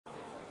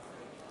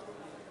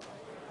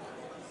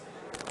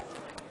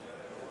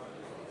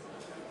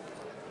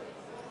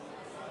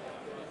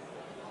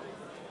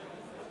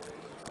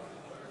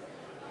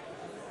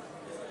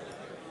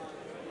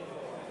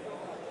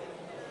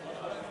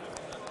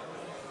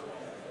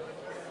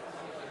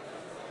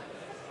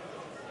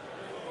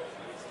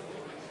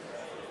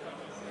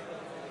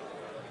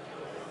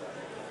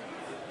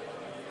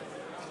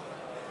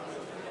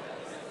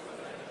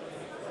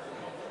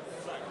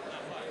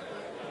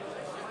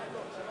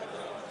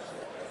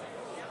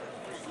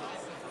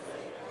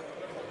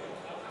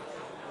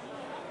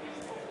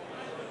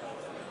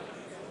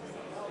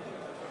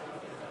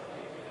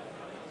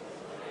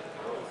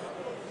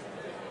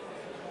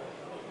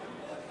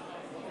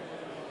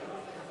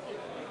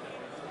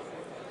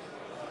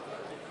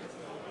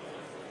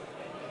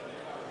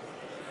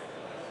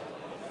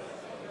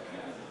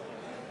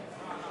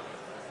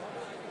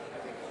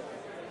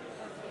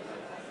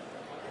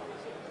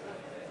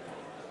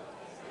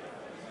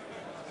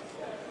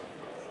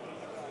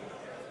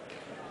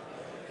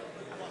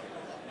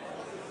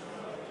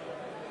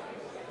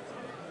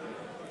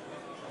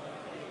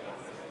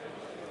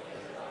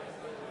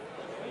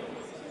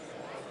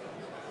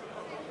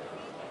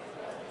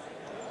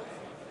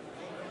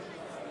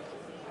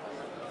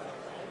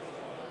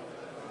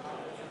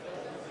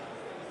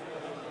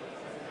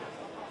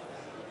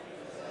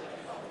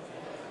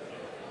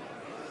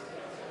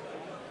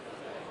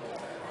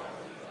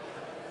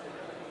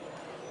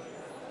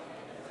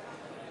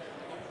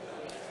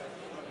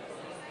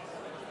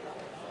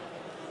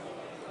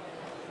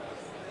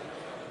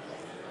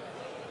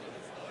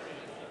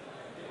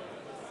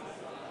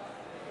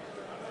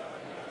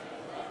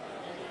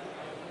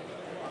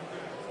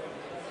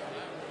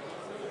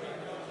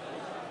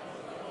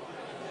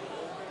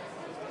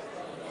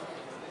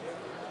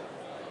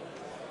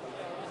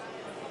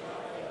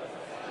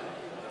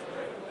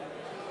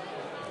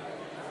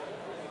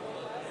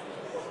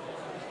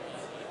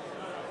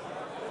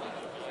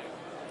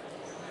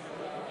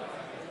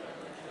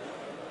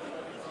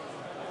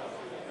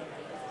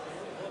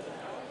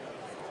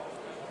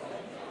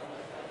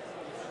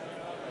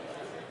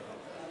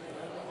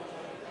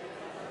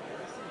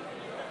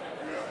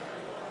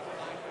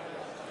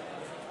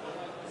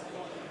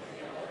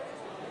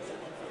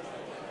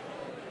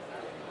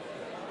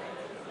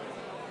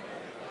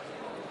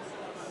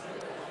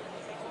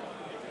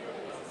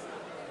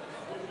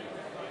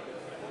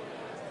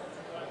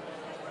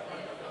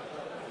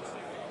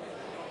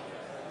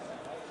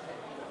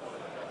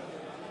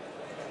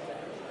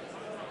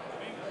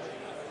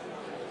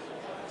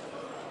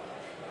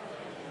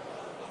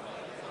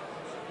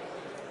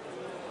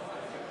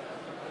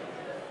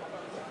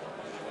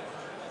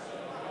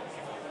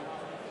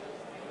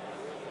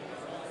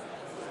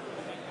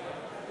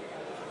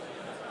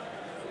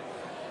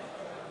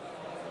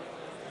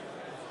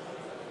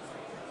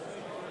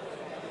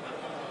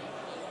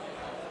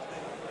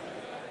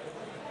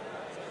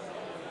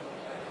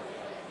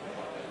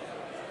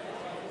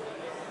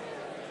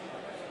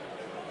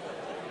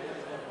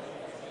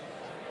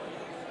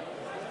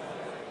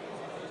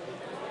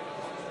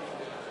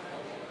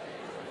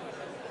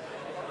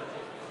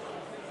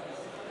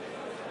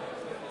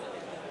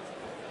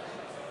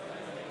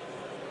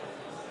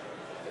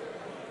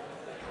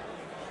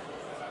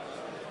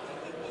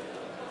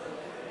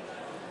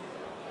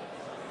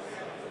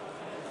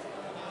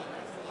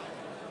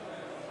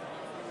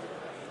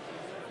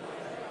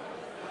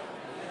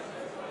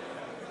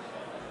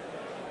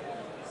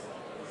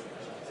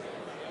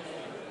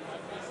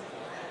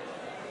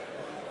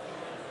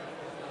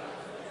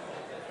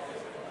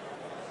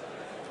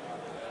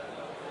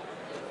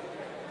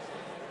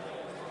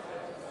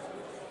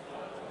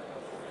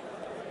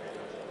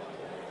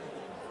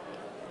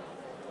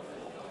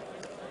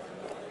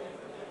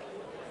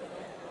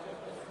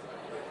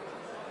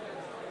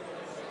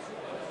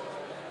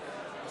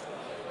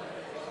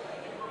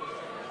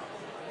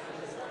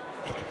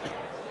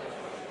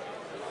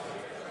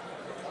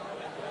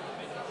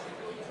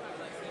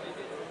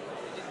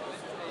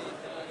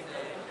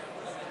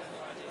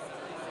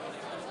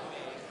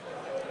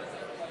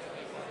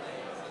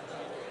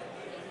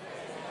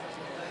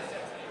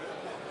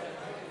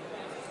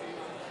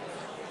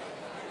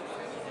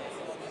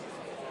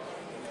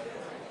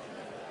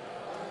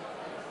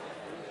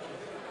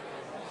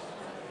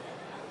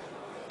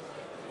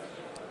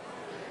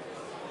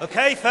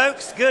Okay,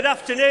 folks, good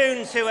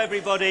afternoon to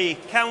everybody.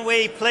 Can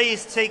we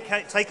please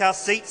take our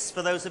seats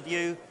for those of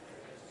you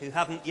who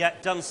haven't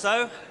yet done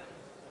so?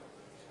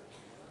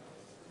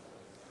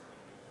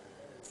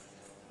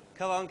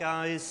 Come on,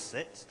 guys,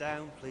 sit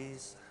down,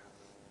 please.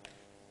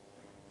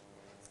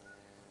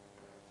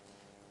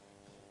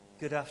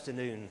 Good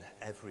afternoon,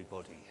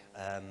 everybody.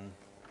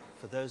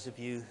 For those of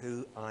you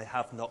who I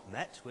have not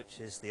met, which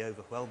is the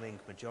overwhelming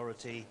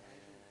majority,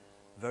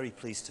 very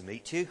pleased to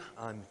meet you.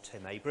 I'm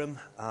Tim Abram.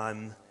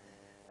 I'm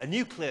a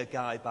nuclear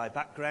guy by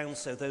background,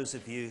 so those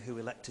of you who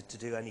elected to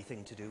do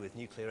anything to do with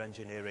nuclear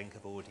engineering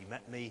have already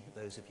met me.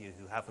 Those of you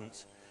who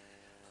haven't,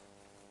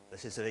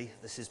 this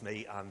is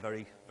me. I'm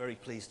very, very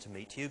pleased to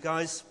meet you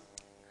guys.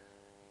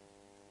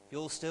 You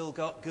all still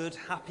got good,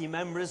 happy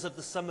memories of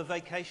the summer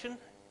vacation?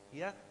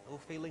 Yeah? All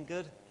feeling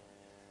good?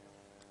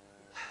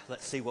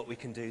 Let's see what we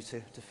can do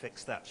to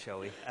fix that,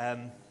 shall we?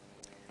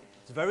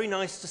 It's very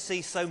nice to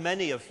see so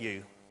many of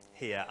you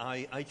here.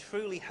 I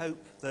truly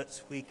hope that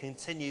we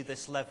continue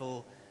this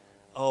level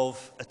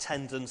of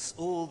attendance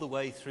all the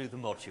way through the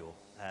module.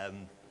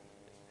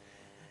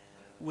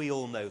 We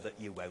all know that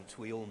you won't.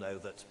 We all know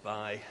that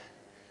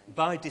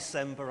by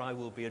December I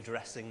will be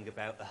addressing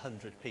about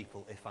 100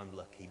 people if I'm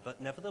lucky.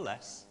 But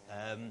nevertheless,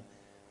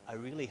 I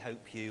really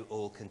hope you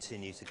all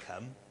continue to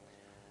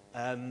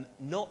come.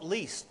 Not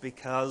least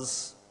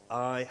because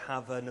I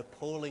have an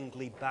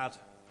appallingly bad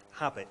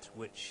habit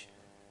which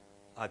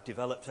I've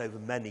developed over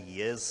many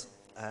years.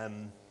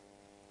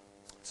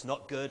 It's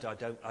not good. I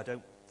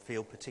don't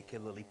feel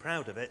particularly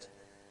proud of it,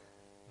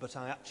 but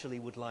I actually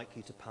would like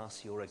you to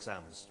pass your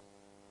exams.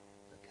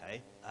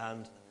 Okay?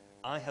 And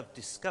I have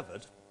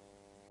discovered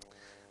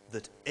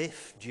that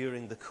if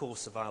during the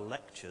course of our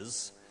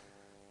lectures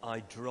I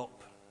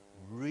drop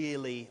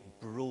really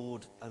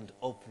broad and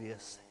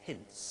obvious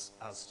hints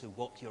as to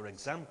what your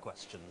exam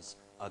questions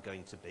are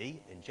going to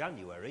be in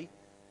January,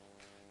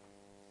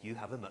 you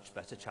have a much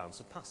better chance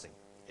of passing,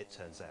 it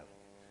turns out.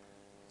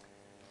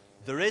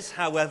 There is,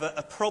 however,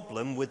 a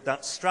problem with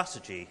that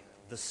strategy.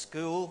 The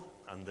school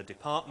and the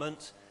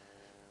department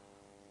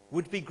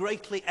would be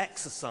greatly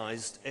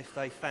exercised if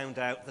they found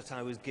out that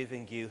I was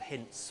giving you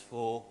hints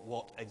for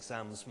what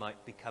exams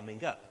might be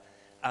coming up.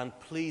 And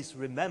please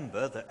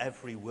remember that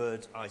every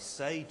word I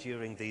say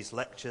during these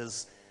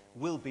lectures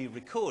will be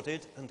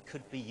recorded and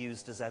could be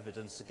used as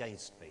evidence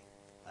against me.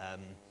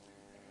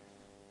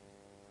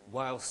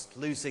 Whilst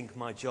losing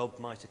my job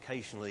might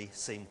occasionally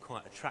seem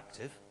quite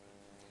attractive,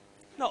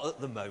 not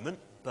at the moment,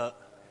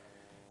 but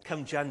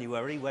come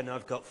January when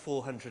I've got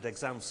 400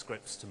 exam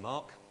scripts to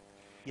mark,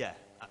 yeah,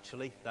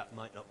 actually, that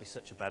might not be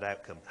such a bad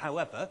outcome.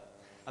 However,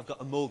 I've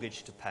got a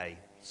mortgage to pay,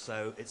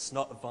 so it's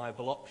not a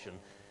viable option.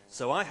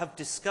 So I have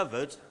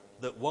discovered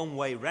that one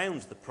way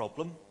round the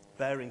problem,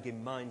 bearing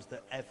in mind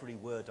that every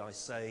word I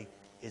say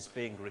is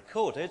being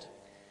recorded,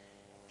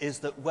 is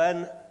that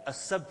when a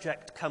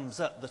subject comes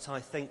up that I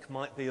think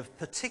might be of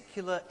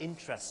particular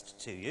interest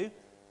to you,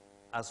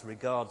 as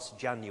regards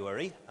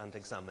January and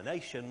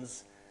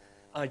examinations,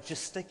 I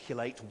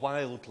gesticulate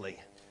wildly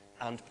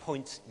and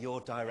point your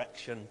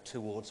direction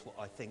towards what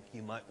I think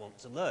you might want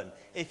to learn.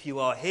 If you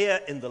are here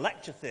in the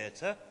lecture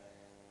theatre,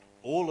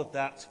 all of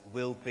that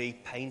will be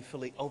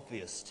painfully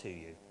obvious to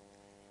you.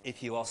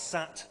 If you are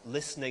sat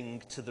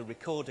listening to the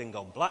recording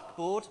on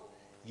Blackboard,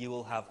 you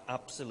will have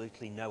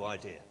absolutely no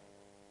idea.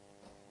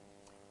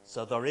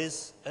 So there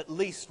is at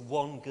least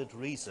one good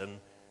reason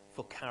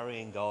for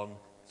carrying on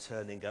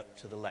turning up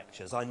to the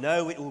lectures. I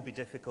know it will be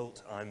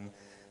difficult. I'm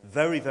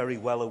very, very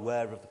well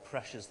aware of the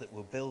pressures that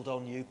will build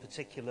on you,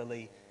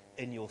 particularly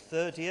in your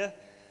third year.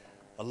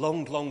 A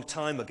long, long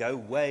time ago,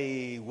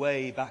 way,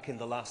 way back in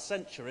the last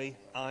century,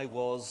 I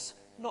was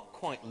not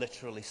quite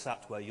literally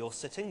sat where you're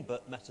sitting,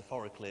 but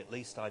metaphorically at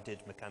least. I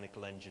did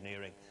mechanical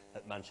engineering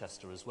at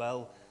Manchester as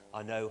well.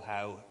 I know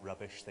how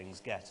rubbish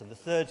things get. And the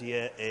third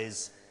year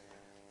is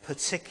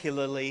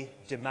particularly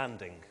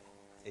demanding.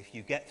 If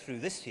you get through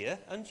this year,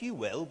 and you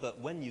will, but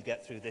when you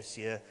get through this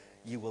year,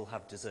 you will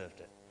have deserved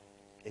it.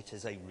 It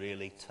is a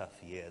really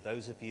tough year.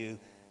 Those of you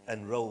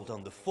enrolled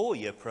on the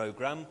 4-year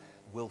programme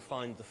will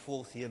find the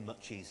 4th year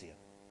much easier.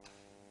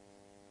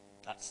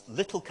 That's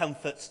little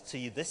comfort to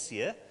you this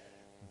year,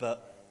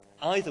 but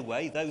either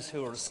way, those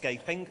who are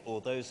escaping or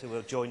those who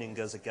are joining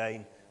us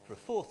again for a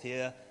 4th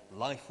year,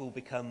 life will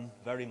become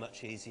very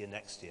much easier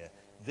next year.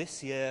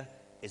 This year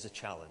is a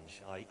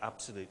challenge. I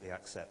absolutely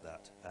accept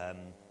that.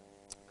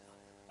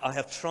 I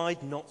have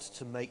tried not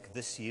to make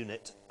this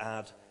unit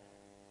add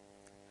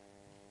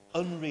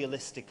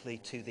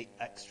unrealistically to the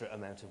extra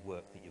amount of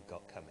work that you've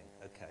got coming,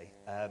 okay?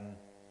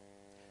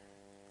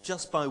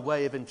 just by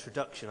way of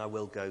introduction, I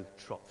will go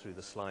trot through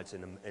the slides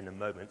in a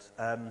moment.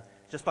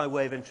 Just by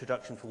way of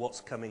introduction for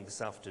what's coming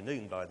this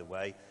afternoon, by the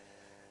way,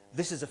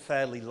 this is a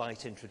fairly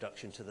light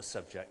introduction to the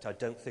subject. I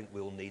don't think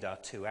we'll need our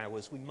 2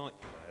 hours. We might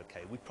be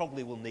okay. We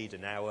probably will need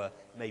an hour,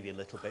 maybe a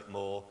little bit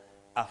more.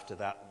 After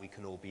that, we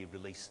can all be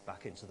released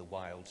back into the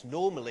wild.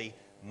 Normally,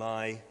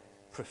 my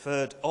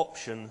preferred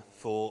option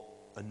for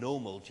a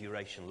normal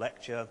duration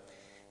lecture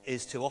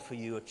is to offer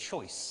you a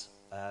choice.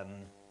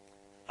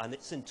 And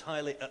it's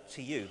entirely up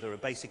to you. There are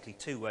basically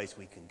 2 ways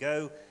we can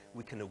go.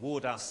 We can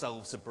award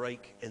ourselves a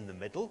break in the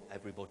middle.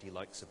 Everybody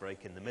likes a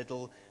break in the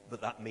middle, but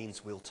that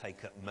means we'll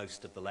take up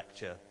most of the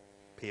lecture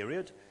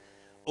period.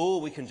 Or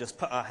we can just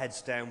put our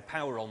heads down,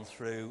 power on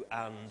through,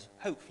 and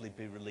hopefully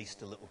be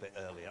released a little bit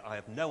earlier. I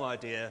have no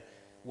idea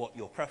what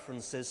your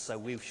preference is, so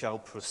we shall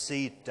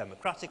proceed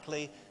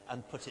democratically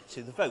and put it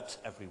to the vote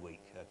every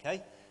week,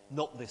 okay?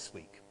 Not this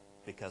week,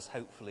 because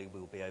hopefully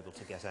we'll be able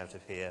to get out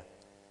of here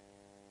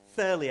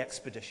fairly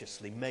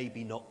expeditiously,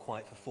 maybe not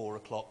quite for 4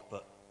 o'clock,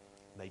 but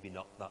maybe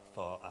not that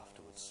far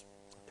afterwards.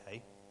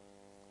 Okay?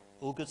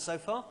 All good so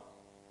far?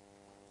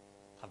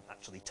 Haven't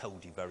actually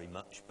told you very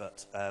much,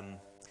 but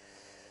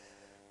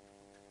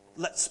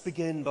let's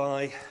begin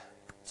by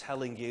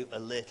telling you a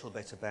little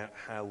bit about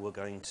how we're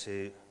going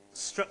to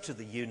structure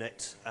the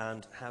unit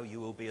and how you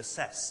will be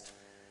assessed,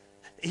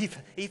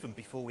 even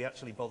before we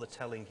actually bother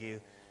telling you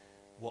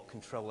what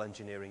control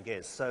engineering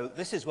is. So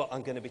this is what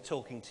I'm going to be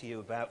talking to you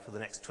about for the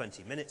next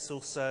 20 minutes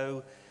or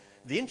so.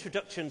 The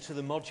introduction to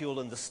the module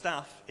and the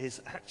staff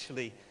is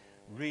actually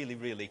really,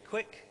 really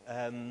quick.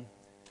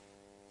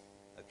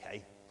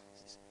 Okay,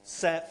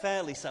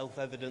 fairly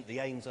self-evident. The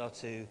aims are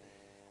to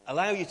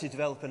allow you to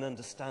develop an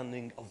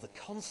understanding of the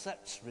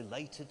concepts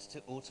related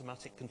to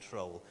automatic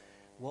control.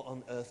 What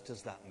on earth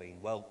does that mean?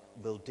 Well,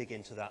 we'll dig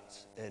into that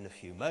in a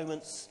few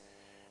moments.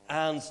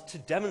 And to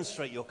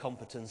demonstrate your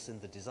competence in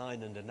the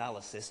design and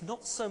analysis,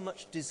 not so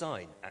much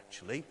design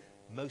actually,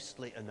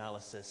 mostly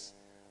analysis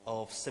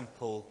of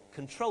simple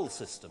control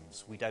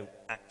systems. We don't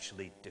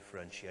actually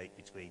differentiate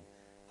between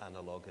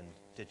analog and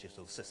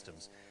digital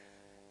systems.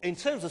 In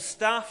terms of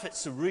staff,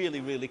 it's a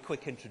really, really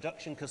quick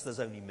introduction because there's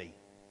only me.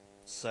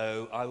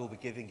 So I will be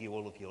giving you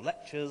all of your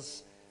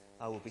lectures.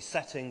 I will be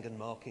setting and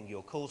marking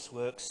your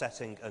coursework,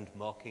 setting and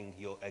marking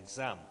your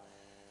exam.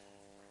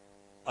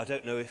 I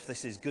don't know if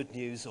this is good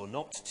news or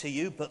not to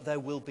you, but there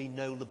will be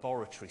no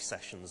laboratory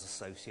sessions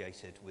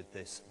associated with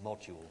this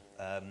module.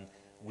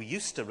 We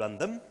used to run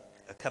them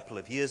a couple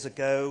of years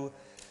ago.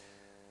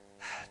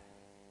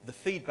 The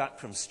feedback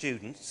from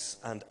students,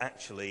 and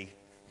actually,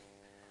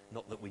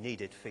 not that we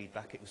needed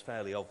feedback, it was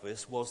fairly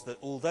obvious, was that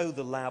although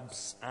the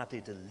labs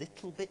added a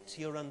little bit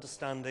to your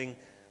understanding,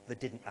 they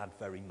didn't add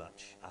very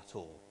much at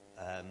all.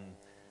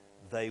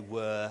 They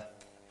were,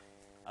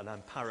 and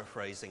I'm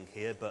paraphrasing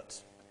here,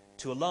 but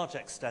to a large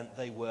extent,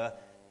 they were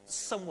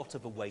somewhat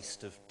of a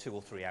waste of 2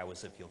 or 3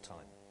 hours of your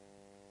time.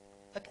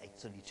 Okay,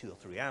 it's only 2 or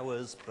 3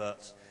 hours,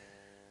 but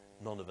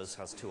none of us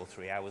has 2 or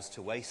 3 hours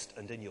to waste,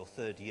 and in your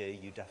 3rd year,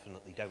 you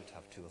definitely don't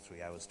have 2 or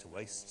 3 hours to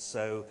waste.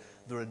 So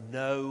there are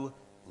no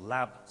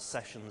lab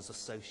sessions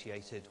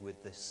associated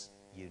with this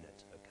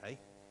unit, okay?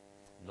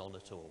 None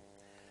at all.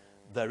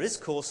 There is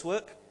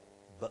coursework,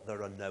 but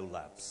there are no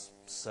labs.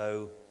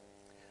 So,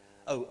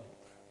 oh,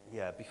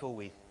 yeah, before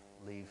we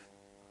leave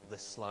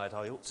this slide,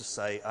 I ought to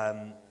say,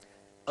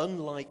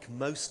 unlike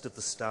most of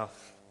the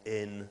staff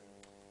in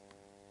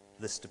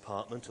this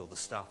department, or the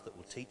staff that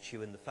will teach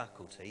you in the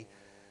faculty,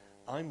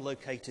 I'm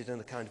located in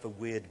a kind of a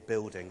weird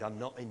building. I'm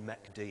not in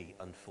MECD,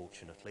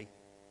 unfortunately.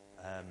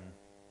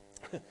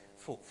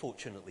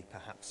 Fortunately,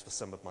 perhaps, for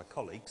some of my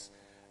colleagues.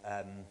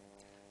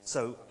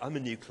 So I'm a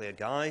nuclear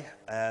guy.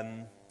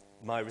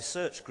 My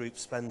research group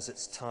spends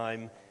its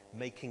time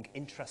making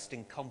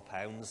interesting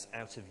compounds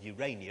out of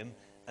uranium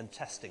and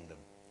testing them.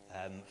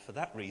 For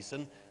that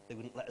reason, they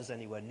wouldn't let us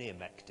anywhere near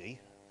MECD.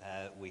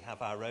 We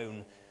have our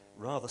own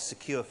rather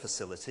secure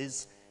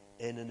facilities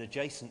in an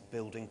adjacent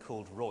building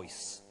called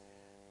Royce.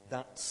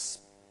 That's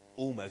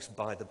almost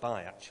by the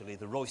by, actually.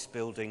 The Royce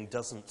building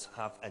doesn't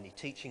have any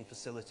teaching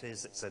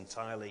facilities. It's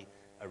entirely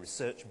a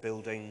research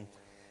building.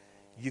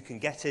 You can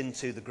get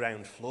into the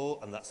ground floor,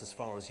 and that's as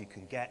far as you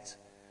can get.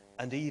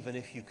 And even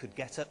if you could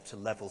get up to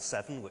level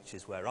 7, which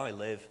is where I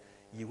live,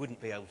 you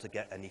wouldn't be able to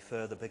get any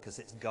further because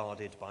it's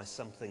guarded by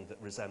something that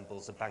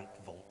resembles a bank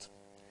vault.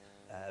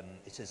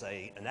 It is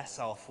an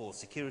SR4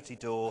 security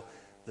door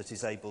that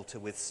is able to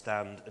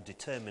withstand a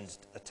determined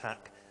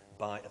attack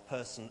by a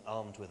person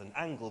armed with an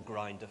angle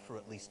grinder for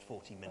at least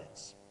 40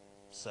 minutes.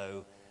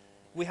 So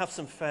we have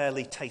some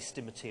fairly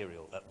tasty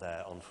material up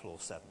there on floor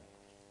 7.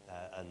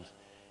 And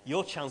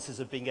your chances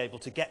of being able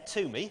to get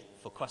to me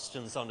for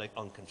questions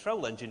on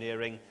control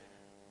engineering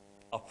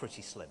are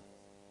pretty slim.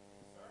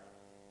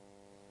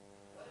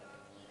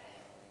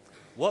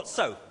 What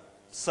so?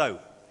 So,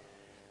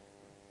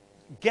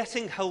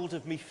 getting hold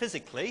of me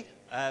physically,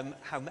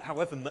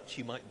 however much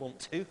you might want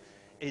to,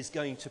 is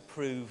going to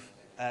prove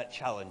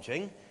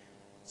challenging.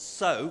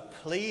 So,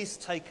 please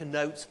take a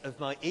note of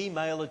my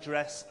email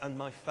address and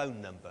my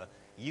phone number.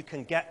 You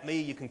can get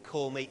me, you can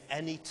call me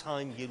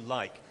anytime you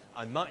like.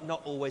 I might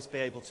not always be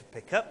able to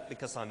pick up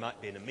because I might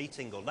be in a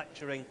meeting or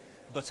lecturing,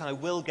 but I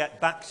will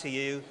get back to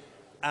you,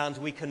 and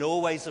we can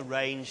always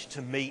arrange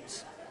to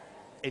meet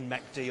in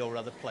MECD or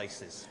other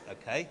places,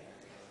 okay?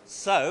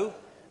 So,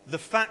 the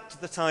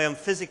fact that I am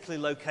physically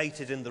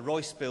located in the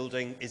Royce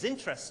building is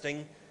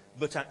interesting,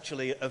 but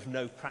actually of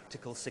no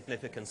practical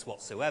significance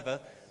whatsoever,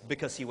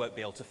 because you won't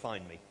be able to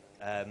find me.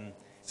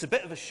 It's a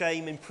bit of a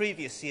shame. In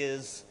previous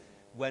years,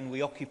 when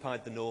we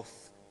occupied the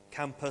North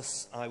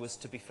Campus, I was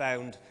to be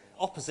found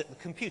opposite the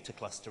computer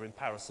cluster in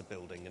Palliser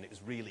building, and it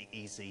was really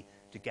easy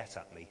to get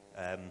at me.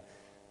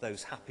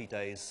 Those happy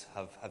days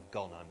have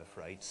gone, I'm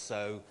afraid.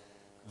 So,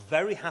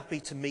 very happy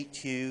to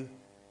meet you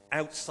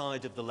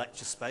outside of the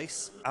lecture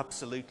space.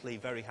 Absolutely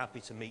very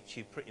happy to meet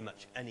you pretty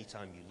much any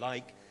time you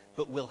like,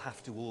 but we'll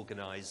have to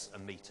organise a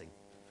meeting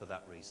for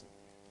that reason.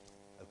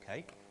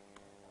 Okay?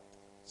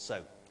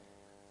 So,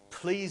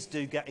 please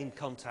do get in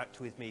contact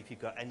with me if you've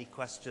got any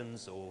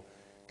questions or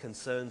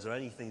concerns or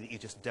anything that you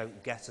just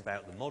don't get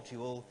about the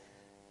module.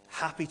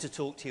 Happy to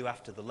talk to you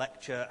after the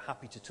lecture,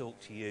 happy to talk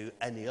to you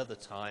any other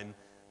time,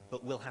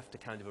 but we'll have to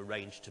kind of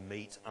arrange to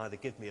meet. Either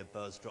give me a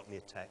buzz, drop me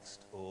a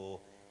text, or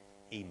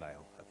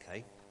email,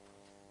 okay?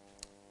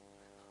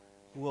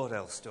 What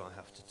else do I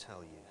have to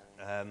tell you?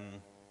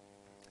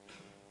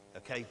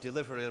 Okay,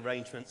 delivery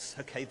arrangements.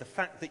 Okay, the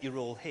fact that you're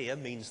all here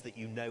means that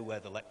you know where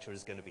the lecture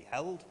is going to be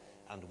held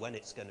and when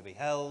it's going to be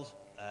held.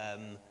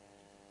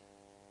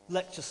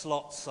 Lecture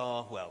slots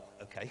are, well,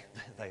 okay,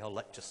 they are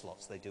lecture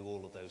slots. They do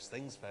all of those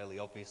things fairly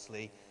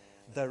obviously.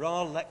 There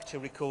are lecture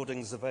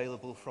recordings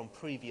available from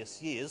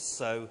previous years,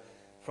 so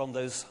from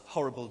those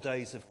horrible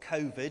days of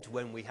COVID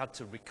when we had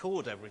to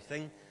record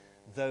everything,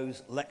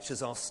 those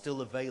lectures are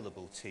still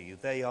available to you.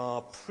 They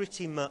are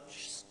pretty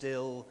much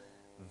still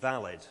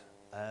valid.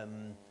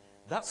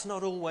 That's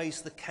not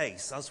always the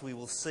case, as we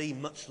will see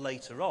much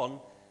later on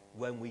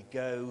when we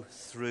go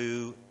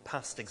through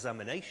past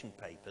examination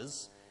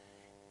papers.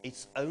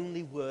 It's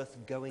only worth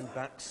going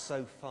back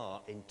so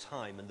far in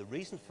time, and the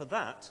reason for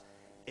that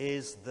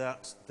is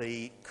that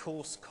the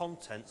course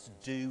contents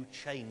do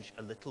change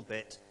a little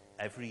bit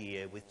every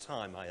year with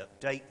time. I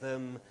update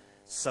them.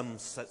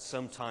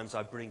 Sometimes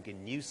I bring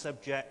in new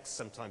subjects,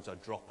 sometimes I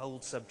drop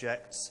old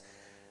subjects.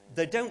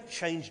 They don't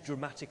change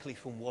dramatically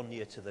from one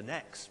year to the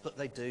next, but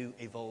they do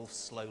evolve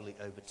slowly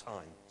over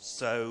time.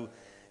 So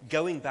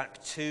going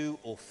back 2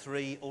 or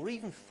 3 or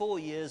even 4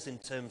 years in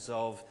terms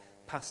of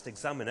past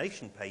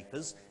examination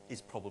papers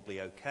is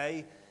probably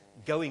okay.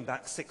 Going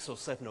back 6 or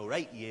 7 or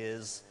 8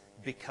 years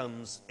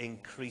becomes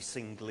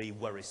increasingly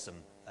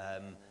worrisome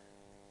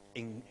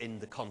in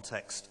the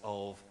context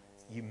of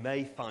you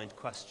may find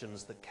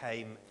questions that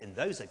came in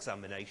those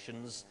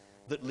examinations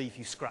that leave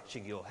you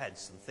scratching your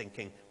heads and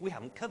thinking, we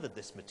haven't covered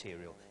this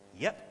material.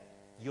 Yep,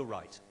 you're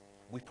right,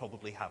 we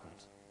probably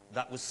haven't.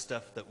 That was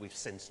stuff that we've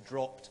since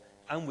dropped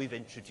and we've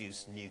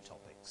introduced new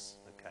topics,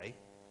 okay?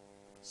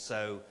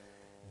 So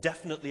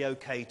definitely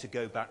okay to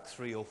go back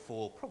 3 or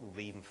 4,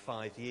 probably even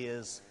 5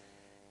 years.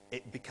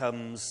 It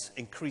becomes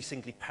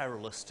increasingly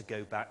perilous to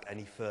go back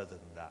any further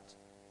than that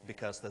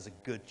because there's a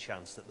good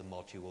chance that the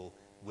module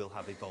will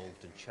have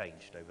evolved and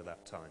changed over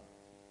that time.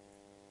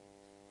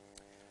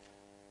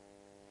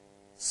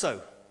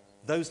 So,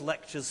 those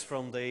lectures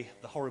from the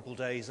horrible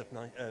days of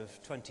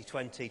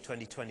 2020,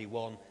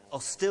 2021 are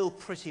still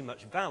pretty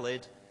much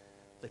valid.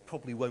 They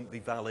probably won't be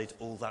valid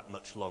all that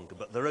much longer,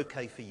 but they're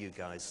okay for you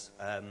guys.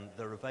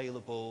 They're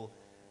available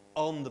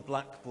on the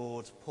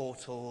Blackboard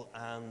portal,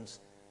 and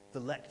the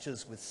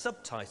lectures with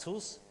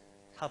subtitles,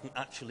 haven't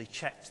actually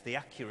checked the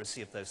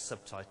accuracy of those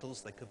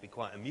subtitles. They could be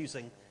quite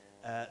amusing.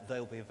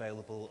 They'll be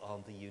available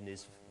on the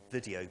UNIS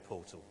video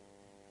portal.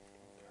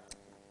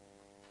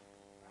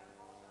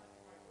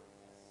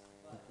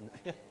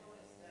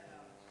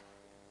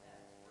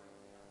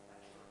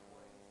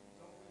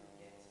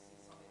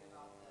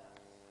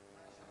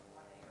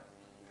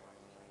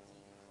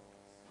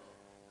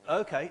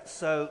 Okay,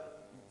 so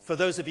for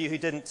those of you who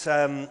didn't,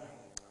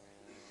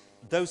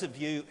 those of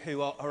you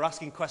who are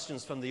asking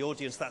questions from the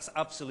audience, that's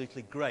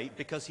absolutely great.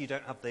 Because you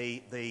don't have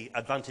the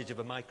advantage of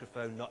a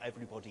microphone, not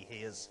everybody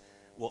hears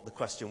what the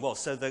question was.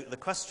 So the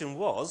question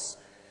was,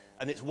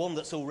 and it's one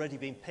that's already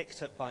been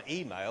picked up by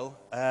email,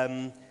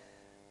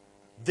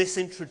 this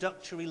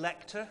introductory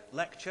lecture,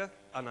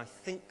 and I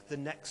think the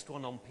next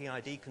one on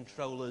PID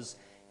controllers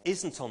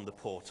isn't on the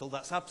portal.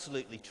 That's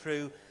absolutely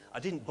true.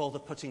 I didn't bother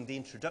putting the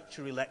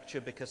introductory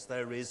lecture because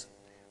there is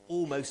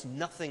almost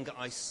nothing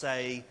I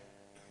say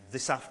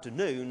this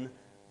afternoon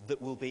that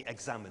will be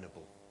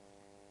examinable.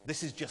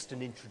 This is just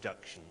an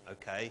introduction,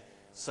 okay?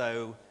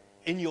 So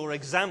in your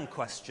exam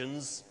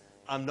questions,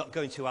 I'm not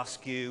going to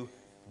ask you,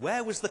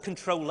 where was the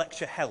control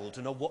lecture held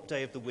and on what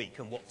day of the week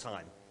and what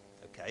time,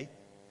 okay?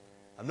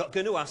 I'm not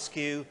going to ask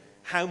you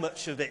how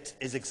much of it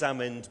is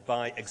examined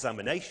by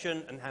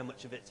examination and how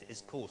much of it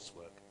is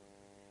coursework.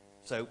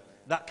 So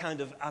that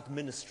kind of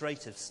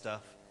administrative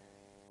stuff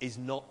is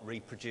not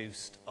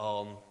reproduced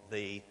on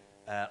the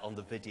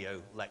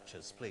video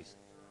lectures, please.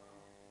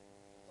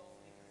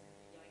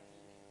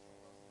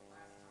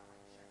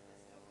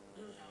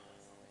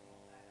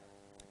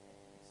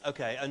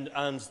 Okay,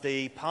 and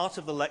the part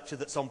of the lecture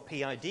that's on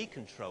PID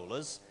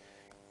controllers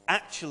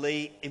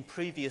actually in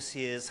previous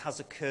years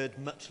has occurred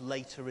much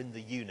later in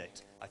the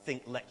unit. I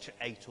think lecture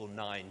 8 or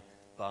 9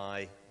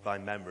 by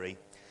memory.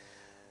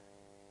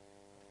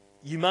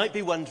 You might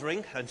be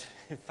wondering, and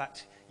in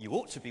fact you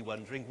ought to be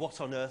wondering, what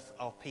on earth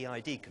are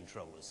PID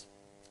controllers?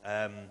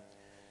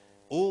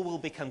 All will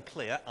become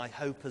clear, I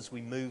hope, as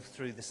we move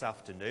through this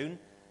afternoon,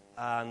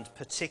 and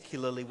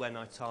particularly when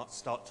I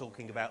start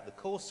talking about the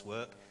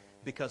coursework,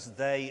 because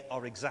they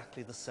are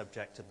exactly the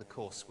subject of the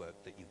coursework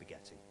that you'll be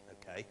getting,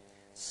 okay?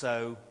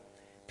 So,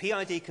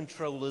 PID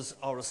controllers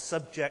are a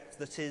subject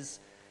that is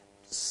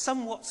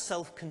somewhat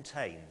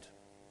self-contained.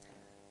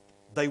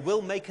 They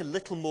will make a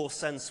little more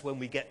sense when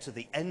we get to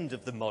the end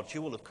of the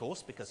module, of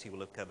course, because you will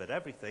have covered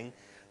everything,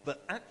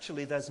 but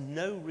actually there's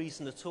no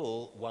reason at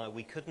all why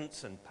we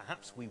couldn't, and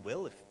perhaps we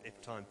will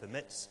if time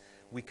permits,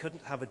 we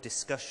couldn't have a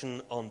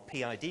discussion on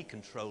PID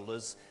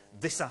controllers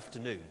this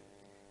afternoon.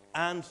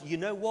 And you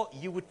know what?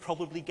 You would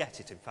probably get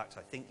it. In fact,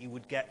 I think you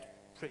would get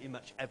pretty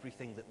much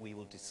everything that we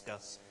will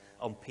discuss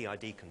on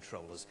PID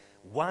controllers.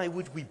 Why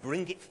would we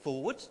bring it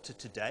forward to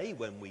today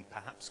when we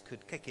perhaps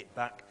could kick it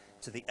back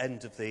to the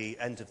end of the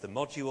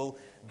module?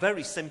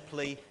 Very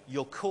simply,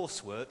 your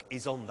coursework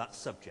is on that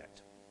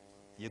subject.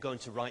 You're going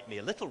to write me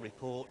a little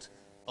report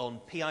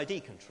on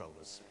PID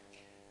controllers.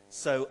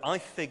 So I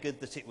figured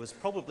that it was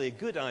probably a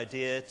good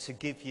idea to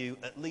give you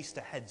at least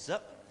a heads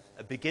up,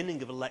 a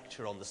beginning of a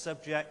lecture on the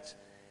subject.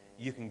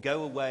 You can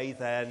go away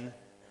then,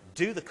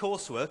 do the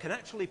coursework, and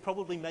actually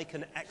probably make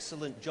an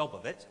excellent job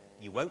of it.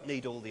 You won't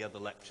need all the other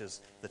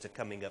lectures that are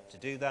coming up to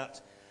do that.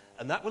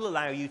 And that will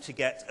allow you to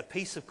get a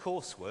piece of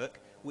coursework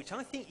which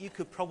I think you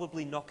could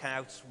probably knock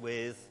out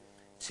with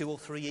 2 or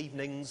 3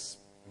 evenings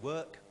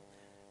work.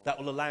 That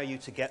will allow you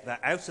to get that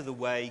out of the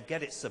way,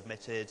 get it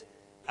submitted,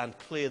 and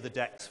clear the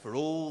decks for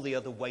all the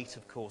other weight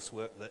of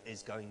coursework that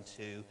is going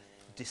to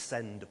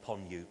descend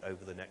upon you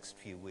over the next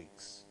few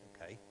weeks.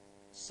 Okay?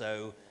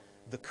 So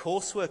the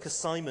coursework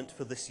assignment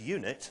for this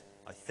unit,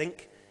 I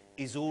think,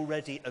 is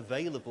already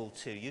available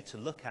to you to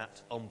look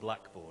at on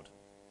Blackboard.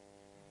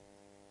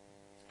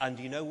 And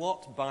you know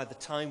what? By the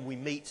time we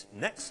meet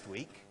next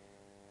week,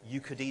 you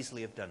could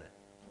easily have done it.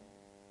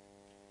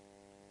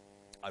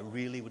 I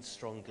really would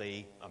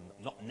strongly, I'm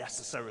not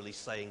necessarily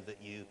saying that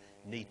you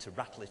need to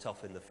rattle it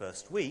off in the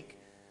first week,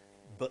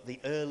 but the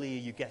earlier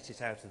you get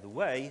it out of the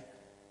way,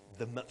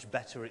 the much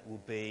better it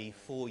will be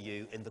for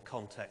you in the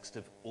context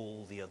of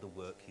all the other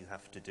work you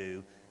have to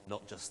do,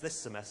 not just this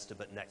semester,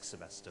 but next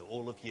semester.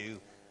 All of you,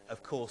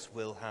 of course,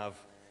 will have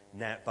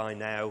by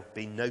now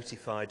been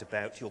notified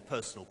about your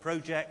personal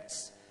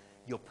projects.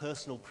 Your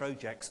personal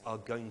projects are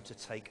going to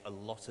take a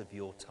lot of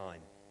your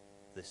time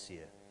this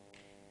year.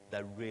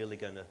 They're really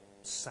going to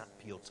sap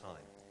your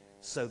time.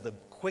 So the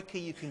quicker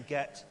you can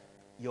get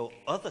your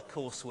other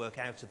coursework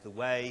out of the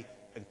way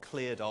and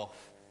cleared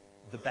off,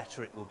 the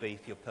better it will be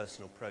for your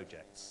personal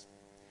projects.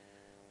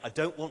 I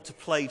don't want to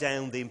play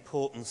down the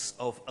importance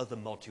of other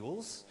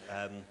modules,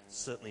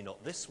 certainly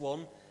not this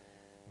one,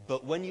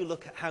 but when you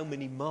look at how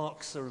many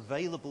marks are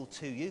available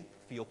to you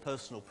for your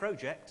personal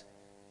project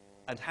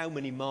and how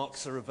many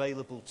marks are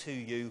available to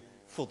you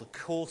for the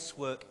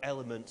coursework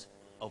element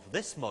of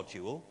this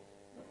module,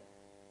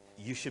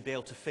 you should be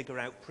able to figure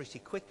out pretty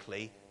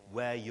quickly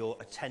where your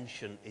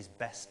attention is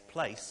best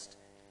placed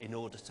in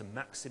order to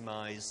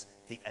maximize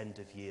the end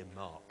of year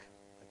mark,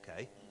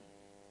 okay?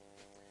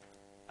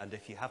 And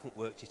if you haven't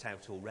worked it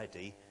out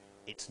already,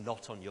 it's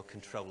not on your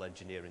control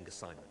engineering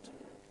assignment.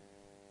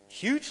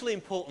 Hugely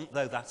important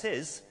though that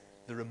is,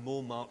 there are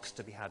more marks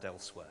to be had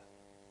elsewhere.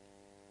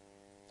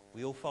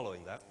 We all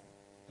following that?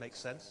 Makes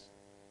sense?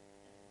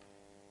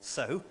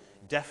 So,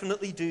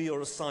 definitely do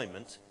your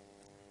assignment.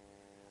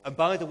 And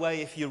by the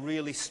way, if you're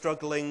really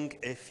struggling,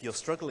 if you're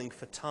struggling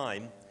for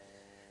time,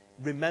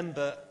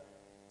 remember,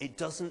 it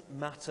doesn't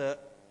matter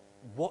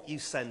what you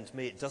send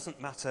me, it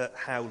doesn't matter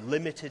how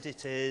limited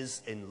it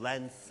is in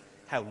length,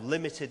 how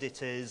limited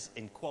it is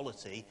in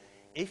quality.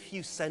 If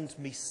you send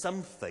me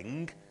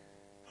something,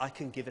 I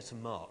can give it a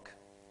mark.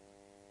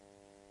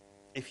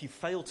 If you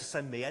fail to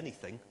send me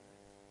anything,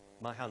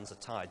 my hands are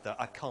tied. That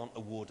I can't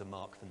award a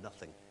mark for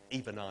nothing.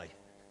 Even I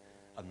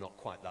am not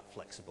quite that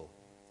flexible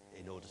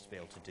in order to be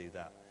able to do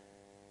that.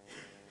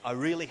 I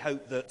really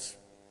hope that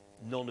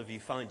none of you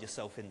find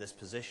yourself in this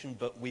position,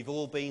 but we've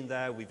all been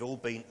there, we've all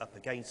been up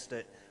against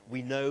it.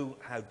 We know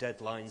how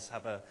deadlines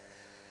have a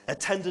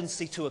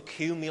tendency to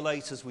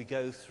accumulate as we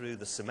go through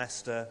the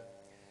semester.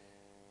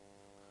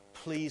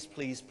 Please,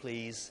 please,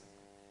 please,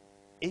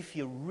 if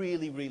you're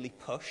really, really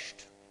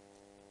pushed,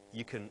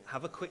 you can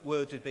have a quick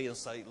word with me and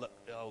say, look,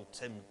 oh,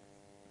 Tim,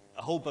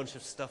 a whole bunch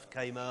of stuff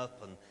came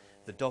up and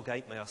the dog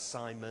ate my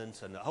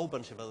assignment and a whole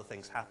bunch of other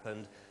things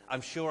happened.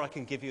 I'm sure I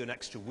can give you an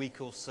extra week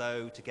or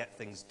so to get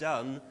things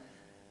done.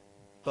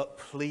 But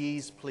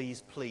please,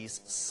 please,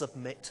 please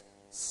submit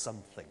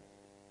something.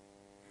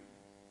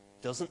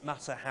 Doesn't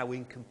matter how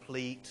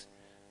incomplete,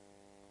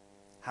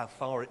 how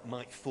far it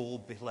might fall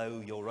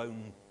below your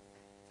own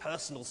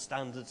personal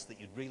standards that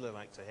you'd really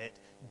like to hit.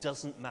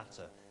 Doesn't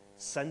matter.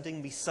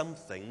 Sending me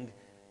something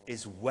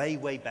is way,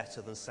 way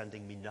better than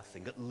sending me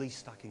nothing. At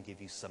least I can give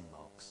you some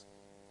marks,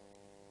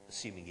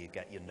 assuming you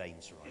get your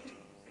names right. Wait,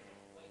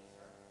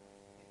 sir.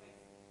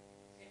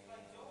 If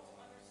I don't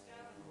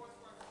understand the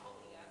coursework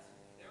fully yet,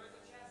 there is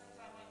a chance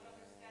that I might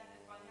understand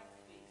it by next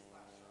week's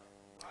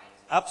lecture, right?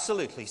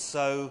 Absolutely.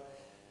 So,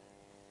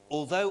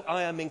 although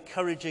I am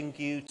encouraging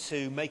you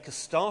to make a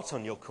start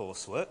on your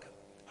coursework,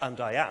 and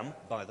I am,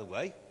 by the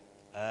way,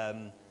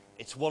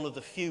 it's one of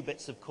the few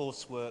bits of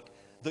coursework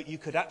that you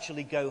could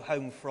actually go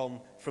home from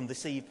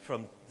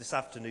this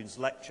afternoon's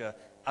lecture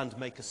and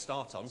make a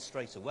start on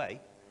straight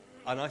away.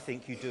 And I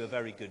think you do a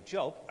very good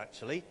job,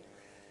 actually.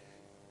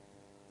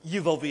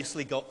 You've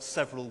obviously got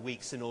several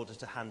weeks in order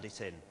to hand it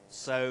in.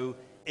 So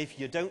if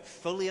you don't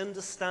fully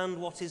understand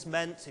what is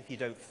meant, if you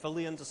don't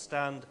fully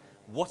understand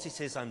what it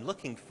is I'm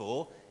looking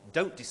for,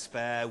 don't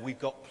despair. We've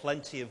got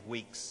plenty of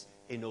weeks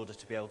in order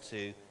to be able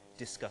to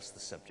discuss the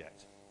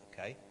subject.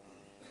 Okay?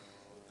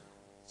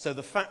 So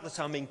the fact that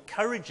I'm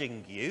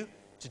encouraging you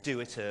to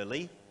do it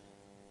early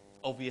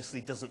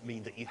obviously doesn't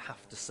mean that you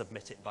have to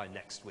submit it by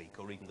next week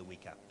or even the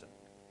week after.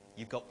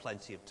 You've got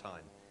plenty of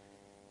time.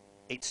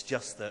 It's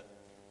just that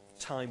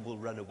time will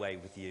run away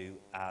with you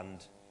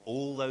and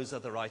all those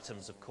other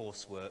items of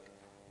coursework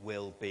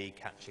will be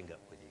catching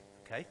up with you.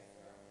 Okay?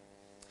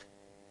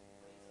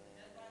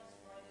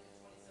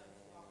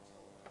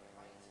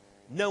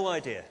 No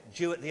idea.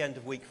 Due at the end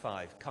of week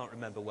 5. Can't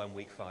remember when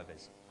week 5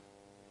 is.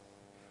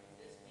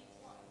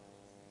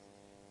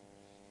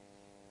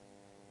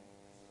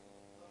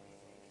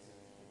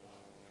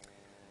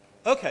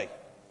 Okay.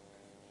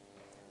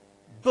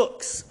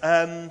 Books.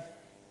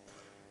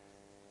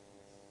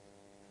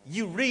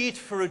 You read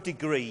for a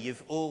degree.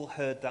 You've all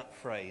heard that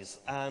phrase.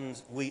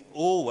 And we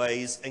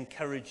always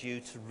encourage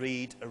you to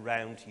read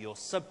around your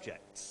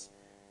subjects.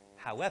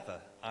 However,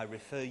 I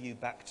refer you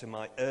back to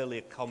my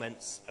earlier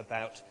comments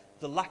about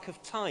the lack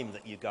of time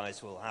that you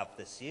guys will have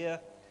this year.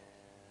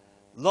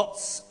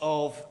 Lots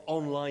of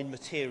online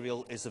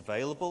material is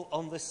available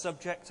on this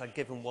subject. I've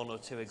given 1 or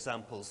 2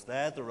 examples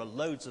there. There are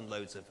loads and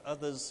loads of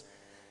others.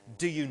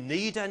 Do you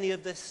need any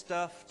of this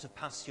stuff to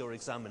pass your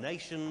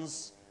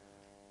examinations?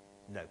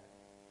 No.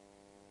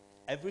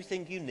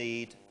 Everything you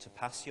need to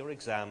pass your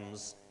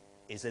exams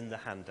is in the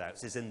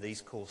handouts, is in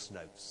these course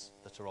notes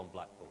that are on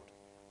Blackboard.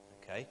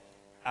 Okay?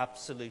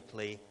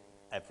 Absolutely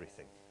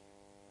everything.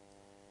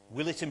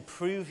 Will it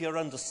improve your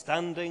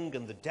understanding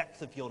and the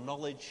depth of your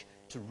knowledge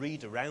to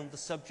read around the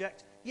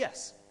subject?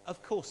 Yes,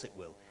 of course it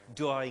will.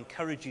 Do I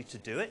encourage you to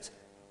do it?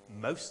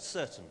 Most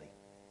certainly.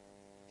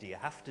 Do you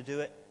have to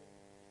do it?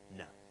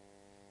 No.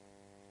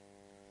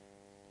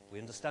 We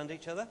understand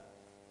each other?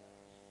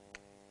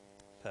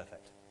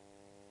 Perfect.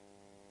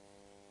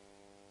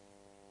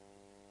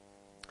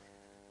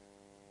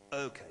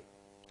 Okay,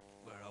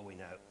 where are we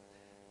now?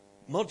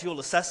 Module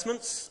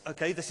assessments.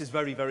 Okay, this is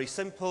very, very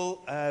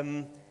simple.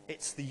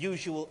 It's the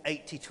usual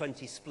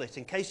 80-20 split.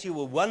 In case you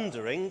were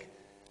wondering,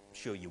 I'm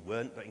sure you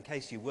weren't, but in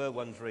case you were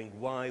wondering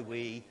why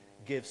we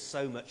give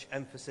so much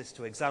emphasis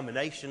to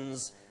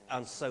examinations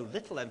and so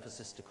little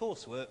emphasis to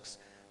courseworks,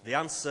 the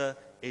answer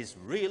is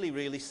really,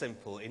 really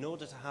simple. In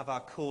order to have our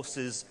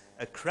courses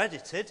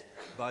accredited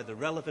by the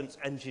relevant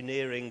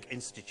engineering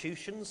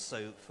institutions,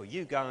 so for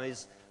you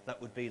guys,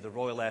 that would be the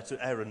Royal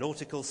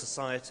Aeronautical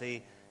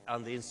Society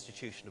and the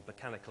Institution of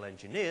Mechanical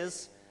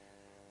Engineers,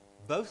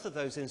 both of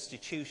those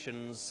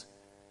institutions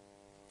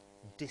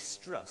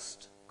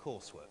distrust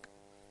coursework.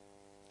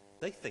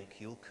 They think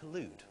you'll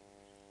collude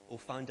or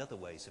find other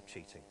ways of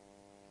cheating.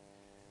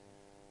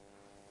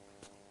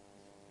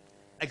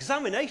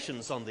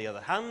 Examinations, on the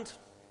other hand,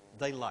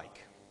 they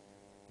like.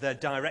 They're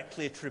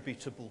directly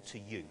attributable to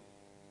you.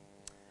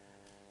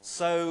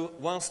 So,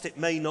 whilst it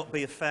may not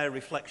be a fair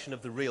reflection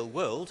of the real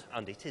world,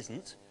 and it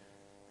isn't,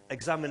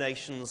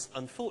 examinations,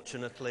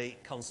 unfortunately,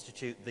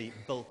 constitute the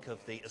bulk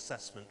of the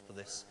assessment for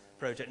this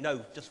project.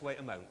 No, just wait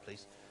a moment,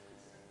 please.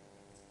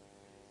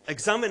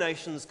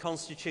 Examinations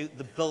constitute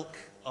the bulk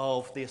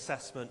of the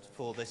assessment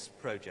for this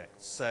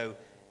project. So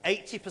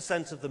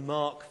 80% of the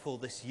mark for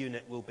this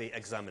unit will be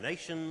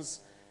examinations,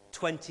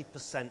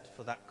 20%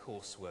 for that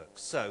coursework.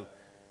 So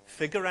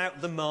figure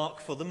out the mark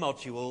for the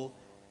module,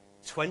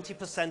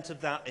 20%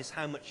 of that is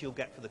how much you'll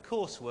get for the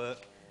coursework.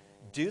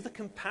 Do the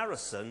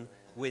comparison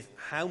with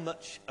how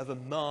much of a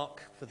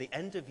mark for the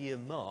end of year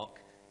mark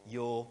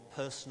your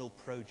personal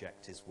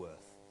project is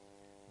worth.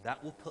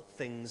 That will put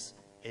things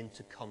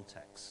into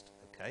context,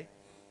 okay?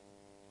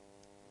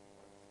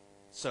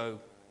 So,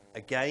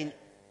 again,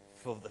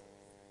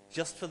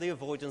 just for the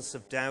avoidance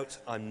of doubt,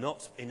 I'm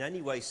not in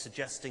any way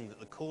suggesting that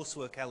the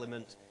coursework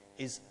element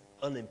is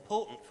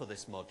unimportant for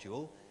this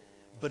module,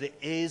 but it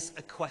is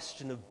a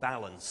question of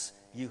balance.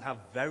 You have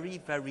very,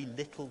 very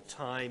little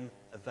time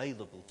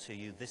available to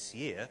you this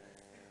year,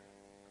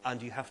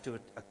 and you have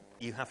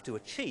to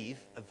achieve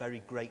a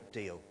very great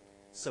deal.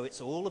 So it's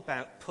all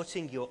about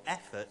putting your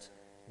effort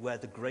where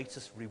the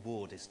greatest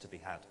reward is to be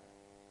had.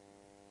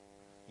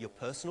 Your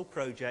personal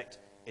project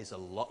is a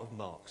lot of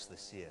marks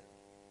this year.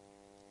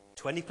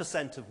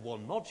 20% of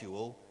one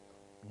module,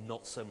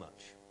 not so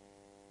much.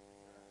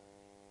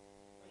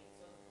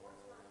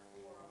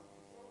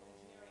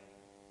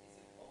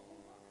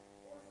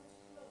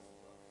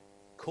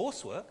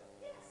 Coursework?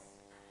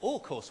 All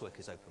coursework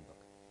is open book.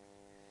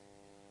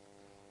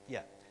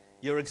 Yeah.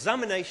 Your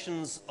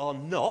examinations are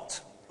not,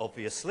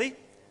 obviously.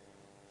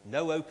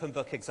 No open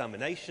book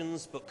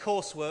examinations, but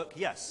coursework,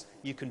 yes.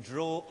 You can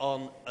draw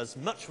on as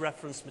much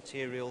reference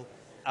material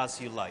as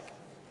you like.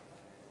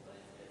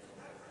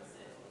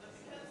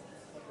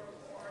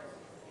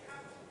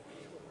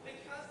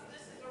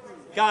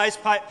 Guys,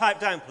 pipe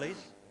down, please.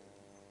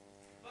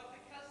 But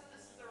because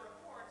this is a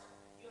report,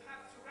 you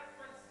have to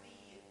reference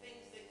the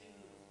things that you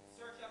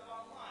search up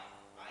online,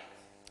 right?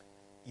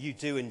 You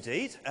do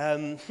indeed. You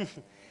can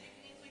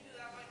easily do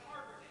that by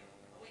Harvarding.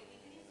 Wait,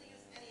 you can easily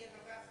use any of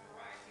a vast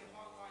variety of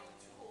online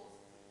tools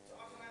to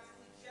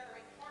automatically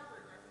generate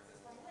Harvard references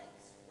from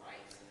links,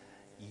 right?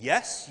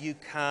 Yes, you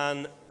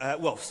can.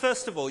 Well,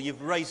 first of all,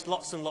 you've raised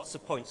lots and lots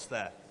of points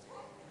there.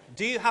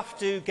 Do you have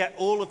to get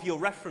all of your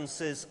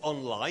references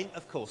online?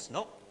 Of course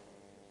not.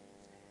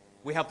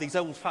 We have these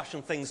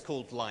old-fashioned things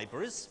called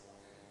libraries.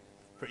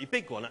 Pretty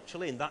big one,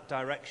 actually, in that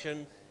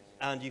direction,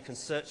 and you can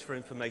search for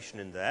information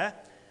in there.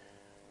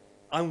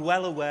 I'm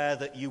well aware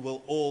that you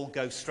will all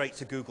go straight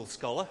to Google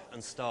Scholar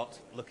and start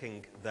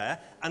looking there.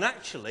 And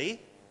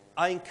actually,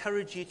 I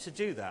encourage you to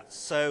do that.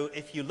 So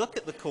if you look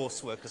at the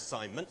coursework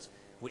assignment,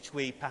 which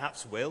we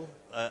perhaps will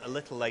a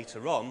little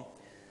later on,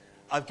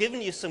 I've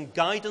given you some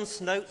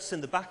guidance notes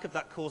in the back of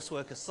that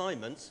coursework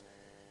assignment,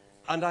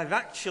 and I've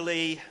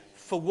actually,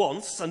 for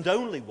once, and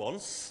only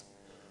once,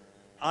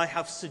 I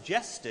have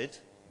suggested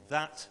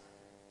that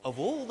of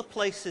all the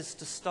places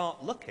to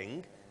start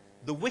looking,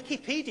 the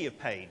Wikipedia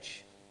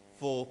page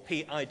for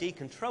PID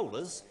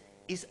controllers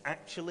is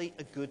actually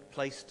a good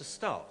place to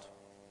start.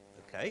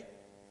 Okay?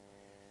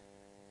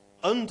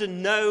 Under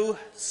no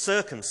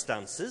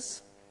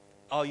circumstances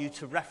are you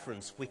to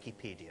reference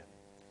Wikipedia.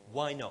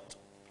 Why not?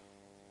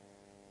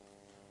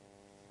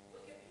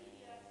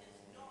 Wikipedia is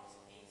not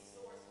a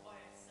source by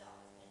itself.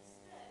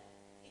 Instead,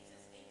 it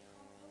is a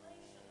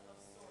compilation of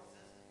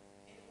sources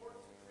in order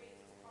to create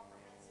as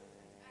comprehensive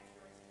and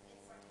accurate an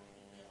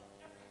encyclopedia of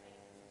everything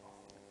as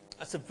possible.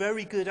 That's a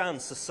very good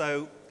answer.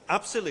 So,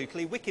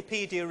 absolutely,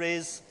 Wikipedia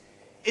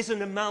is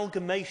an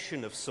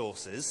amalgamation of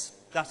sources.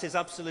 That is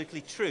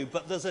absolutely true.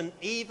 But there's an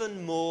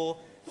even more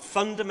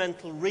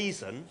fundamental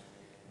reason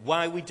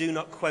why we do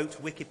not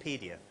quote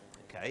Wikipedia.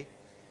 Okay?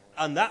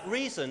 And that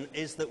reason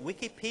is that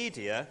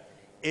Wikipedia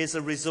is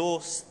a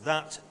resource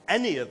that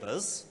any of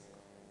us,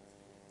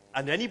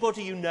 and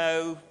anybody you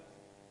know,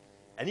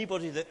 any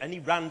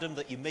random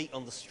that you meet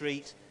on the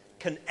street,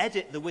 can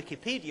edit the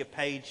Wikipedia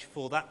page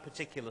for that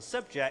particular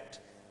subject,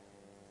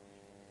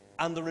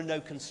 and there are no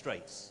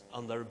constraints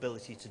on their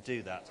ability to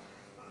do that.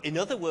 In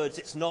other words,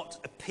 it's not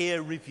a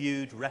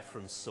peer-reviewed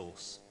reference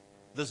source.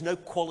 There's no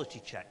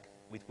quality check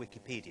with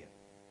Wikipedia.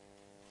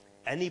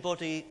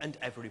 Anybody and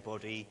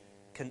everybody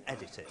can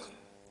edit it.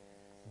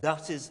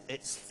 That is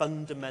its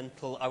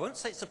fundamental, I won't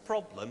say it's a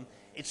problem,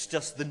 it's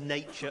just the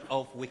nature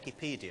of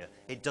Wikipedia.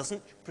 It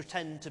doesn't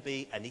pretend to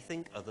be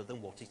anything other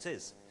than what it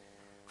is.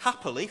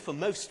 Happily, for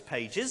most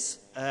pages,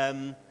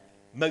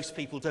 most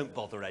people don't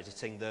bother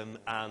editing them,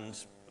 and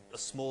a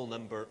small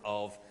number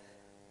of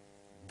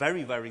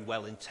very, very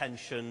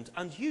well-intentioned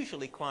and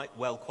usually quite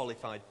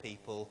well-qualified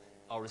people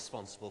are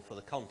responsible for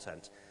the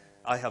content.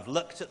 I have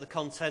looked at the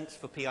content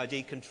for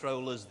PID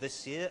controllers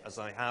this year, as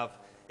I have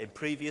in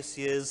previous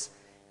years.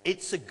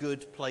 It's a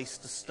good place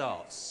to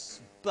start,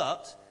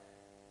 but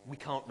we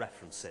can't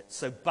reference it.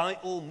 So by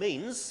all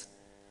means,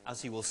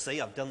 as you will see,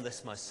 I've done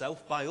this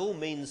myself, by all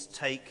means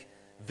take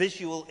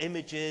visual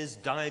images,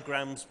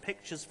 diagrams,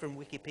 pictures from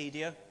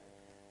Wikipedia.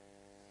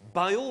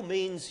 By all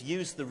means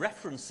use the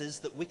references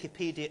that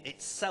Wikipedia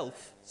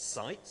itself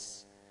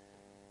cites,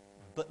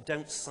 but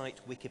don't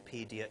cite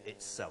Wikipedia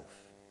itself.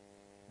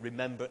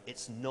 Remember,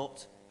 it's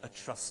not a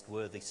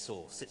trustworthy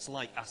source. It's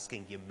like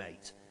asking your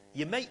mate.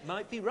 Your mate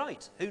might be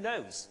right, who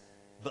knows?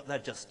 But they're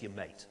just your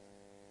mate.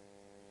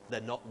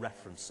 They're not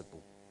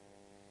referenceable.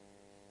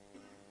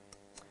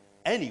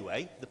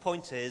 Anyway, the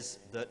point is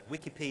that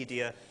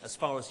Wikipedia, as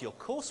far as your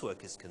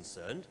coursework is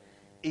concerned,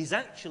 is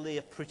actually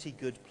a pretty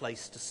good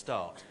place to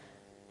start.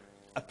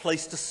 A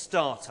place to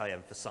start, I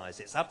emphasize.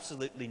 It's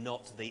absolutely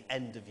not the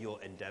end of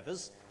your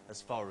endeavors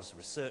as far as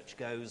research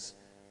goes,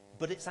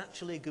 but it's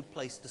actually a good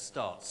place to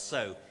start.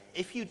 So,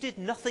 if you did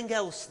nothing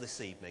else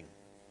this evening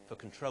for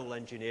control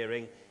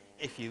engineering,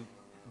 if you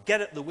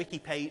get at the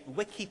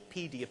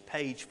Wikipedia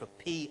page for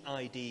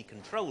PID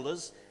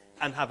controllers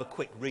and have a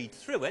quick read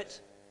through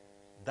it,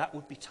 that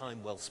would be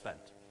time well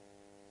spent,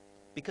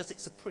 because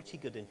it's a pretty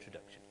good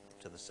introduction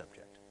to the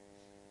subject.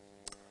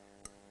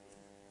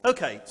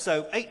 Okay,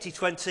 so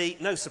 80-20,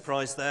 no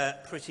surprise there,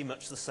 pretty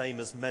much the same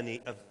as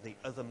many of the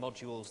other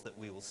modules that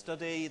we will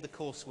study. The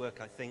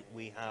coursework, I think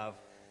we have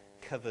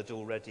covered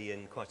already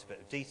in quite a bit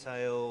of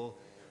detail.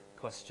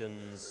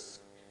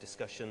 Questions,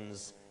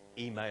 discussions,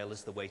 email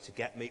is the way to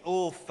get me,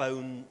 or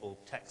phone or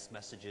text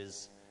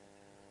messages.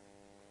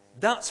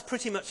 That's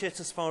pretty much it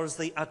as far as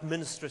the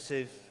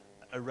administrative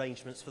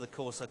arrangements for the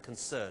course are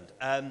concerned.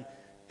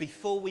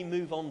 Before we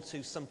move on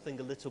to something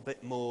a little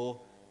bit more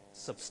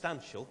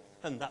substantial,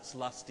 And that's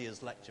last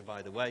year's lecture,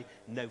 by the way.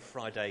 No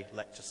Friday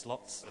lecture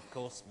slots, of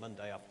course.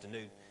 Monday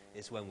afternoon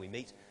is when we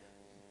meet.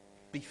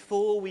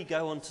 Before we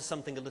go on to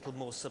something a little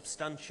more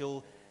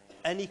substantial,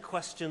 any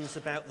questions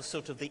about the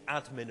sort of the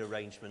admin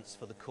arrangements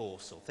for the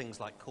course, or things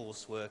like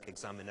coursework,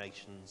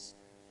 examinations,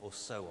 or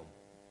so on?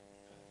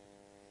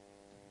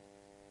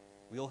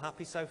 We all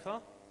happy so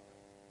far?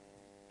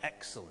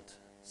 Excellent.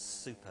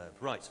 Superb.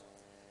 Right.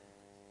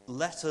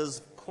 Let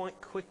us quite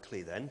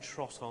quickly then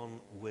trot on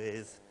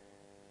with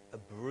a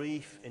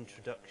brief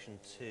introduction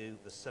to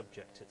the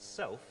subject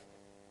itself.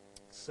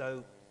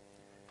 So,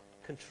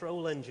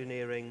 control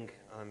engineering,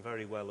 I'm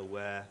very well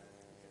aware,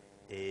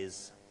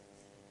 is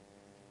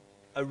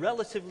a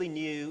relatively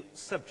new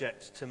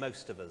subject to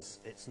most of us.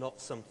 It's not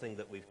something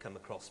that we've come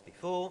across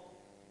before.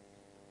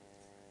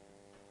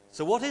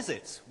 So what is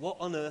it? What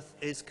on earth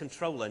is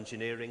control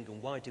engineering,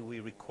 and why do we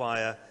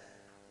require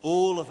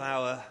all of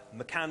our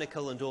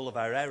mechanical and all of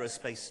our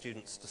aerospace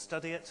students to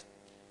study it?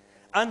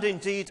 And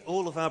indeed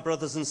all of our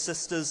brothers and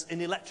sisters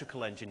in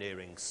electrical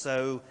engineering.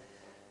 So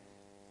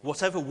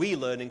whatever we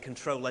learn in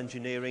control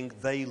engineering,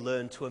 they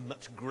learn to a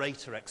much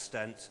greater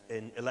extent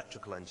in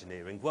electrical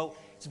engineering. Well,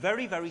 it's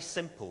very, very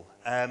simple.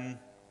 In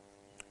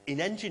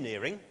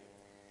engineering,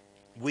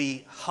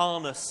 we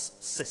harness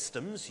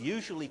systems,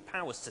 usually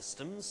power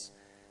systems,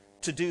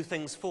 to do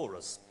things for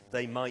us.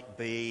 They might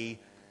be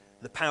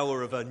the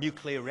power of a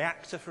nuclear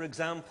reactor, for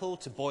example,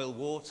 to boil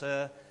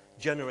water,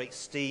 generate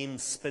steam,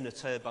 spin a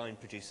turbine,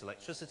 produce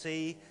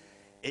electricity.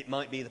 It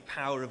might be the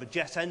power of a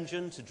jet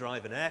engine to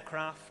drive an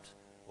aircraft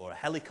or a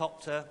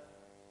helicopter.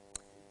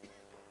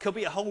 Could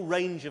be a whole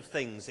range of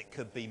things. It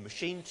could be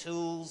machine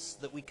tools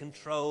that we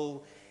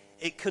control.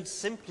 It could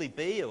simply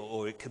be,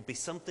 or it could be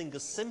something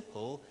as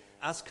simple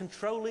as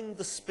controlling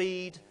the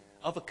speed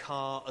of a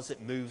car as it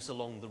moves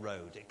along the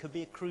road. It could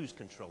be a cruise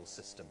control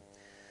system.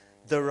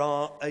 There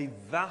are a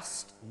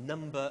vast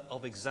number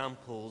of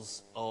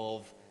examples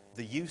of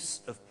the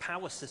use of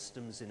power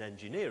systems in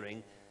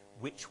engineering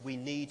which we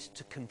need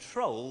to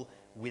control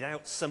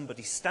without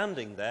somebody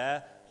standing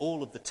there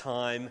all of the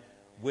time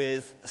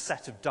with a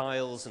set of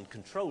dials and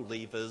control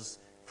levers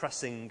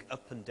pressing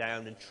up and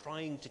down and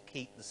trying to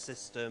keep the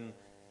system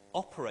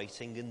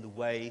operating in the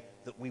way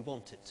that we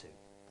want it to.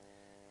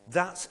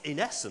 That, in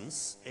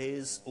essence,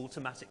 is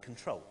automatic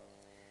control.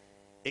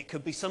 It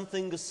could be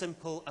something as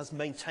simple as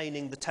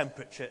maintaining the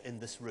temperature in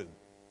this room.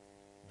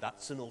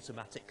 That's an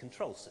automatic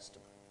control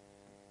system.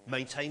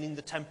 Maintaining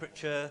the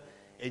temperature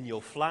in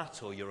your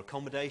flat or your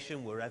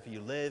accommodation, wherever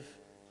you live,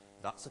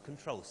 that's a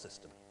control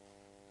system.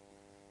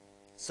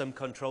 Some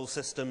control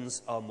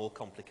systems are more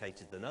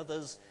complicated than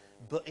others,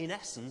 but in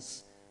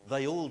essence,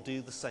 they all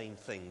do the same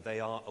thing. They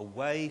are a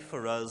way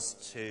for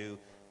us to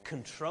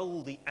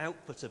control the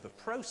output of a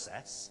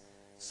process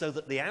so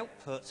that the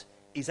output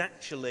is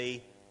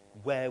actually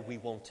where we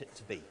want it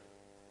to be.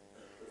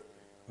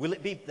 Will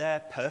it be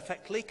there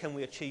perfectly? Can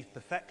we achieve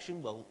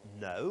perfection? Well,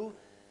 no,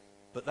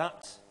 but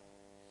that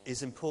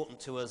is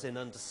important to us in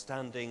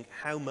understanding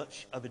how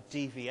much of a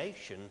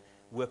deviation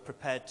we're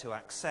prepared to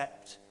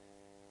accept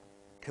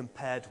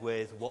compared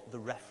with what the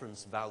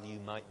reference value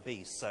might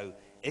be. So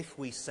if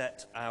we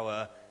set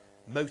our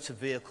motor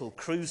vehicle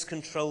cruise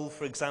control,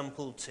 for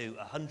example, to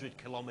 100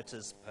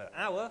 kilometers per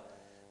hour,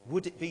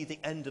 would it be the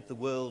end of the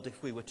world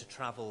if we were to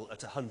travel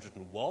at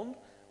 101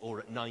 or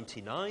at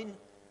 99?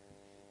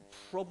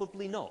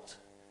 Probably not.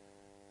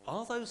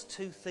 Are those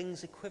two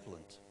things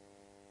equivalent?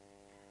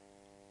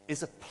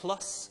 Is a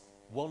plus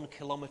 1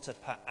 kilometer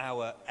per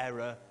hour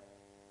error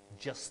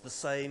just the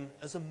same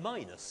as a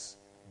minus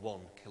 1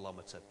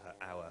 kilometer per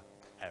hour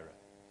error?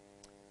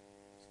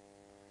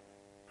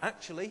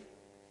 Actually,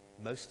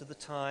 most of the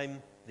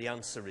time the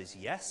answer is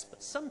yes,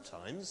 but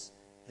sometimes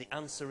the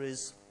answer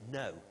is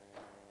no.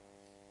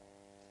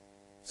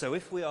 So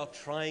if we are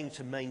trying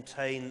to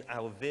maintain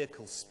our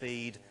vehicle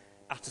speed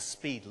at a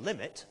speed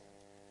limit,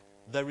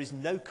 there is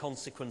no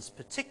consequence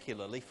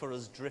particularly for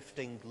us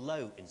drifting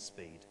low in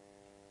speed.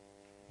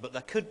 But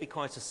there could be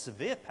quite a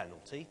severe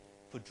penalty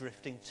for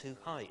drifting too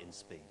high in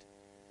speed.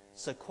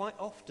 So quite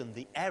often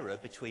the error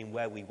between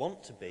where we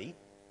want to be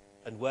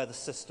and where the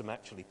system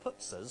actually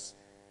puts us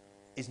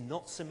is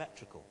not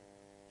symmetrical.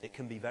 It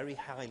can be very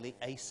highly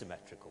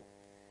asymmetrical.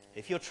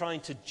 If you're trying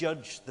to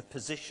judge the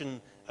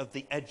position of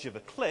the edge of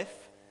a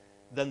cliff,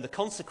 then the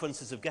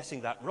consequences of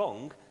getting that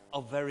wrong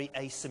are very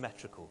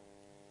asymmetrical.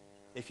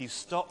 If you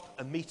stop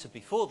a meter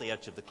before the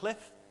edge of the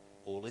cliff,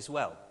 all is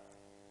well.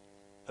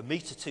 A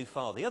meter too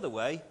far the other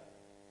way,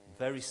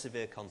 very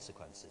severe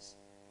consequences.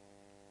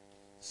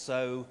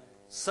 So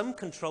some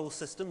control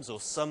systems, or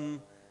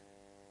some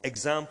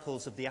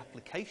examples of the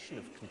application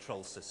of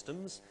control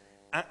systems,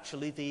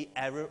 actually the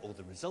error or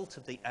the result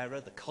of the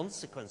error, the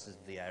consequences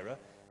of the error,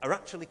 are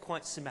actually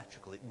quite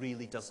symmetrical. It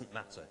really doesn't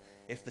matter.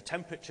 If the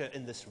temperature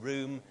in this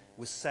room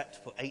was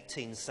set for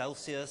 18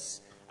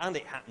 Celsius and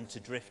it happened to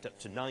drift up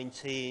to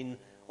 19,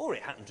 or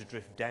it happened to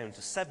drift down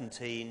to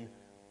 17,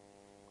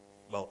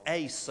 well,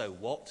 A, so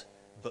what?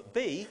 But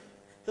B,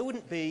 there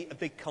wouldn't be a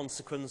big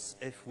consequence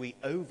if we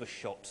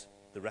overshot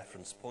the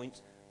reference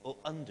point or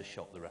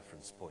undershot the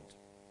reference point.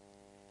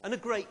 And a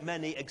great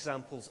many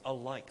examples are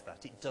like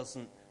that. It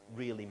doesn't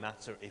really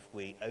matter if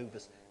we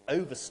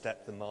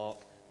overstep the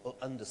mark or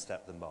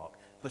understep the mark.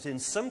 But in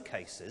some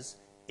cases,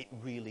 it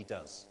really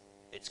does.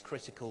 It's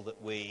critical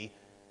that we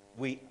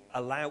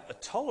allow a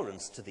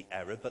tolerance to the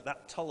error, but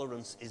that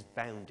tolerance is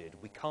bounded.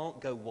 We can't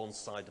go one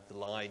side of the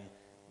line,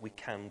 we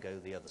can go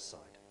the other side.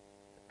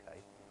 Okay?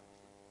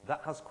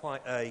 That has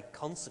quite a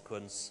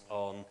consequence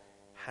on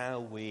how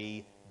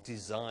we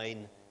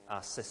design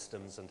our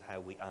systems and how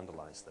we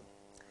analyze them.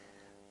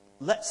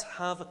 Let's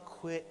have a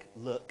quick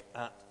look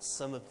at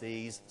some of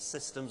these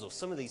systems or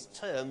some of these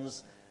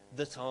terms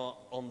that are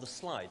on the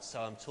slide.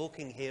 So I'm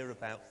talking here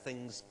about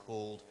things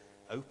called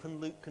open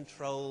loop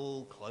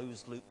control,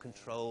 closed loop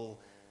control,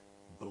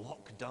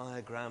 block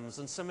diagrams,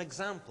 and some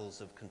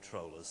examples of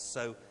controllers.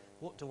 So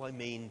what do I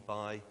mean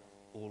by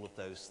all of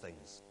those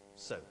things?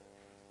 So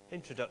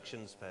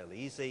introduction's fairly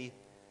easy.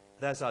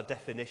 There's our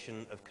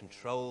definition of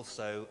control.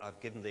 So I've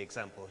given the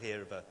example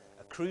here of a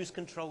cruise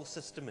control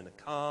system in a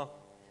car.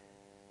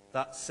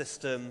 That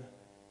system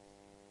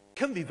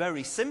can be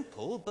very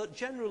simple, but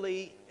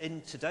generally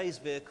in today's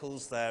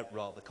vehicles they're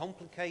rather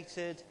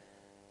complicated.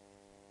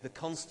 The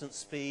constant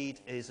speed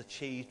is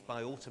achieved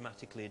by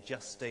automatically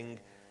adjusting,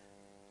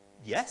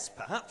 yes,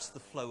 perhaps the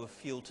flow of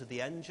fuel to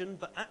the engine,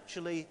 but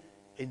actually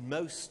in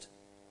most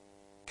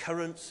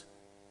current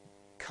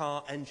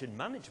car engine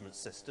management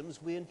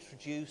systems we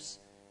introduce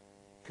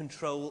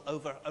control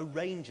over a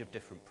range of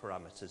different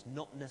parameters,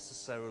 not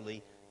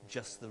necessarily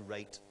just the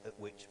rate at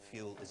which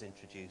fuel is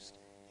introduced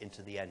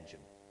into the engine.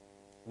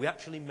 We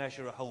actually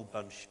measure a whole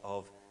bunch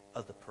of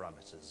other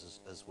parameters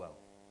as well.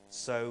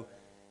 So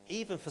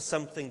even for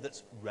something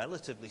that's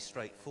relatively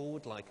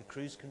straightforward, like a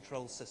cruise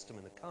control system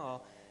in a car,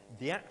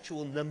 the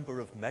actual number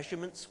of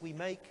measurements we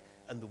make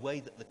and the way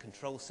that the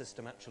control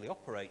system actually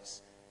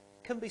operates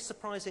can be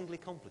surprisingly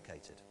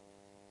complicated.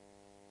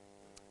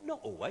 Not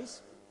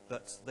always,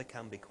 but they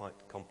can be quite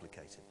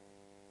complicated.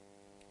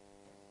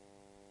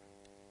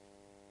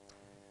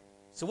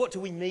 So what do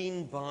we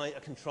mean by a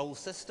control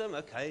system?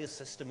 Okay, a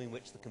system in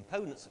which the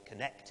components are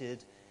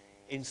connected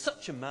in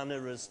such a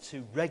manner as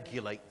to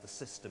regulate the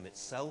system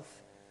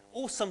itself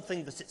or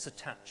something that it's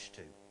attached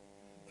to.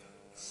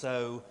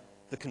 So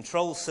the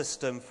control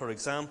system, for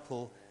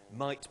example,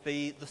 might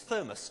be the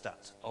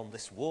thermostat on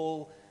this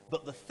wall,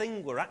 but the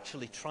thing we're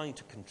actually trying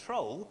to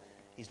control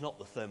is not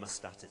the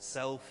thermostat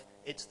itself,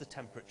 it's the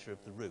temperature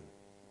of the room.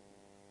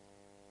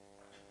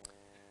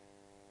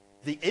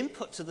 The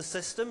input to the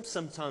system,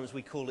 sometimes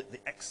we call it the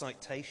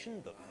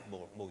excitation, but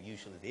more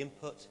usually the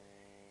input,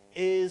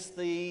 is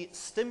the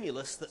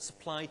stimulus that's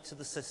applied to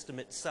the system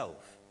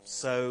itself.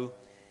 So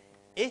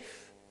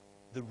if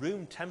the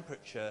room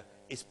temperature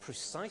is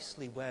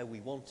precisely where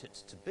we want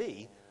it to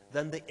be,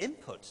 then the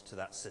input to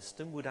that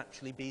system would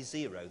actually be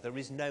 0. There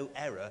is no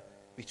error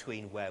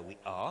between where we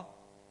are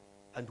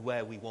and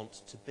where we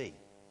want to be.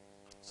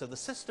 So the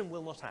system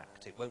will not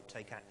act, it won't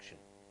take action,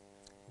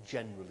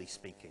 generally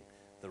speaking.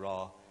 There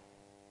are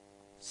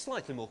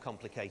slightly more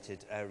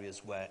complicated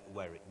areas where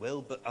it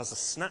will, but as a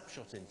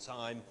snapshot in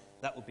time,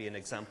 that would be an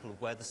example of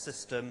where the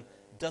system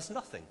does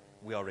nothing.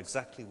 We are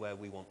exactly where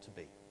we want to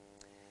be.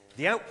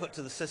 The output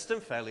to the system,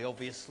 fairly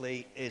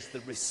obviously, is the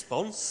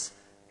response,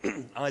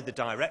 either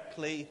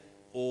directly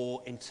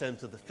or in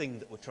terms of the thing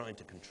that we're trying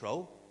to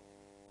control.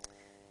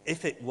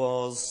 If it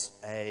was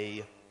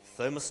a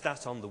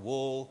thermostat on the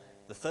wall,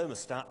 the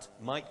thermostat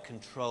might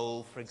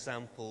control, for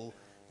example,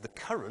 the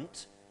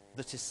current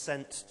that is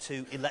sent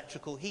to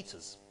electrical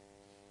heaters.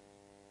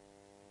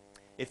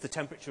 If the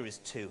temperature is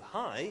too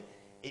high,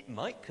 it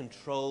might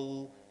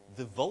control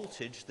the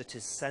voltage that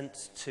is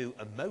sent to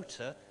a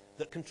motor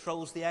that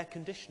controls the air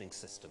conditioning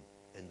system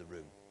in the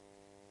room.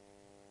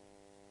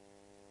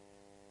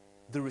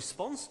 The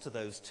response to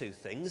those two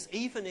things,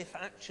 even if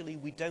actually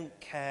we don't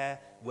care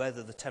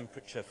whether the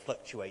temperature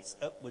fluctuates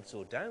upwards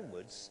or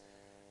downwards,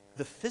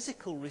 the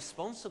physical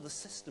response of the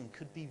system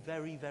could be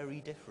very,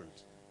 very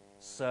different.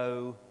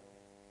 So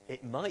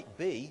it might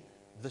be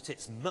that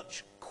it's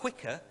much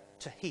quicker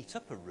to heat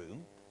up a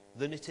room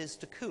than it is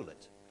to cool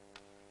it.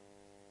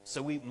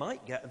 So we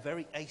might get a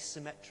very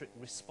asymmetric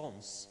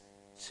response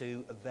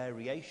to a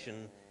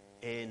variation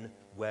in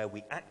where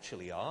we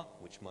actually are,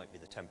 which might be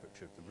the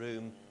temperature of the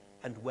room,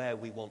 and where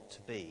we want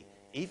to be.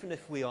 Even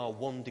if we are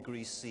 1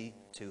 degree C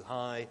too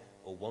high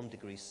or 1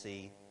 degree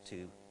C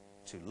too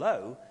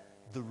low,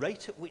 the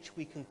rate at which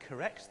we can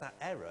correct that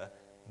error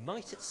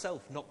might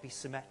itself not be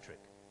symmetric.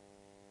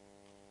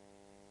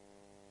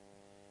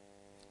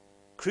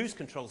 Cruise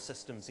control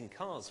systems in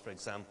cars, for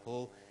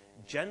example,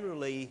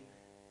 generally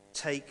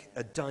take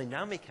a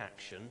dynamic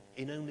action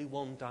in only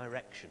one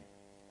direction.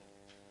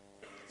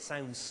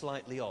 Sounds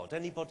slightly odd.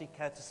 Anybody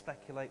care to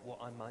speculate what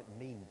I might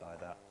mean by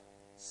that?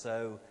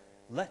 So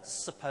let's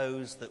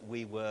suppose that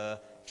we were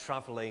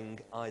travelling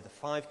either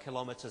 5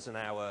 kilometres an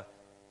hour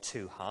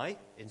too high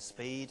in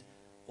speed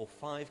or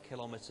 5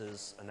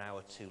 kilometres an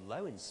hour too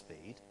low in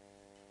speed.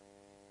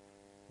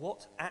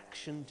 What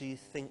action do you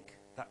think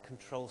that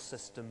control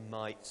system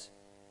might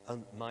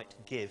might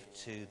give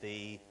to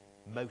the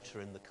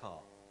motor in the car.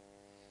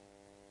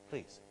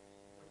 Please.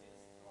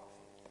 Reduce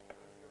throttle if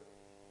reduce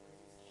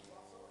the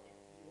throttle if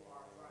you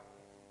are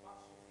driving a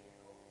combustion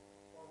vehicle,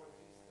 or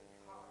reduce the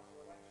current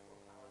or electrical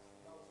power to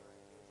the motor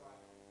if you're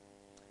driving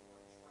a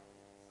train.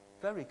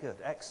 Very good,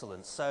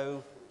 excellent.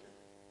 So,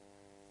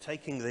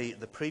 taking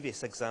the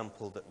previous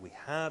example that we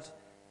had,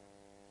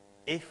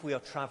 if we are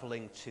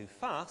travelling too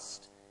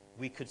fast,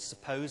 we could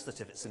suppose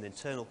that if it's an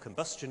internal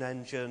combustion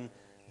engine,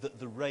 that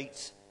the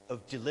rate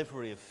of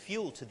delivery of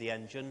fuel to the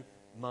engine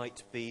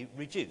might be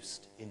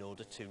reduced in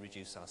order to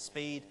reduce our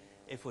speed.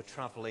 If we're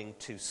travelling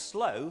too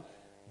slow,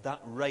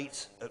 that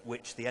rate at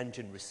which the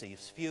engine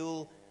receives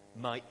fuel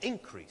might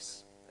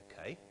increase.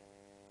 Okay?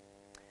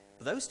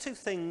 But those two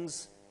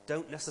things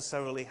don't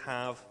necessarily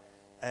have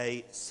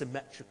a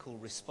symmetrical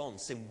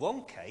response. In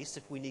one case,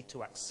 if we need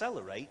to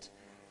accelerate,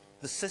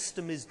 the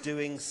system is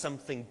doing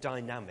something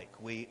dynamic.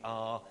 We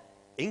are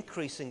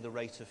increasing the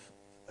rate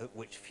at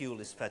which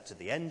fuel is fed to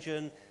the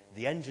engine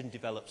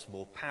develops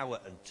more power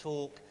and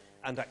torque,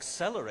 and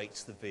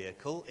accelerates the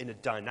vehicle in a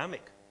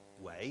dynamic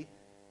way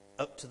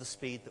up to the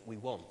speed that we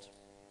want.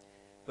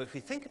 But if we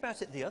think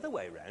about it the other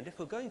way around, if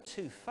we're going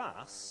too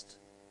fast,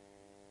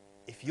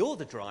 if you're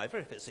the driver,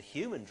 if it's a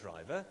human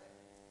driver,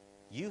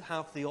 you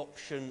have the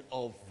option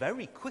of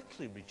very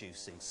quickly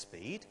reducing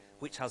speed,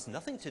 which has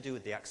nothing to do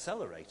with the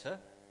accelerator.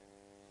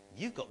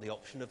 You've got the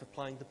option of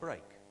applying the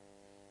brake.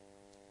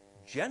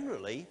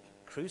 Generally,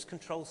 cruise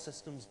control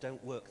systems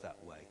don't work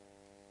that way.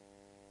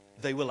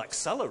 They will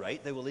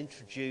accelerate, they will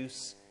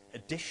introduce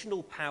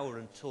additional power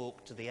and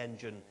torque to the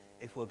engine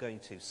if we're going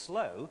too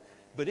slow,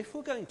 but if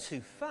we're going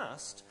too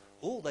fast,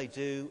 all they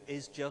do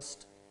is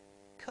just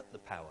cut the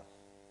power.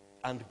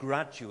 And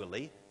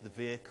gradually, the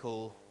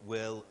vehicle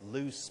will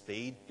lose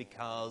speed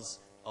because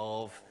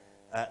of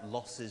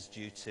losses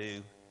due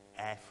to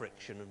air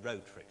friction and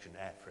road friction,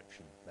 air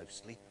friction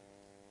mostly.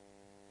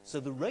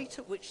 So the rate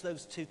at which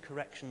those two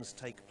corrections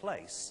take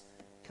place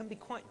can be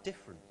quite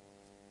different.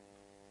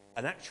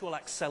 An actual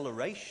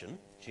acceleration,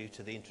 due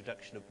to the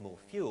introduction of more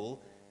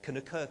fuel, can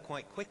occur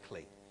quite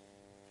quickly.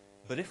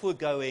 But if we're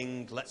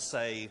going, let's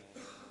say,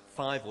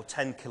 5 or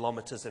 10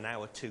 kilometers an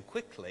hour too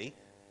quickly,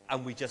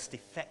 and we just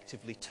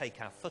effectively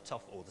take our foot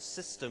off, or the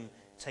system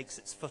takes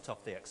its foot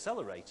off the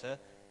accelerator,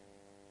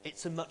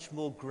 it's a much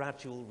more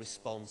gradual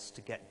response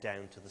to get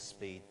down to the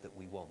speed that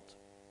we want.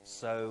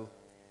 So,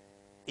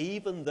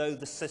 even though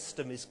the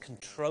system is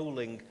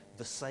controlling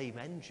the same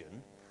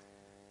engine,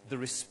 the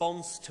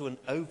response to an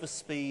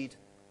overspeed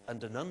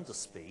and an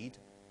underspeed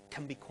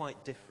can be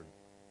quite different,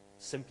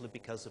 simply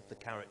because of the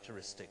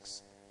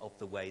characteristics of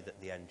the way that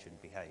the engine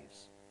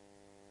behaves.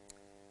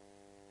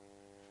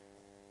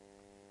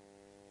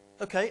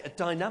 Okay, a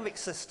dynamic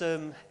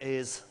system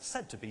is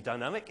said to be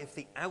dynamic if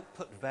the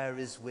output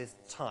varies with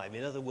time.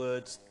 In other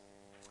words,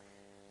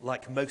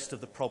 like most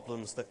of the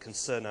problems that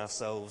concern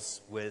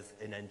ourselves with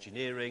in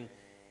engineering,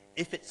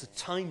 if it's a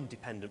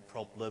time-dependent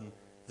problem,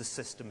 the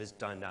system is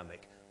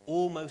dynamic.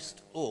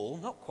 Almost all,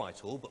 not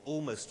quite all, but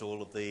almost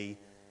all of the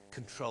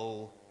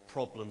control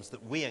problems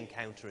that we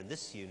encounter in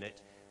this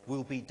unit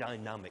will be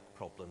dynamic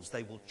problems.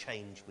 They will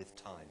change with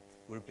time.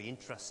 We'll be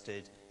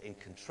interested in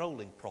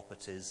controlling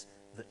properties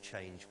that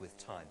change with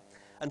time.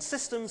 And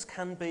systems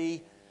can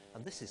be,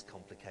 and this is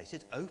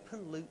complicated,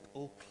 open loop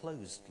or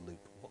closed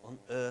loop. What on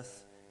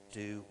earth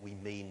do we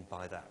mean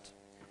by that?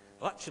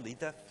 Well, actually,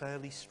 they're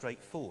fairly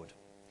straightforward.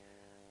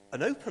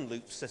 An open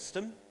loop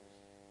system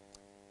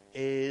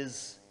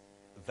is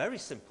a very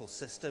simple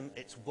system.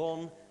 It's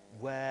one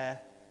where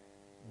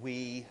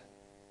we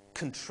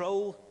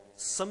control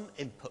some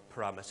input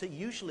parameter.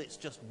 Usually it's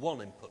just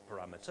one input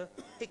parameter.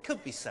 It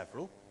could be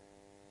several,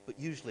 but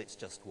usually it's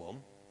just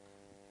one.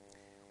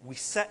 We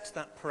set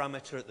that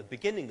parameter at the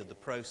beginning of the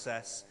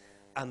process,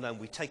 and then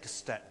we take a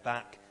step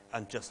back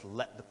and just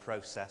let the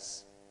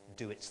process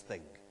do its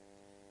thing.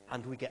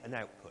 And we get an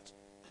output.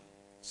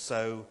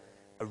 So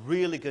a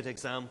really good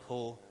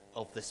example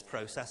of this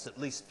process, at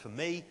least for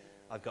me,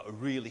 I've got a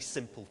really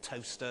simple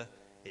toaster.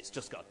 It's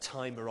just got a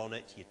timer on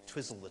it. You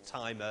twizzle the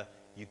timer,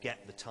 you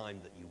get the time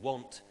that you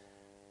want.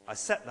 I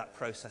set that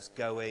process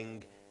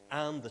going,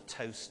 and the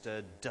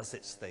toaster does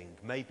its thing.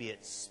 Maybe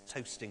it's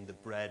toasting the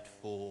bread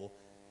for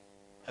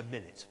a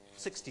minute,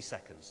 60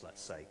 seconds,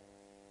 let's say.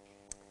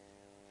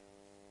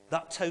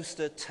 That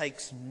toaster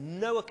takes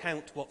no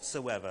account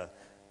whatsoever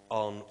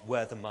on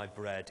whether my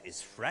bread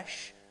is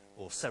fresh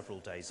or several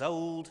days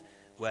old,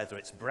 whether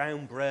it's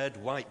brown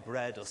bread, white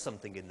bread, or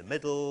something in the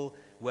middle,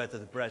 whether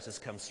the bread has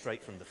come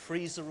straight from the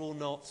freezer or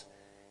not.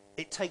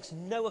 It takes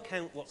no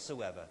account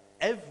whatsoever.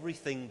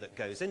 Everything that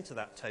goes into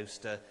that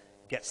toaster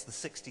gets the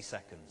 60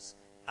 seconds.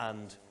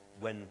 And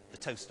when the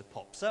toaster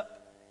pops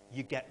up,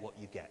 you get what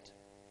you get.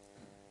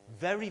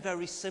 Very,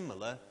 very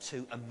similar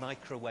to a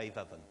microwave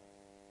oven.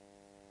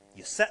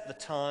 You set the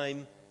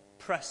time,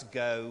 press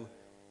go,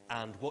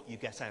 and what you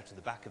get out of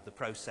the back of the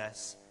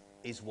process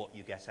is what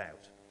you get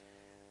out.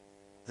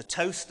 The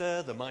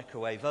toaster, the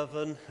microwave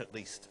oven, at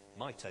least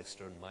my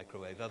toaster and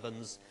microwave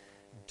ovens,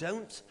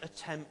 don't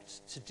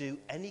attempt to do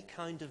any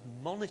kind of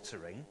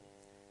monitoring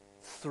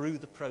through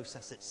the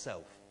process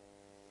itself.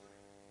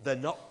 They're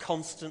not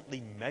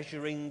constantly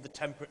measuring the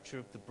temperature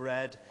of the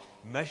bread,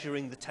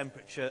 measuring the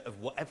temperature of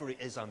whatever it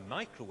is I'm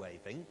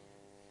microwaving,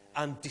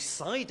 and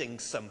deciding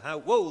somehow,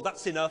 whoa,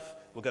 that's enough,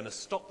 we're going to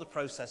stop the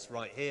process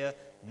right here.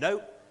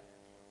 No,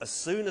 as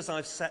soon as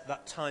I've set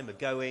that timer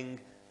going,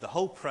 the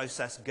whole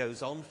process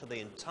goes on for the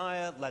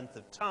entire length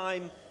of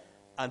time,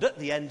 and at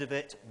the end of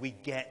it, we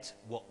get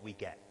what we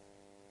get.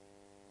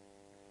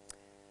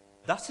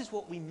 That is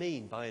what we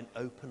mean by an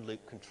open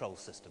loop control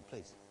system,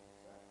 please.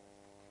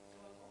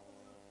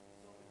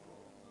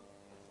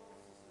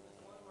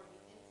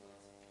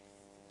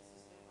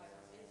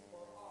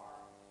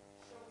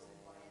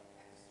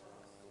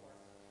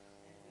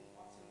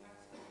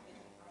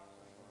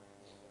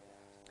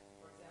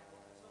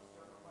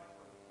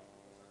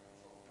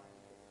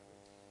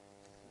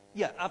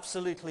 Yeah,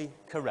 absolutely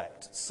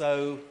correct.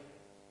 So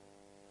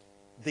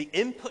the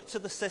input to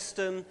the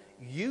system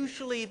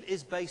usually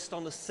is based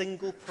on a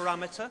single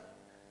parameter.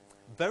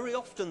 Very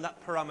often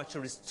that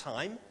parameter is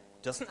time.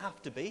 Doesn't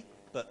have to be,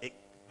 but it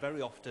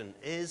very often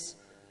is.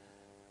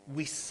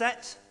 We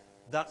set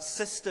that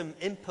system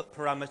input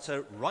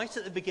parameter right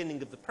at the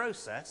beginning of the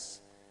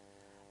process,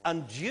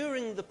 and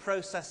during the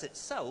process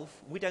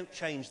itself, we don't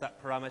change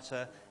that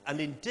parameter, and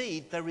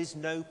indeed there is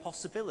no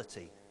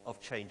possibility of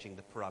changing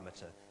the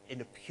parameter in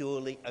a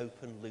purely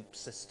open loop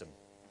system.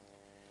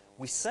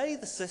 We say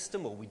the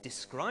system, or we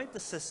describe the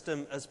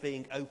system as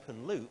being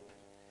open loop,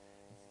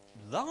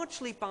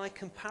 largely by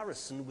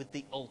comparison with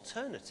the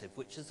alternative,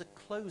 which is a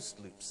closed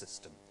loop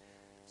system.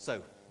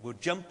 So we're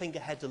jumping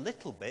ahead a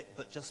little bit,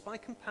 but just by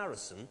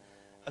comparison,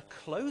 a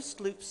closed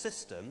loop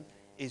system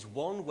is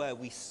one where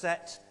we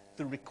set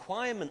the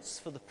requirements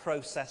for the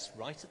process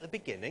right at the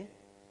beginning,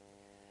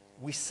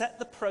 we set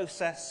the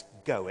process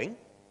going,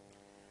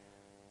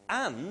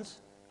 and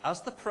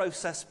as the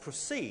process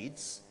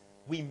proceeds,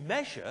 we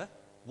measure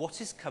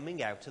what is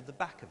coming out of the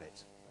back of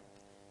it.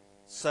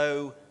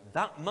 So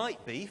that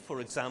might be,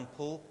 for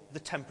example, the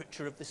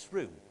temperature of this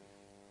room.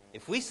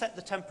 If we set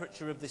the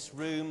temperature of this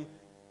room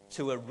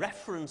to a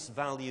reference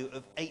value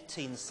of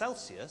 18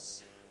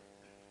 Celsius,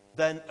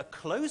 then a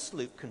closed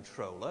loop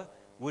controller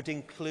would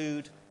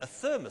include a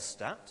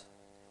thermostat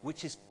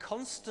which is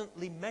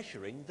constantly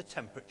measuring the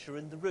temperature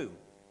in the room.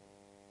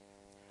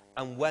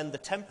 And when the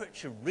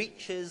temperature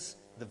reaches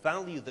the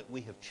value that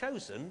we have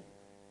chosen,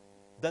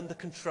 then the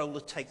controller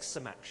takes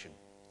some action.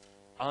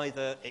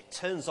 Either it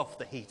turns off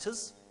the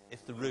heaters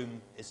if the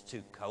room is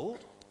too cold,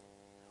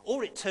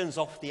 or it turns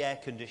off the air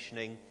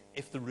conditioning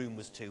if the room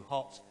was too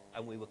hot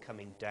and we were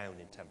coming down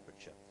in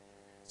temperature.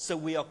 So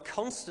we are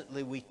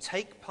constantly, we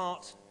take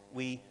part,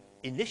 we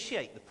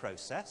initiate the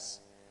process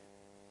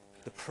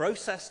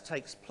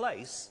takes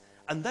place,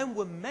 and then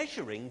we're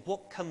measuring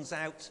what comes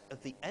out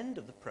at the end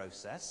of the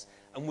process,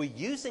 and we're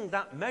using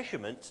that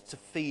measurement to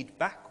feed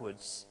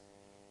backwards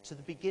to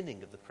the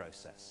beginning of the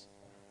process.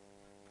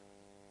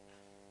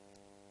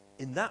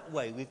 In that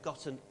way, we've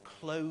got a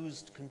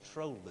closed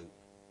control loop.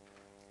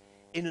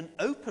 In an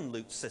open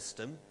loop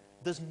system,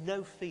 there's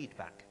no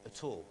feedback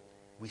at all.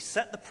 We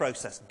set the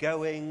process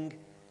going,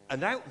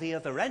 and out the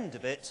other end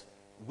of it,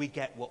 we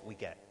get what we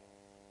get.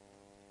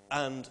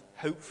 And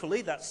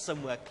hopefully that's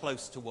somewhere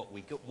close to what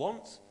we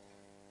want.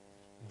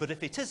 But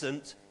if it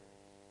isn't,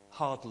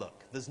 hard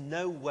luck. There's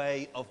no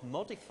way of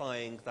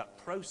modifying that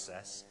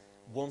process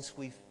once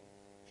we've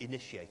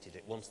initiated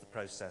it, once the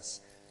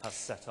process has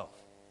set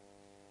off.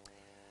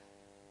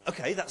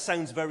 Okay, that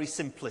sounds very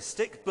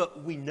simplistic,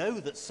 but we know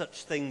that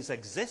such things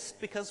exist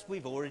because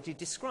we've already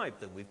described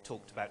them. We've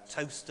talked about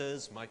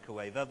toasters,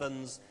 microwave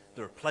ovens,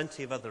 there are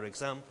plenty of other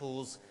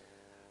examples.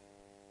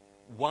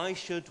 Why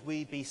should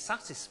we be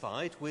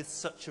satisfied with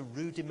such a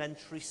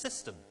rudimentary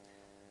system?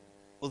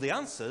 Well, the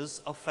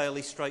answers are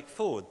fairly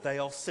straightforward. They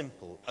are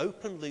simple.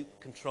 Open loop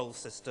control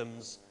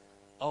systems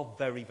are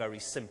very, very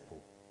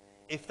simple.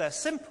 If they're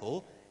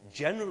simple,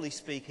 generally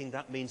speaking,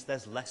 that means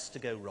there's less to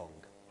go wrong.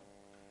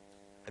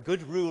 A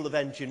good rule of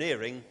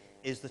engineering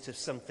is that if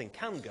something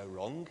can go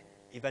wrong,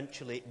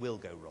 eventually it will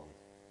go wrong.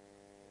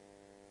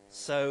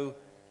 So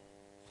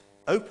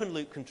open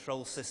loop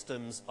control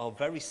systems are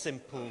very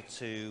simple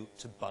to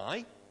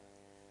buy,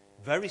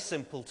 very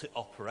simple to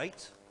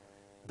operate.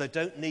 They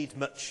don't need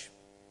much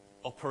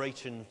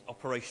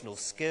operational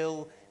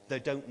skill. They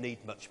don't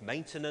need much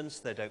maintenance.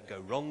 They don't go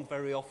wrong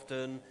very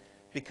often.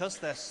 Because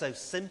they're so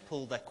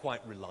simple, they're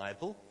quite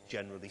reliable,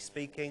 generally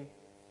speaking.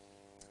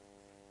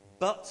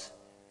 But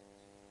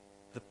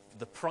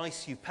the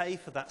price you pay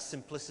for that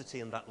simplicity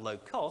and that low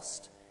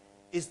cost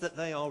is that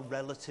they are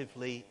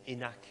relatively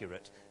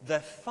inaccurate. They're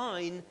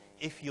fine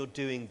if you're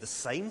doing the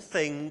same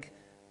thing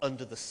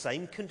under the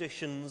same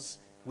conditions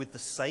with the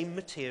same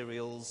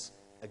materials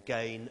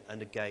again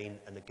and again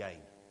and again.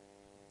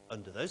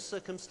 Under those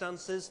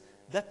circumstances,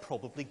 they're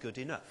probably good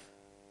enough.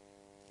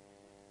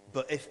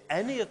 But if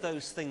any of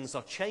those things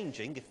are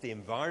changing, if the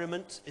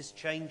environment is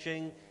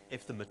changing,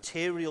 if the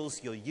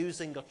materials you're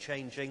using are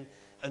changing,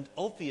 and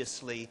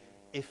obviously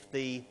if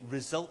the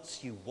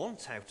results you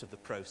want out of the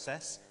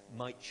process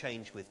might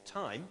change with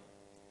time,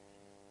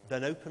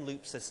 then open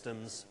loop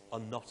systems are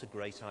not a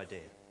great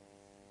idea.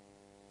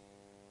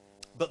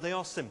 But they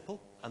are simple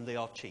and they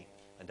are cheap,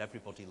 and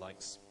everybody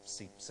likes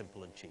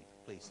simple and cheap.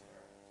 Please.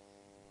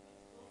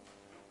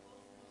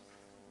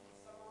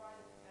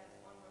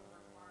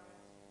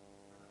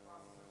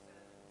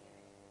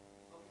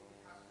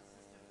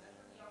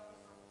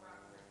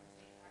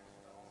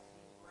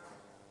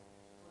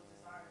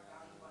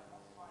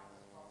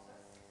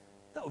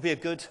 That would be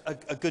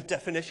a good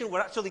definition. We're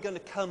actually going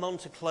to come on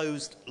to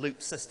closed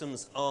loop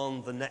systems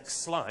on the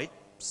next slide.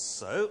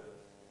 So,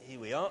 here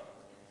we are.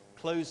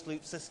 Closed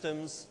loop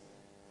systems.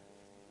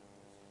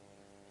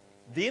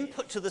 The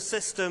input to the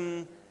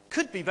system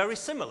could be very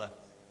similar.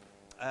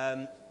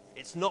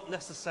 It's not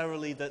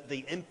necessarily that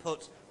the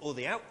input or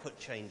the output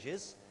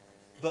changes,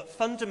 but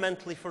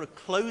fundamentally for a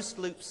closed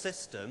loop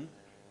system,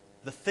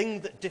 the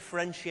thing that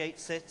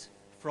differentiates it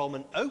from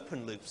an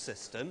open loop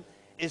system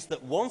is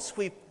that once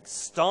we've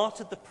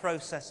started the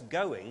process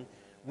going,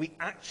 we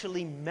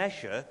actually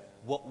measure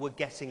what we're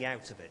getting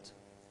out of it.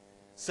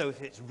 So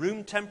if it's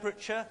room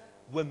temperature,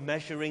 we're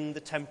measuring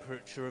the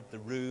temperature of the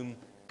room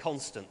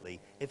constantly.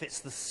 If it's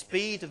the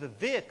speed of a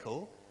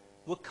vehicle,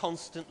 we're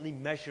constantly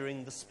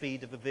measuring the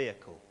speed of a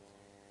vehicle.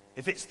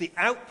 If it's the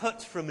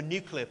output from a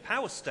nuclear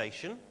power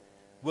station,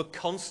 we're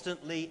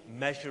constantly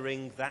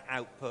measuring that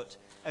output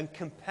and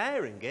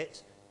comparing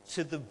it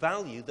to the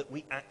value that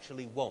we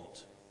actually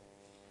want.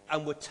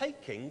 And we're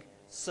taking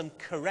some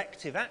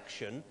corrective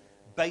action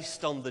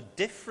based on the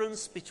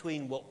difference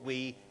between what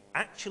we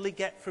actually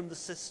get from the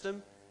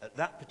system at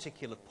that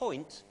particular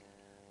point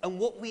and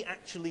what we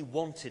actually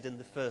wanted in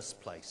the first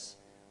place.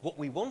 What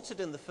we wanted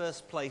in the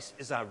first place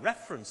is our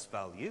reference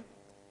value.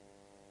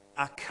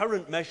 Our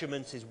current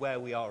measurement is where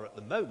we are at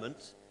the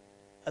moment,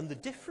 and the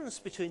difference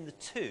between the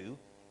two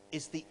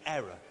is the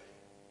error,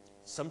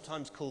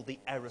 sometimes called the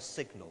error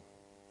signal.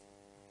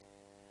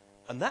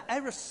 And that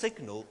error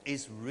signal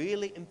is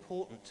really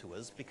important to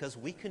us because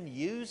we can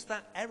use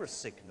that error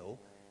signal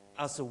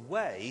as a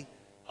way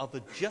of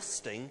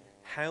adjusting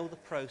how the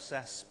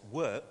process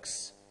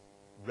works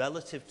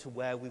relative to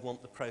where we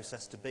want the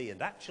process to be.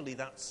 And actually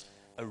that's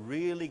a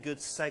really good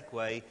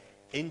segue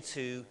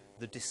into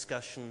the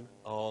discussion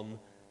on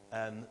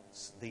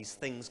these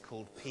things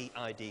called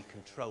PID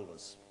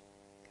controllers.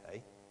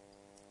 Okay.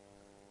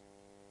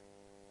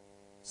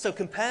 So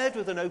compared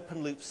with an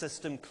open loop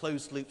system,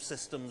 closed loop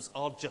systems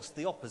are just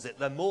the opposite.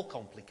 They're more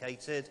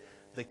complicated,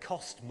 they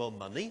cost more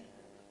money,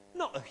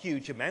 not a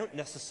huge amount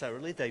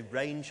necessarily, they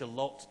range a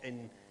lot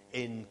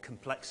in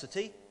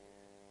complexity,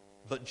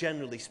 but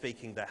generally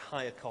speaking they're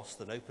higher cost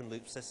than open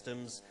loop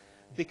systems.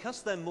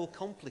 Because they're more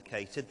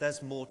complicated,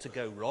 there's more to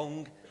go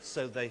wrong,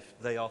 so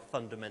they are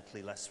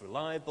fundamentally less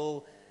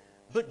reliable,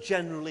 but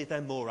generally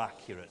they're more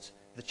accurate.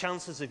 The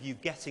chances of you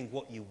getting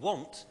what you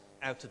want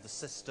out of the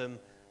system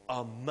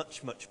are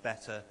much, much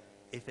better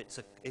if it's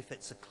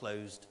a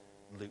closed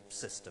loop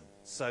system.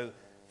 So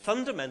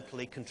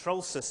fundamentally,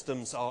 control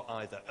systems are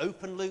either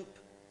open loop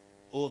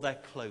or they're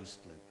closed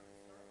loop.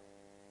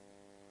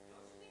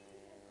 Don't you think we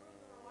can improve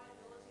the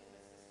reliability of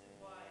the system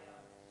by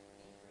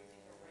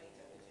increasing the rate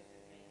at which it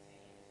is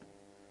maintained?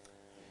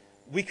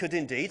 We could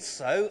indeed.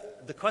 So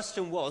the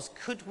question was,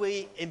 could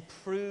we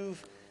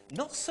improve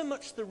not so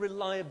much the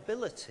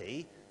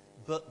reliability,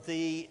 but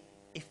the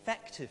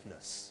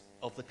effectiveness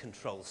of the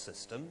control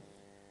system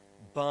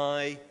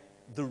by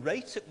the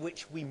rate at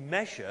which we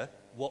measure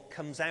what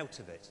comes out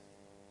of it?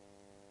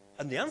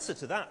 And the answer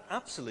to that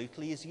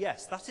absolutely is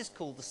yes. That is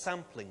called the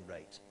sampling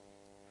rate.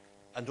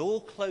 And all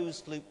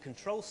closed loop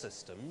control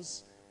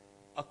systems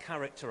are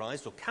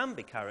characterized or can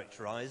be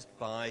characterized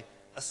by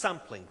a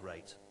sampling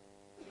rate.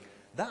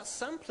 That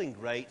sampling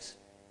rate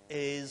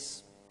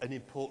is an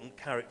important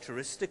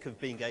characteristic of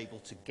being able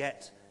to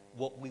get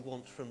what we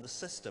want from the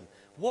system.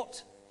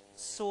 What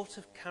sort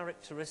of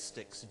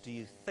characteristics do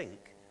you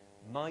think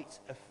might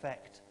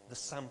affect the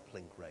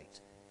sampling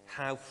rate?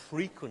 How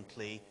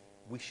frequently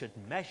we should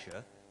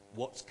measure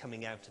what's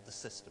coming out of the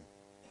system?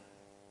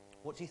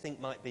 What do you think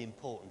might be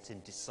important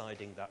in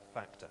deciding that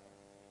factor?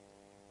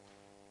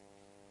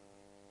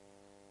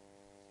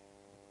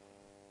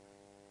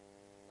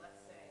 Let's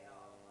say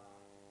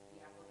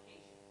the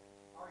application.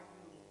 Are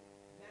you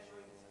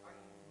measuring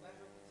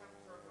the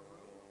temperature of the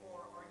room,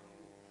 or are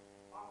you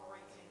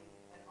operating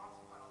an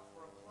autopilot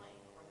for a plane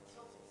or the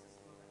tilting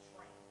system of a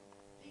train?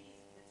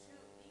 These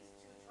two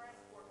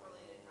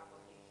transport-related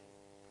applications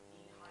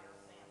need higher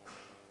sampling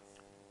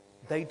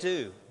rates. They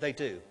do. They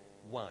do.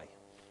 Why?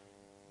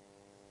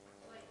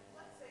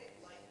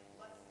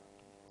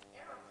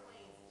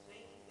 Airplanes,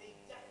 they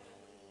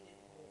definitely need it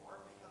more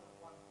because of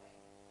one thing.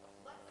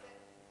 Let's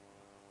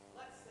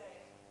say,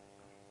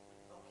 okay,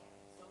 so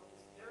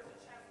there's a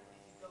chance that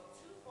if you go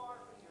too far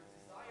from your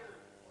desired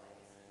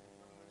place,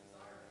 from your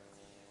desired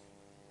position,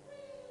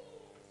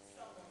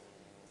 someone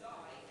will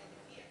die and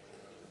the vehicle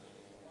will be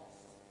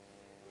lost.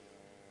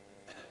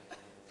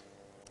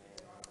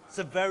 It's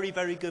a very,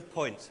 very good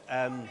point.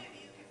 Maybe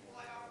you can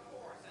fly off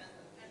course, and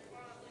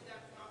honestly,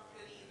 that's not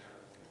really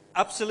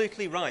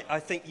Absolutely right. I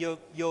think you're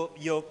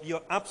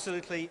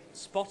absolutely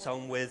spot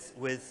on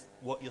with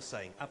what you're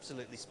saying.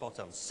 Absolutely spot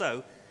on.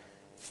 So,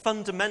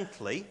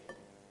 fundamentally,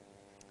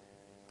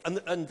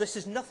 and this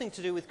is nothing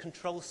to do with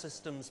control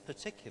systems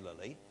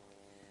particularly,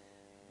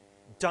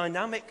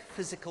 dynamic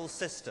physical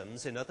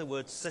systems, in other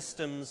words,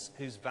 systems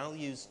whose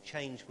values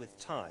change with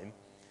time,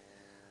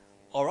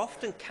 are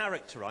often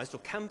characterized or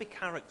can be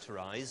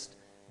characterized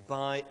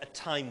by a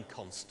time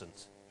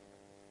constant.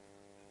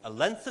 A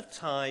length of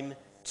time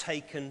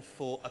taken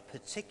for a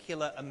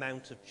particular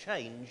amount of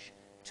change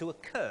to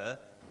occur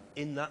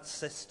in that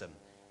system.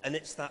 And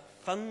it's that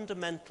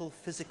fundamental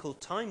physical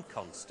time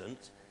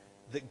constant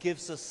that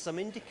gives us some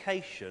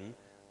indication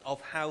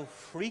of how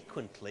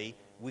frequently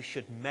we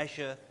should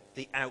measure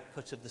the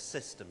output of the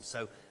system.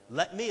 So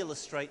let me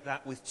illustrate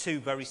that with two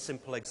very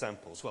simple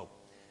examples. Well,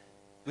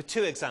 with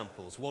two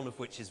examples, one of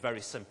which is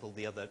very simple,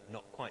 the other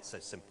not quite so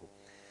simple.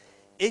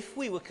 If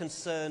we were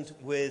concerned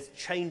with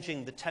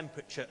changing the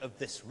temperature of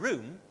this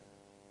room,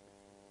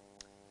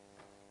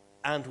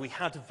 and we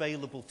had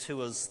available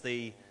to us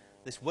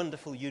this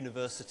wonderful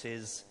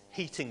university's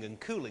heating and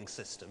cooling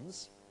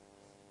systems,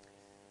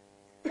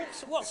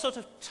 so what sort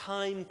of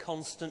time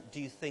constant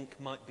do you think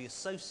might be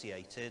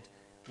associated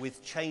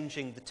with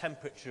changing the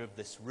temperature of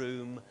this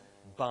room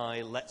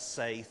by, let's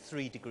say,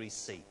 3 degrees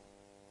C?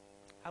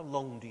 How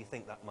long do you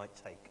think that might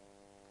take?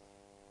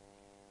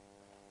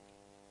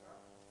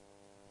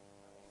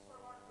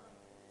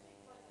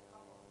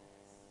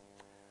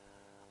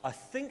 I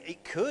think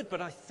it could,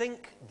 but I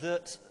think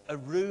that a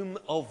room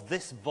of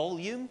this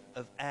volume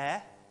of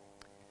air,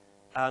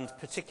 and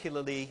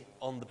particularly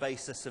on the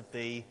basis of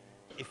the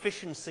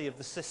efficiency of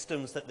the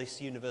systems that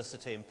this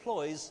university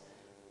employs,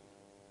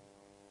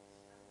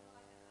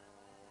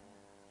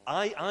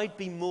 I'd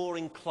be more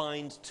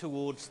inclined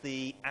towards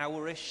the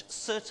hour-ish,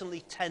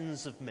 certainly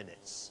tens of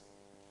minutes.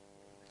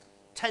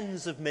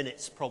 Tens of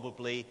minutes,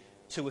 probably,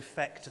 to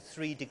effect a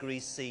 3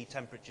 degrees C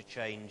temperature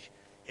change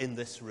in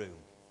this room.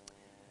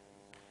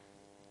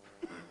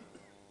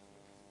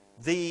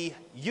 The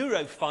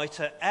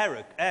Eurofighter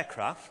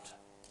aircraft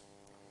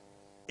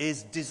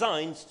is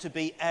designed to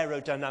be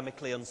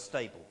aerodynamically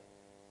unstable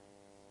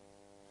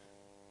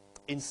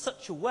in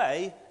such a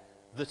way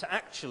that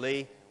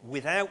actually,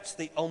 without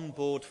the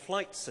onboard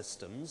flight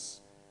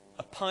systems,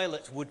 a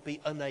pilot would be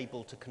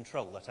unable to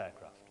control that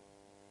aircraft,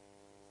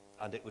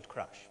 and it would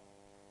crash.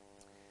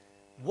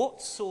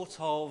 What sort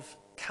of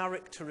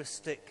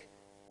characteristic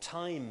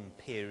time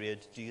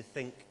period do you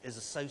think is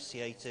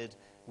associated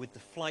with the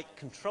flight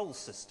control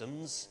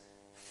systems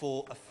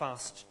for a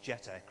fast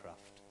jet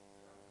aircraft?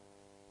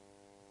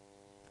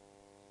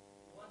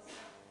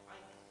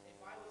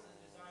 If I was a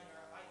designer,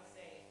 I'd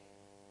say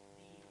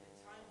the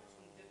time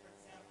between different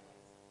samplings.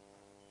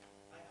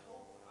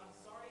 I'm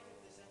sorry if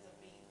this ends up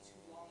being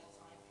too long a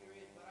time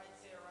period, but I'd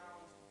say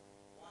around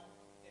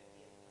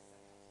 1/50th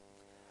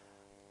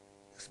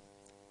of a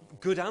second.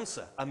 Good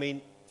answer. I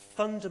mean,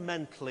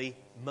 fundamentally,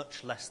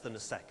 much less than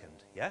a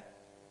second, yeah?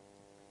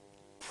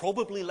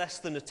 Probably less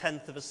than a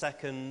tenth of a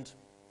second,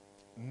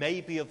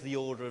 maybe of the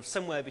order of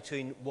somewhere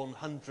between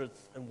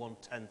 1/100th and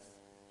 1/10th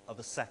of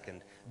a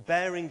second,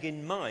 bearing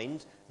in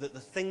mind that the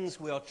things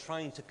we are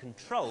trying to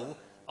control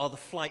are the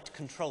flight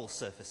control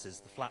surfaces,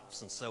 the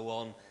flaps and so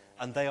on,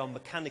 and they are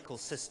mechanical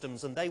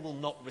systems, and they will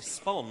not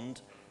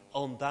respond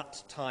on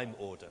that time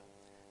order.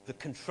 The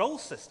control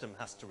system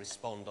has to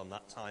respond on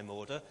that time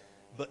order,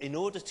 but in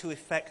order to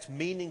effect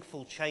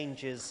meaningful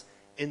changes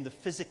in the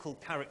physical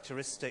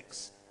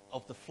characteristics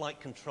of the flight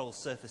control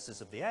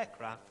surfaces of the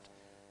aircraft,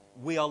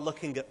 we are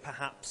looking at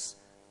perhaps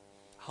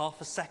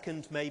half a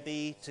second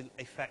maybe to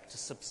effect a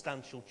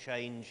substantial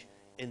change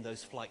in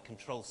those flight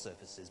control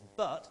surfaces.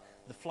 But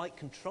the flight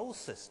control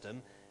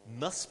system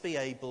must be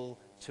able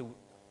to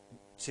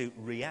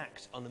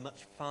react on a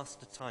much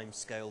faster time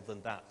scale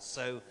than that.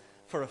 So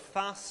for a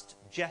fast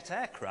jet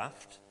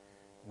aircraft,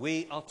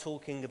 we are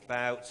talking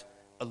about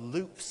a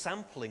loop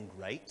sampling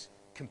rate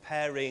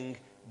comparing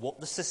what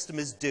the system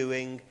is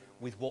doing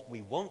with what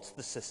we want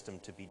the system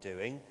to be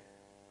doing,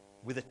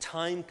 with a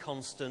time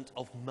constant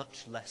of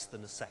much less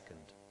than a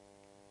second.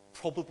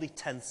 Probably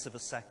tenths of a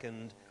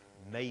second,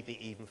 maybe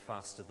even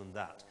faster than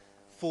that.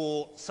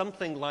 For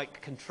something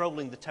like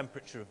controlling the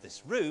temperature of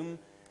this room,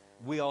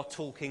 we are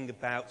talking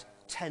about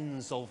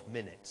tens of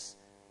minutes.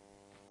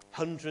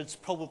 Hundreds,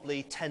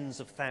 probably tens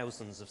of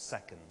thousands of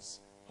seconds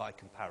by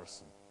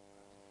comparison.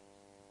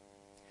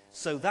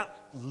 So that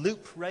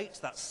loop rate,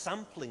 that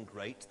sampling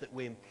rate that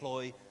we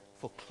employ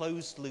for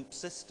closed-loop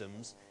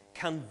systems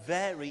can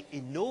vary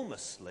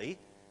enormously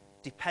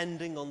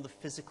depending on the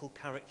physical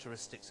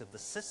characteristics of the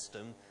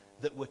system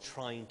that we're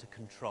trying to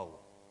control.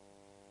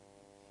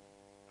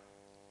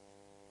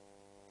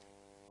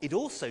 It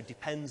also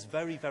depends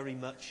very, very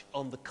much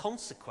on the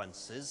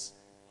consequences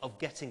of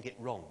getting it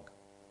wrong.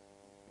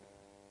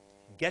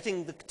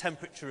 Getting the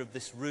temperature of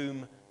this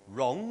room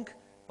wrong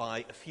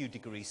by a few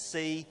degrees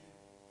C,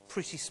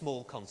 pretty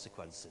small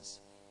consequences.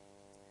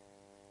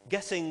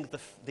 Getting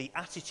the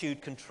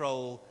attitude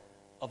control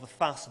of a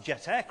fast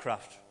jet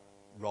aircraft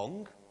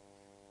wrong,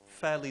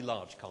 fairly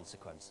large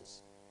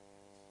consequences.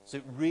 So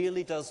it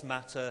really does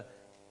matter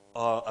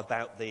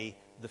about the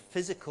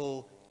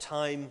physical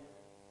time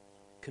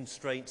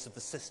constraints of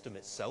the system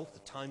itself, the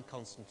time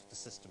constant of the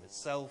system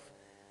itself,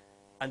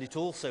 and it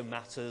also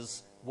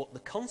matters what the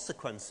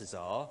consequences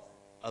are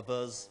of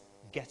us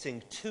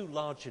getting too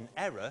large an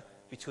error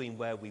between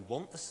where we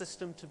want the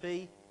system to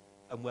be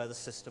and where the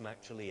system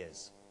actually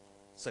is.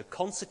 So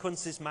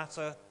consequences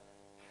matter,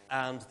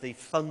 and the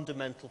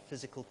fundamental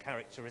physical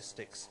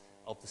characteristics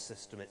of the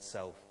system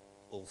itself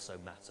also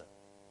matter.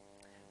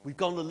 We've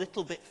gone a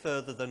little bit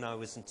further than I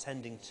was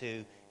intending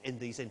to in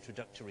these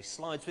introductory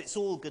slides, but it's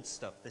all good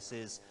stuff. This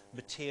is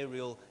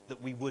material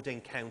that we would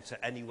encounter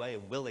anyway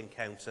and will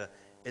encounter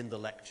in the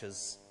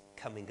lectures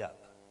coming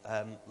up.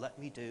 Let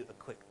me do a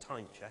quick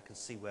time check and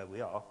see where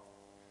we are.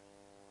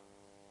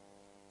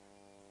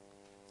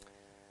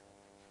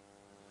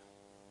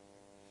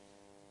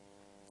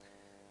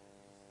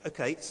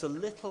 Okay, it's a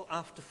little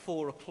after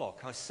 4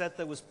 o'clock. I said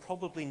there was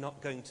probably not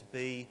going to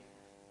be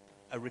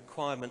a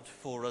requirement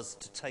for us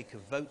to take a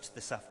vote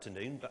this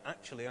afternoon, but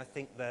actually I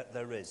think that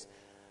there is.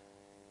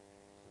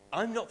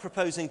 I'm not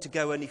proposing to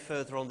go any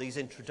further on these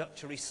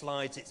introductory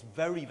slides. It's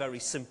very, very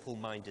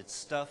simple-minded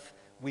stuff.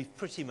 We've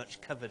pretty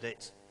much covered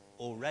it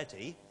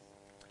already.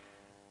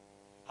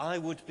 I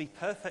would be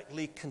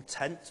perfectly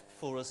content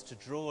for us to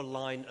draw a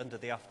line under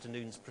the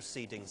afternoon's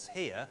proceedings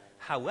here.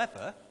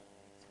 However,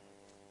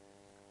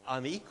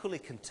 I'm equally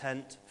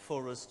content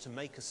for us to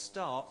make a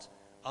start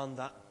on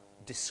that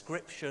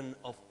description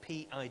of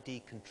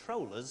PID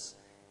controllers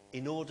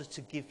in order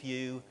to give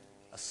you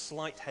a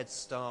slight head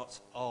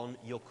start on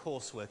your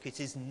coursework. It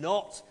is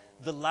not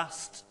the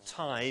last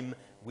time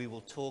we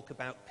will talk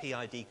about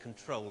PID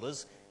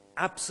controllers,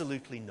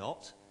 absolutely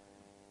not,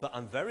 but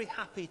I'm very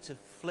happy to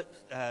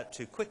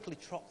quickly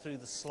trot through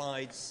the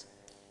slides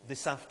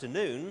this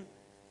afternoon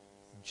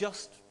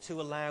just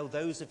to allow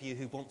those of you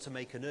who want to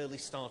make an early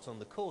start on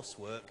the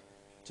coursework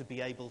to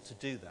be able to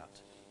do that.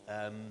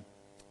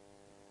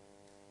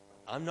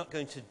 I'm not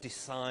going to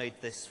decide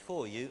this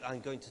for you. I'm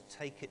going to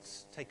take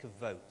a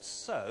vote.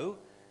 So,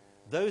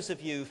 those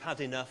of you who've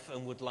had enough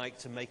and would like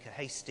to make a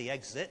hasty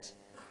exit,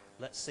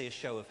 let's see a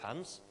show of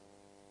hands.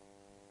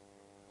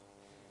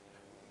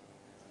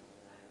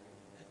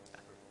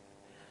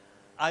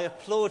 I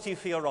applaud you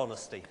for your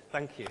honesty.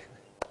 Thank you.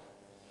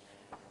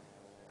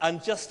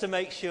 And just to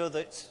make sure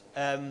that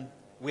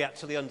we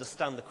actually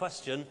understand the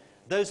question,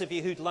 those of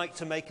you who'd like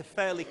to make a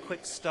fairly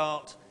quick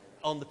start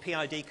on the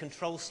PID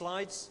control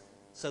slides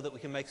so that we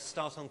can make a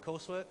start on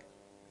coursework.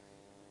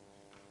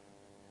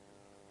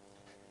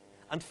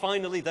 And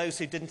finally, those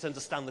who didn't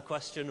understand the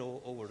question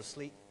or were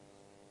asleep.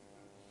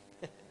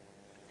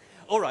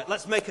 All right,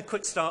 let's make a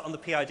quick start on the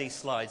PID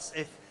slides.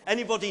 If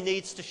anybody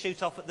needs to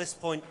shoot off at this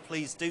point,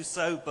 please do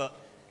so, but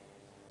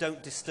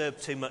don't disturb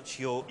too much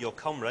your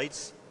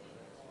comrades.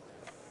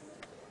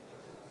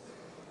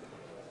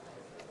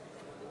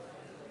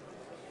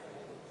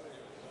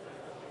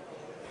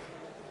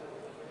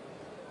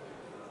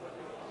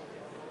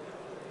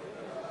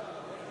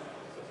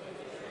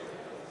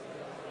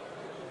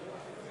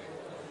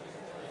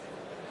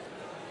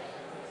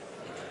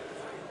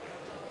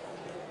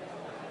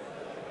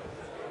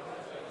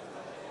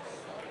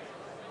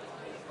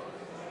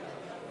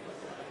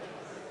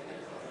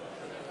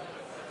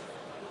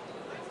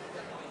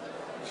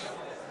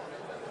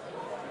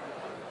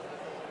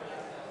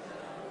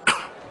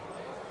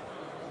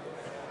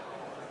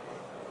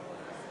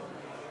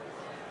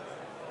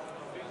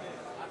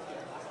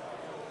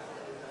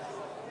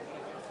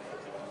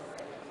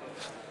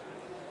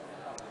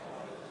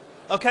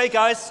 Okay,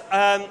 guys,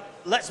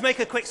 let's make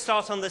a quick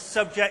start on this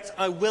subject.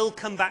 I will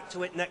come back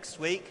to it next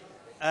week,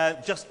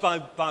 just by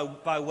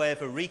way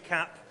of a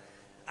recap.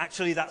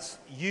 Actually, that's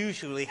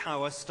usually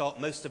how I start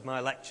most of my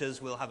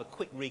lectures. We'll have a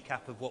quick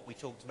recap of what we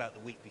talked about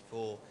the week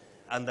before,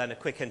 and then a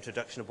quick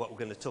introduction of what we're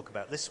going to talk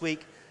about this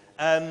week.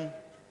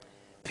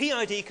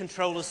 PID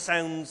controllers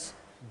sounds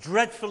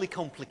dreadfully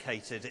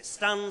complicated. It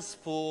stands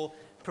for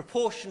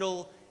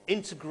Proportional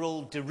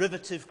Integral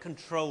Derivative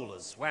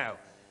Controllers. Wow.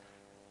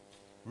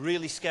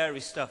 Really scary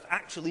stuff.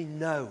 Actually,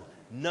 no.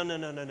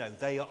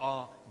 They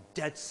are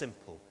dead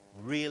simple.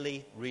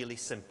 Really, really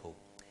simple.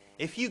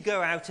 If you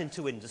go out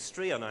into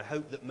industry, and I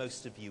hope that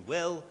most of you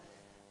will,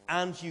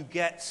 and you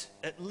get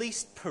at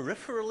least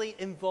peripherally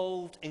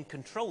involved in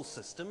control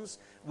systems,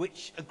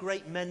 which a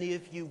great many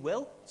of you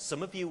will,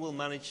 some of you will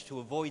manage to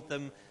avoid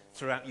them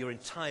throughout your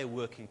entire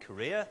working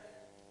career.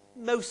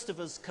 Most of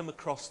us come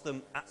across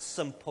them at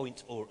some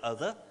point or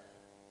other.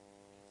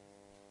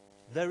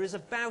 There is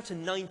about a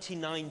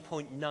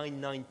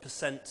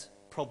 99.99%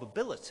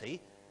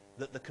 probability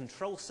that the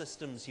control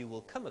systems you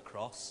will come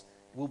across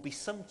will be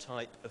some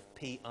type of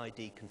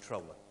PID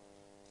controller.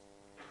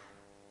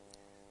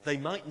 They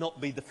might not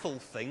be the full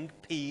thing,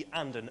 P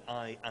and an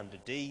I and a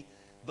D,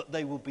 but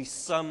they will be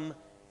some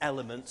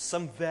element,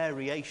 some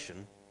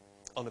variation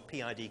on a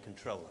PID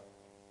controller.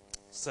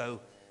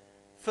 So,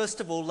 first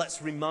of all,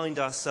 let's remind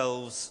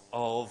ourselves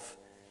of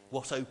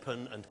what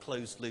open and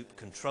closed loop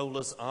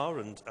controllers are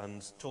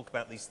and talk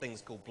about these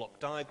things called block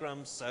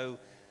diagrams. So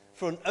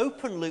for an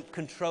open loop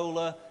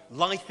controller,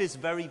 life is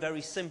very,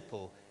 very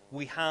simple.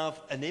 We have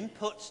an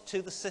input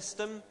to the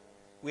system,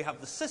 we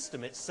have the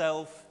system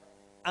itself,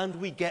 and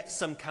we get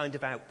some kind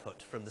of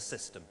output from the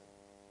system.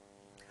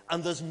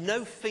 And there's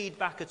no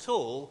feedback at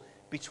all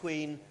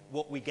between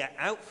what we get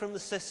out from the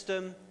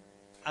system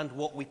and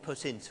what we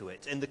put into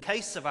it. In the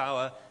case of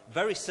our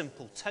very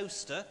simple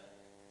toaster,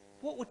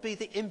 what would be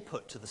the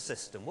input to the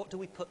system? What do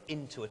we put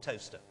into a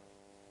toaster?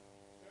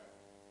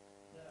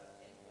 The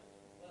main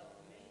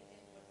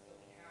inputs that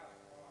we have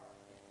are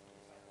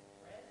like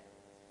the bread,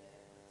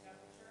 the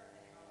temperature,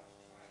 and how much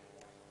time you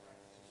want the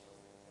bread to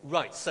cook.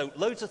 Right, so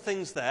loads of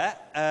things there.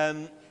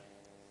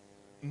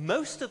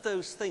 Most of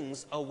those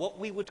things are what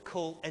we would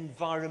call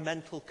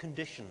environmental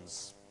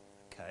conditions.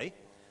 Okay?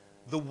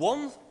 The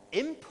one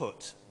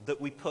input that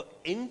we put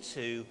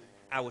into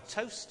our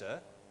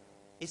toaster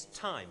is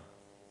time.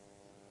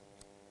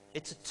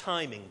 It's a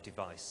timing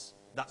device.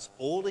 That's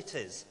all it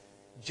is.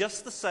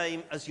 Just the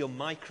same as your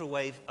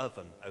microwave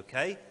oven,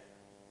 okay?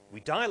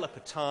 We dial up a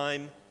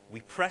time,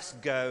 we press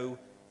go,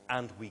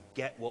 and we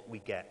get what we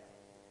get.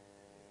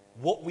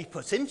 What we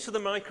put into the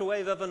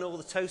microwave oven or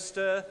the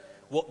toaster,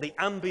 what the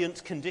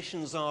ambient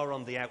conditions are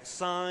on the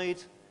outside,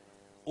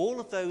 all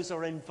of those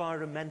are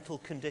environmental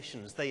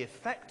conditions. They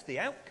affect the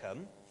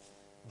outcome,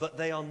 but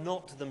they are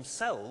not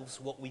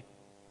themselves what we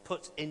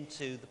put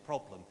into the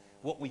problem.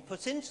 What we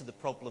put into the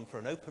problem for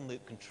an open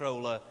loop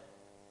controller,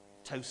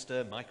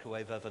 toaster,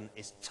 microwave oven,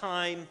 is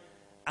time,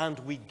 and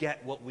we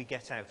get what we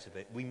get out of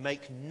it. We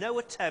make no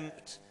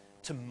attempt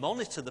to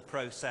monitor the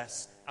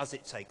process as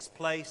it takes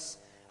place,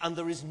 and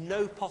there is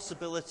no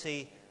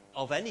possibility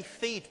of any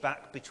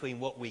feedback between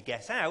what we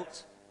get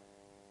out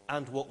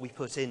and what we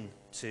put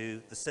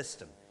into the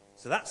system.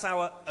 So that's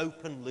our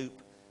open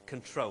loop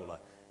controller.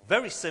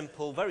 Very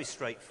simple, very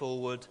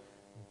straightforward,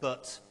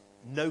 but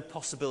no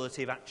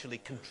possibility of actually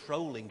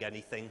controlling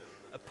anything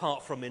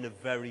apart from in a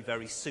very,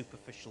 very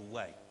superficial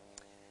way.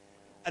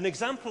 An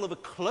example of a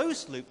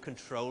closed loop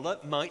controller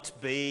might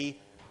be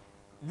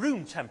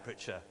room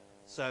temperature.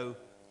 So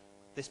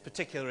this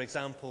particular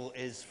example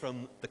is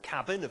from the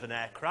cabin of an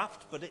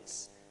aircraft, but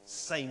it's the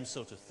same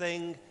sort of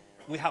thing.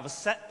 We have a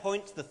set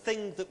point. The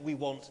thing that we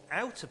want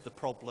out of the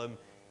problem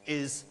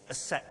is a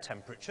set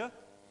temperature.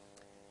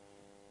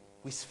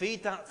 We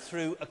feed that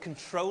through a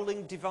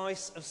controlling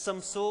device of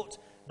some sort.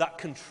 That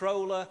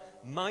controller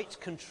might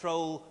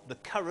control the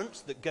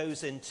current that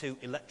goes into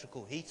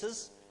electrical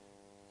heaters.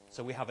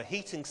 So we have a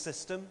heating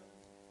system.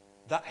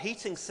 That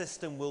heating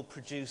system will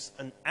produce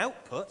an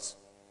output.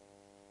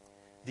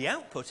 The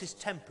output is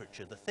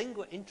temperature. The thing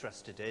we're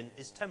interested in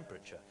is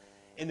temperature.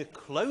 In a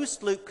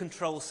closed loop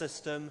control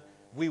system,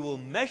 we will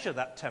measure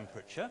that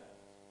temperature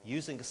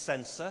using a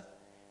sensor,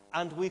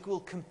 and we will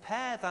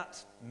compare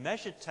that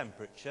measured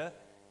temperature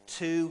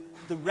to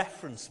the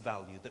reference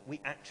value that we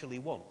actually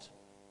want.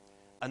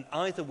 And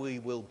either we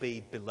will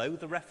be below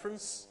the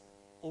reference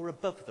or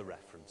above the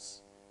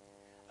reference.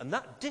 And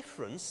that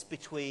difference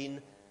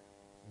between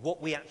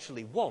what we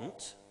actually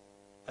want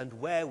and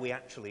where we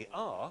actually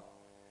are,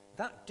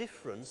 that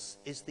difference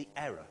is the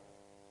error.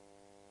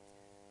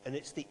 And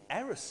it's the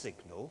error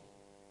signal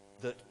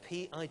that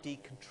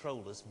PID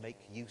controllers make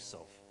use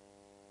of.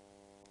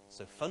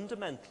 So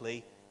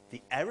fundamentally,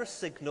 the error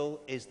signal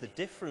is the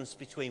difference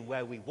between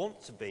where we want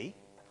to be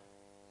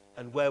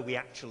and where we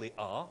actually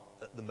are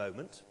at the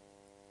moment.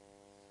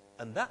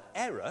 And that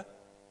error,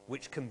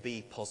 which can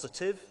be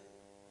positive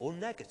or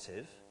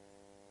negative,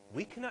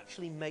 we can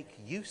actually make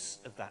use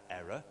of that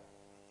error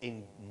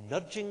in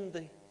nudging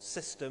the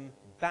system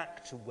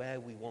back to where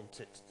we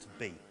want it to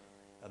be.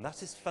 And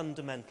that is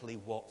fundamentally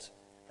what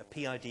a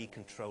PID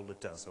controller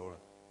does, or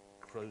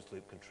a closed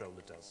loop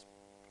controller does.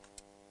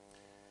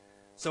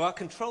 So our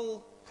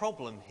control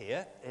problem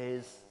here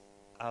is,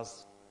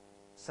 as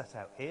set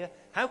out here,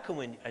 how can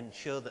we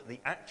ensure that the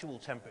actual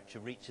temperature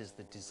reaches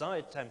the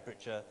desired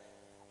temperature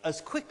as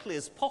quickly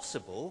as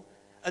possible,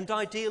 and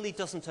ideally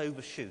doesn't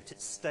overshoot.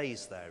 It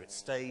stays there. It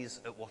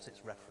stays at what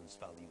its reference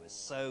value is.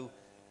 So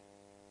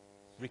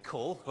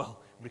recall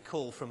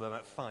from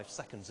about 5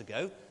 seconds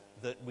ago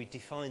that we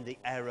defined the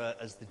error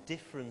as the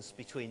difference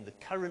between the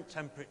current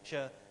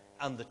temperature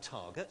and the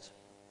target.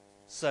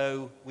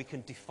 So we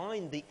can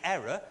define the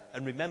error,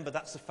 and remember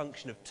that's a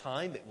function of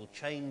time. It will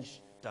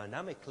change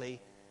dynamically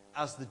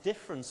as the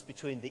difference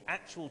between the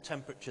actual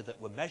temperature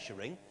that we're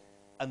measuring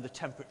and the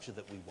temperature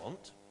that we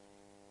want.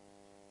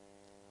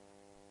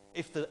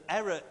 If the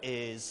error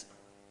is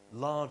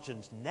large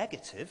and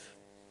negative,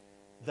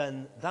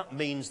 then that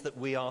means that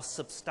we are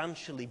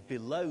substantially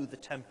below the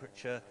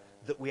temperature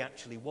that we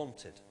actually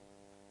wanted.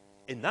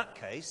 In that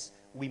case,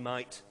 we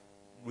might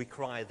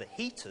require the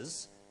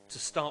heaters to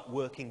start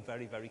working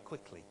very, very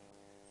quickly.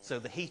 So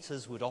the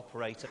heaters would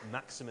operate at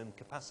maximum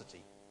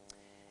capacity.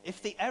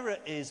 If the error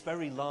is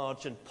very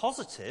large and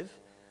positive,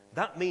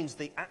 that means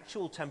the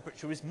actual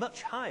temperature is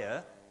much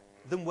higher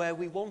than where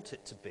we want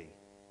it to be.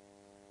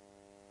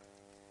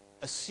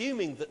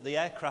 Assuming that the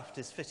aircraft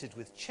is fitted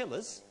with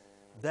chillers,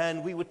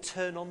 then we would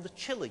turn on the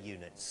chiller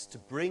units to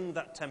bring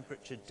that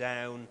temperature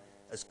down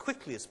as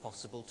quickly as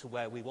possible to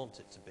where we want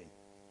it to be.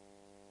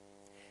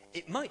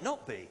 It might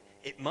not be.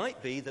 It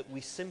might be that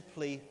we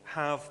simply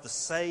have the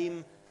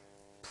same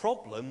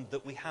problem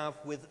that we have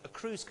with a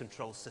cruise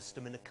control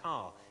system in a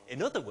car.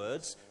 In other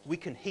words, we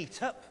can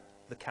heat up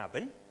the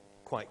cabin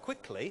quite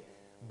quickly,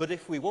 but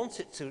if we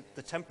want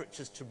the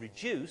temperatures to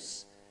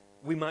reduce,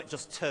 we might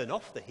just turn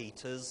off the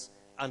heaters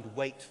and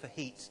wait for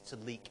heat to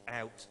leak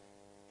out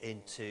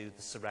into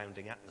the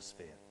surrounding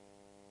atmosphere.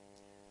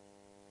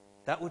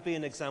 That would be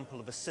an example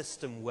of a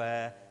system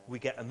where we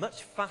get a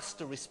much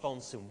faster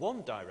response in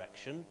one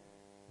direction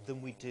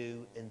than we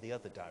do in the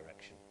other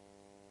direction.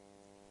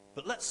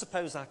 But let's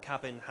suppose our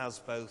cabin has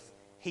both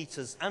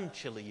heaters and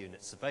chiller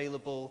units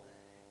available.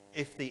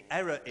 If the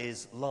error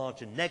is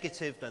large and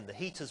negative, then the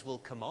heaters will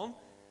come on.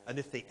 And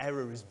if the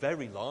error is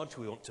very large,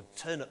 we want to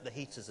turn up the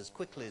heaters as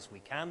quickly as we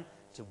can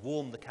to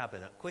warm the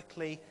cabin up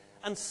quickly.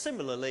 And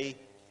similarly,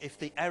 if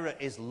the error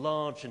is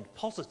large and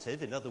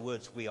positive, in other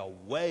words, we are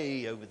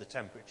way over the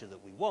temperature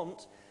that we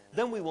want,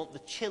 then we want the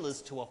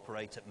chillers to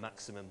operate at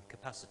maximum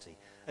capacity.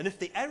 And if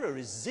the error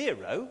is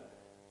 0,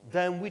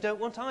 then we don't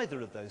want either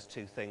of those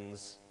two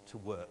things to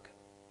work.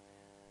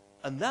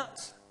 And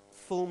that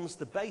forms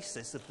the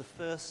basis of the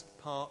first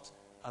part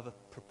of a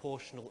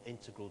proportional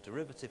integral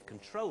derivative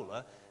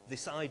controller,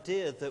 this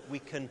idea that we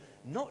can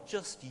not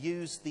just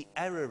use the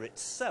error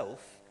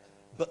itself,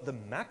 but the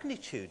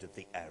magnitude of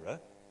the error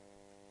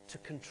to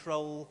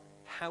control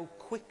how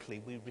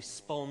quickly we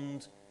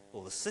respond,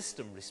 or the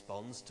system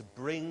responds, to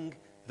bring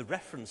the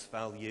reference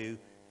value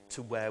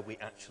to where we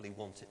actually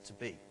want it to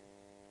be.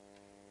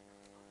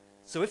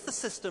 So if the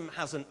system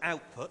has an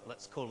output,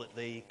 let's call it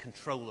the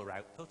controller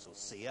output, or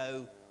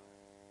CO,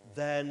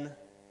 then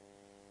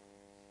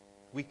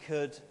we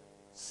could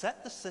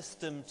set the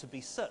system to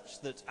be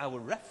such that our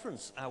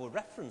reference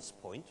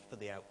point for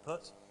the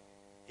output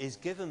is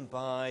given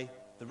by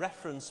the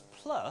reference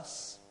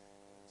plus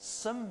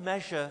some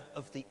measure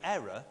of the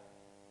error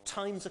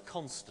times a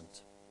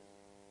constant.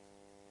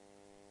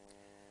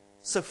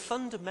 So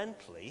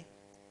fundamentally,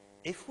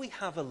 if we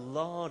have a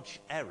large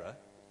error,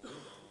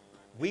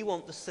 we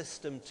want the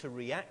system to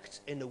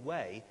react in a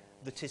way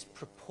that is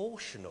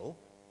proportional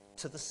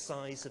to the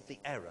size of the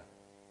error.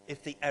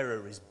 If the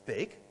error is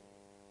big,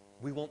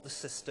 we want the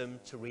system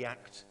to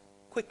react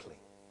quickly.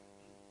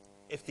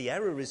 If the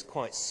error is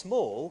quite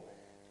small,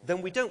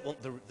 then we don't want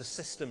the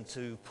system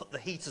to put the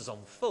heaters on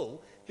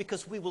full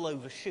because we will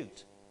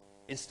overshoot.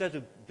 Instead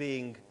of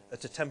being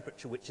at a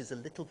temperature which is a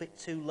little bit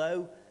too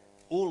low,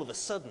 all of a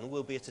sudden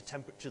we'll be at a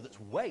temperature that's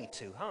way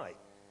too high.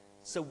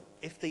 So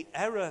if the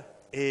error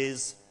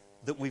is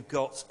that we've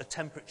got a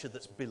temperature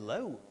that's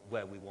below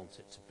where we want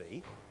it to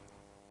be,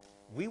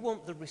 we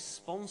want the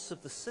response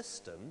of the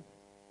system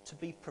to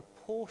be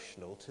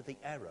proportional to the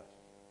error.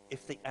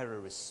 If the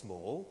error is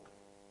small,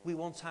 we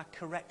want our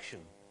correction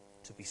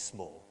to be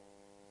small.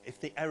 If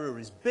the error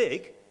is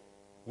big,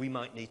 we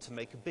might need to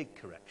make a big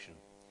correction.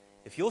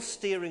 If you're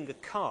steering a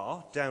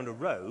car down a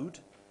road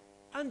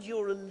and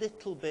you're a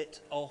little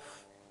bit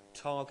off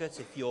target,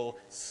 if you're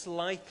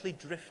slightly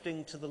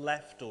drifting to the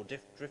left or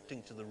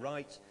drifting to the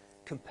right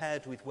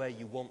compared with where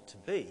you want to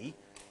be,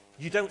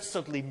 you don't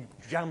suddenly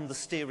jam the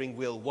steering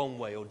wheel one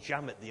way or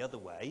jam it the other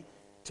way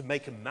to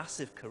make a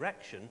massive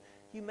correction.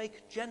 You make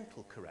a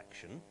gentle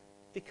correction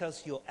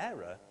because your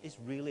error is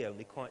really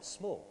only quite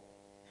small.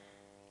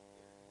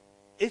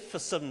 If for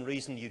some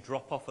reason you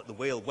drop off at the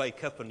wheel,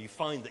 wake up and you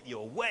find that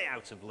you're way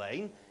out of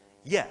lane,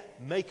 yeah,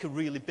 make a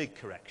really big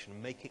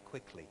correction, make it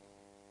quickly.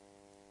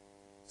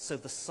 So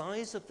the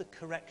size of the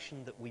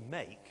correction that we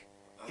make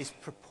is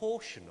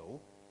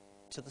proportional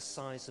to the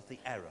size of the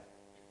error.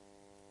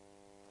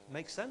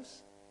 Make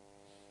sense?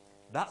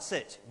 That's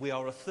it. We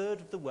are a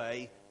third of the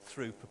way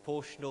through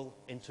proportional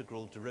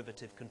integral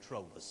derivative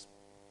controllers.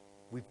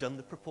 We've done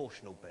the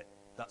proportional bit.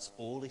 That's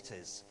all it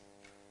is.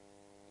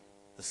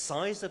 The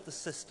size of the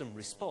system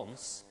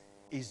response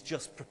is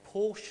just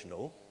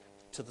proportional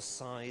to the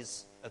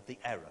size of the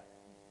error.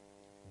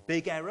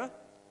 Big error,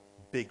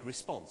 big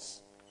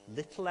response.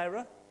 Little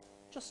error,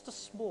 just a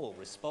small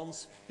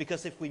response,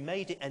 because if we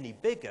made it any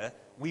bigger,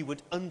 we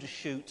would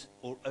undershoot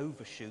or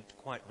overshoot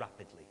quite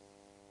rapidly.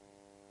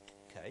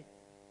 Okay,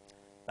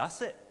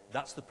 that's it.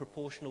 That's the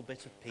proportional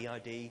bit of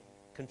PID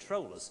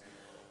controllers.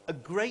 A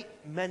great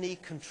many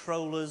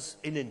controllers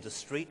in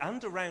industry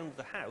and around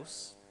the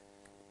house,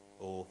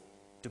 or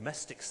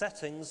domestic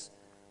settings,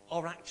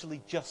 are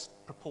actually just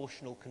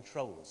proportional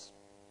controllers.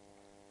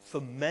 For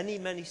many,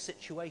 many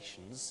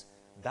situations,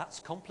 that's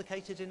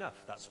complicated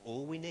enough. That's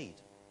all we need.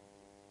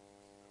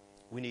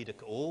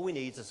 All we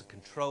need is a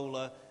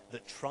controller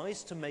that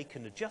tries to make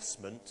an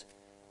adjustment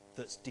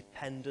that's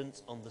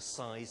dependent on the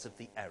size of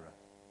the error.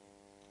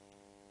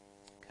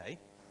 Okay?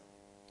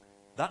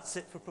 That's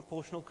it for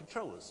proportional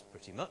controllers,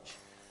 pretty much.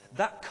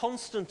 That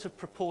constant of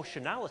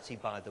proportionality,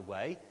 by the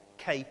way,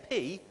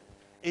 Kp,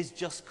 is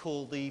just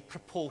called the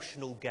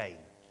proportional gain.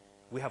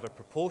 We have a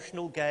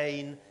proportional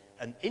gain,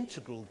 an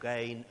integral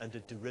gain, and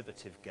a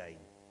derivative gain.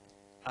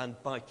 And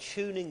by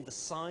tuning the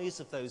size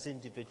of those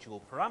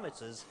individual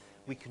parameters,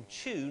 we can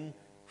tune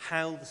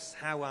how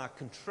our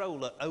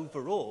controller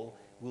overall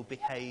will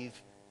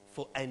behave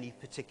for any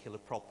particular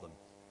problem.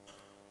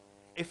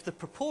 If the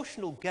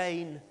proportional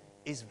gain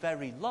is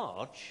very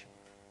large,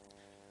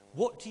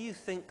 what do you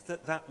think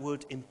that that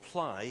would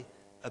imply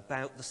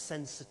about the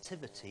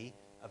sensitivity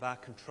of our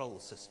control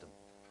system?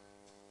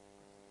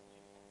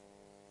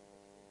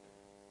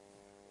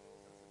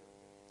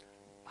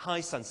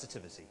 High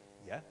sensitivity,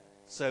 yeah?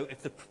 So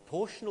if the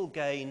proportional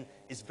gain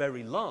is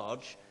very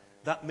large,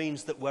 that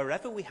means that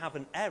wherever we have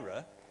an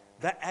error,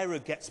 that error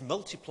gets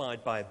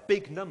multiplied by a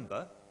big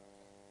number,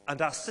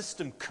 and our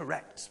system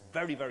corrects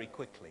very, very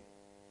quickly.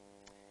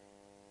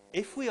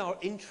 If we are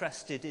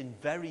interested in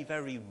very,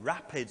 very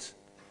rapid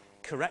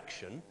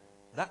correction,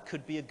 that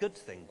could be a good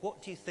thing.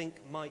 What do you think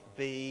might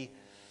be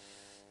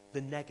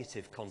the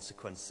negative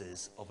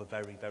consequences of a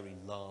very, very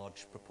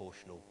large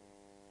proportional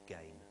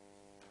gain?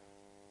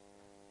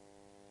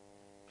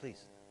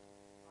 Please.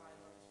 I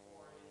looked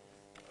for is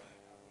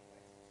how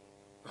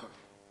the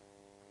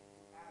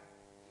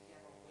if you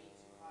have a way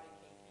too high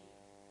KP,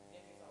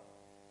 it is over.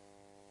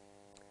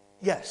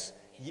 Yes.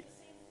 It's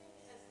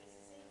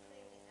the same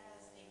thing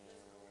as a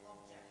physical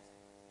object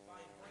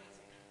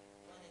vibrating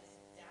when it's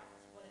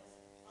damped, when it's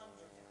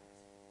under damped.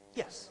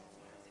 Yes.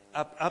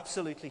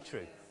 Absolutely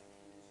true.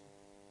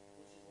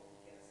 Which is what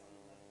we get something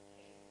like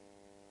K.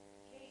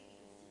 K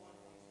equals to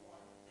 1.1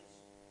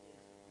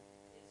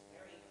 is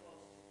very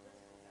close to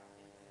critical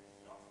damping, and it's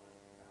not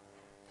critical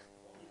damping,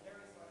 only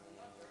very slightly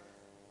under,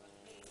 but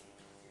K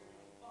equals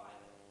 0.5.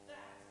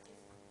 That is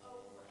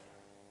over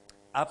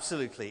damping.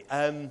 Absolutely.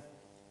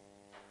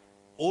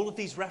 All of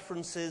these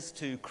references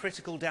to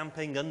critical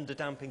damping,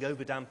 under-damping,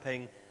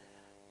 over-damping,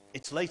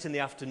 it's late in the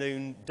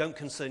afternoon, don't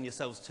concern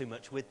yourselves too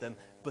much with them,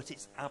 but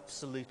it's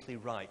absolutely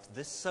right.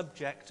 This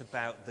subject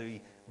about the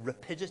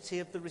rapidity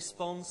of the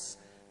response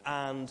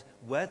and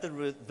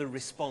whether the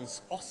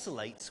response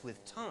oscillates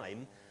with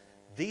time,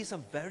 these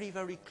are very,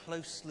 very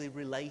closely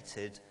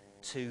related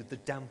to the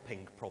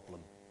damping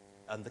problem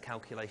and the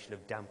calculation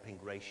of damping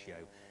ratio.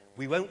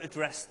 We won't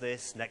address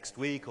this next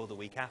week or the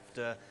week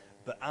after,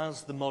 but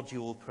as the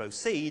module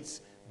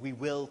proceeds, we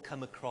will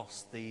come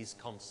across these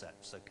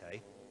concepts,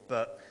 okay?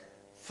 But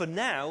for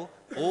now,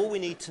 all we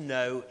need to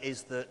know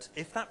is that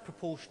if that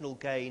proportional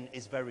gain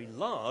is very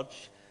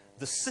large,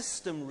 the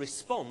system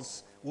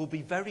response will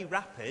be very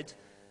rapid,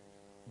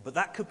 but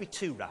that could be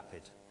too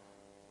rapid.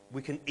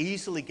 We can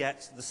easily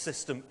get the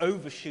system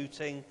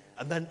overshooting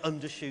and then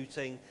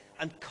undershooting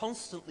and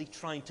constantly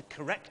trying to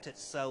correct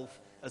itself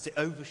as it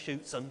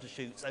overshoots,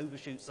 undershoots,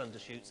 overshoots,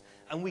 undershoots,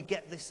 and we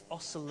get this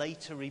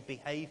oscillatory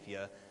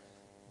behavior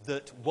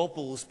that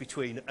wobbles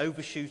between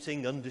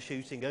overshooting,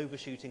 undershooting,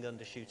 overshooting,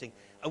 undershooting,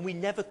 and we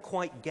never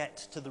quite get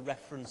to the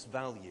reference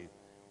value.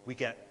 We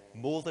get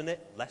more than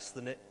it, less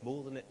than it,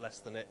 more than it, less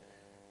than it.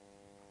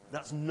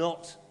 That's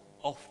not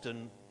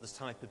often the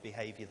type of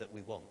behavior that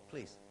we want.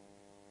 Please.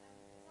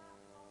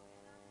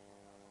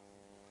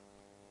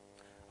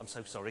 I'm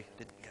so sorry, I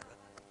didn't get that.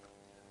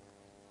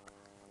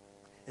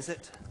 Is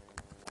it?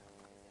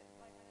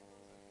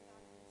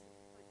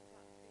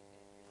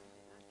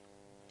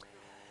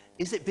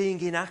 Is it being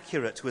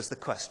inaccurate was the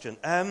question.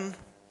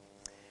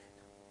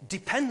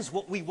 Depends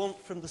what we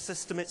want from the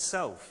system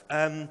itself.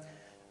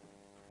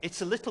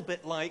 It's a little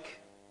bit like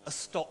a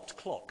stopped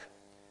clock.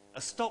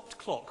 A stopped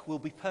clock will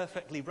be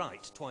perfectly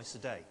right twice a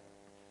day.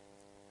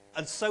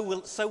 And so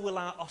will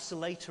our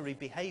oscillatory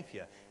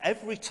behavior.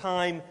 Every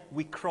time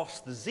we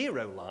cross the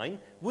 0 line,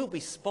 we'll be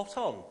spot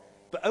on,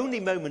 but only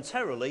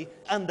momentarily,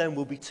 and then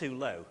we'll be too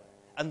low.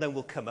 And then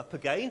we'll come up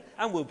again,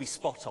 and we'll be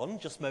spot on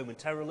just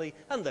momentarily,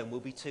 and then we'll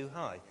be too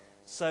high.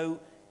 So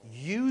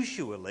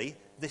usually,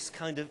 this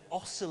kind of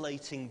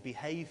oscillating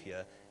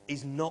behavior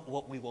is not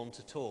what we want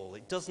at all.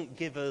 It doesn't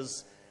give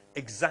us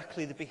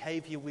exactly the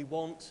behavior we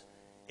want.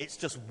 It's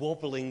just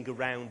wobbling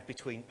around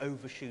between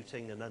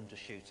overshooting and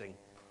undershooting.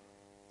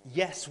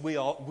 Yes, we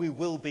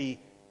will be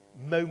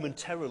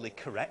momentarily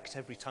correct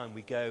every time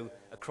we go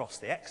across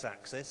the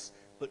x-axis,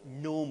 but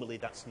normally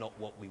that's not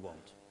what we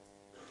want.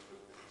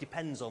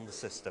 Depends on the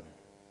system.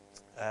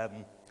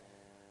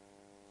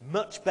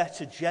 Much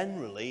better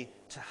generally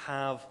to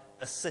have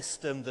a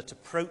system that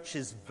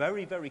approaches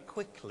very, very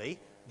quickly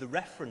the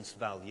reference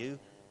value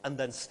and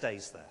then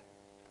stays there.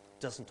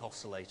 Doesn't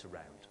oscillate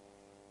around.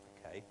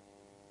 Okay?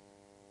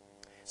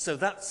 So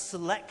that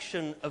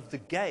selection of the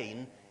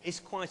gain is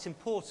quite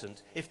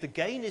important. If the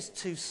gain is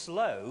too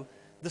slow,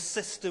 the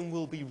system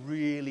will be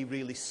really,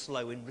 really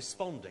slow in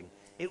responding.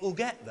 It will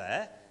get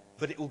there,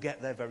 but it will get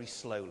there very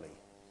slowly.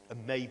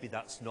 And maybe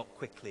that's not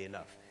quickly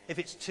enough. If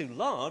it's too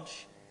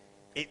large,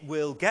 it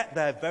will get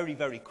there very,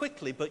 very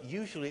quickly, but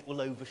usually it will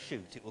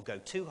overshoot. It will go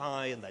too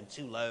high and then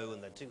too low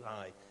and then too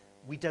high.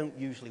 We don't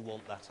usually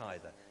want that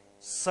either.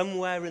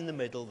 Somewhere in the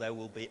middle there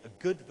will be a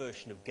good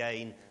version of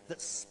gain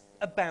that's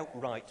about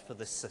right for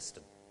this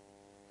system.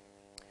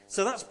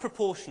 So that's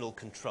proportional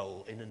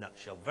control in a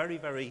nutshell. Very,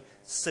 very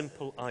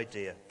simple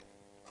idea.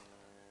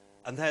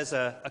 And there's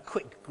a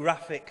quick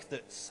graphic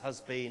that has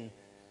been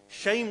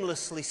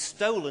shamelessly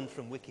stolen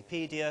from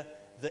Wikipedia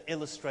that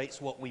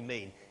illustrates what we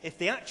mean. If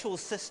the actual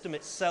system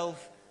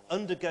itself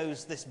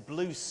undergoes this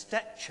blue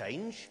step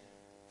change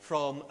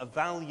from a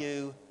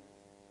value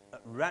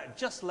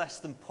just less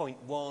than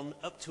 0.1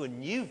 up to a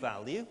new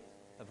value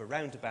of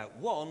around about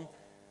 1,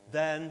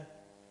 then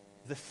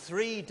the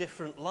 3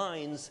 different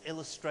lines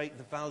illustrate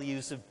the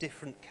values of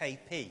different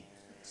KP.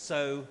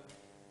 So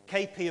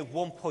KP of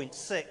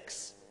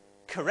 1.6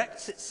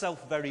 corrects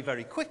itself very,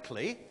 very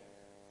quickly,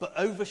 but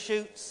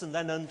overshoots and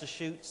then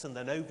undershoots and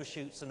then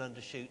overshoots and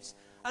undershoots.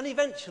 And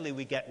eventually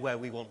we get where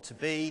we want to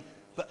be,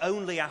 but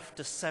only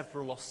after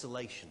several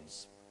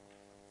oscillations.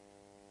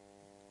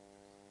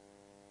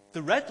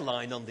 The red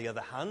line, on the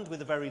other hand,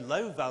 with a very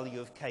low value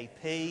of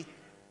KP,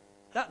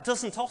 that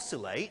doesn't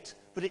oscillate,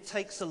 but it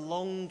takes a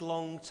long,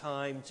 long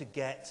time to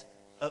get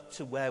up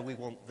to where we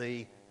want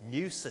the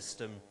new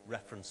system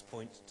reference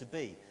point to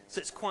be.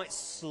 So it's quite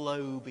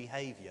slow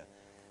behavior.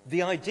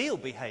 The ideal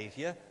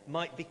behavior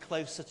might be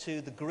closer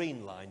to the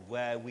green line,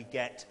 where we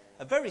get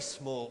a very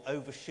small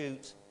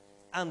overshoot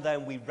and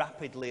then we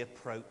rapidly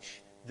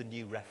approach the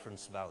new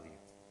reference value.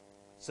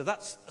 So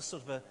that's a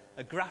sort of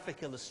a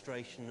graphic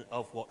illustration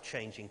of what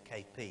changing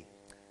KP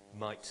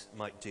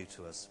might do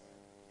to us.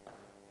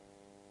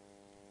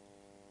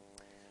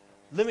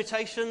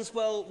 Limitations,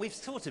 well, we've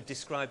sort of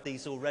described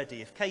these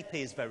already. If KP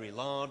is very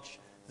large,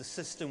 the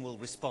system will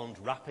respond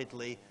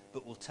rapidly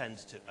but will tend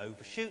to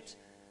overshoot.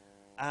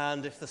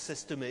 And if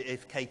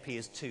KP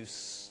is too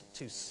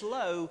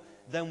slow,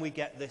 then we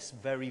get this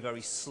very,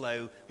 very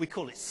slow, we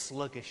call it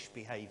sluggish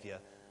behavior.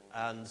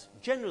 And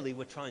generally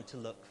we're trying to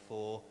look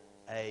for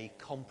a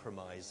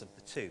compromise of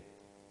the two.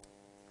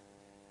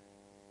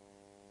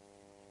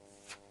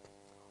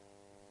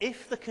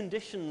 If the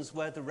conditions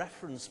where the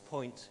reference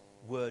point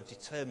were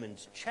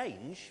determined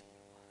change,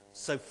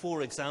 so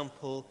for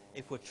example,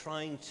 if we're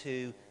trying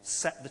to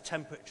set the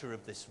temperature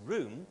of this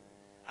room,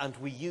 and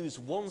we use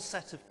one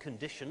set of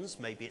conditions,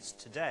 maybe it's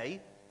today,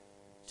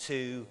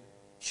 to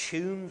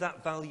tune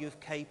that value of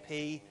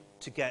KP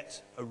to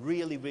get a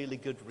really, really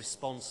good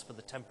response for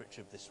the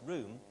temperature of this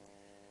room,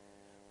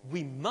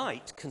 we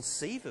might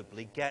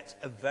conceivably get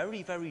a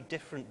very, very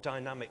different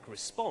dynamic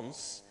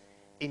response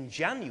in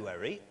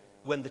January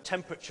when the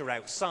temperature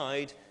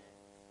outside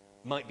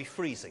might be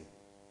freezing.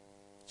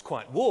 It's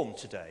quite warm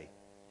today.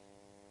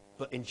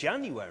 But in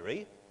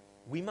January,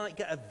 we might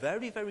get a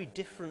very, very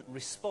different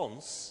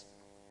response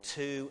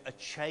to a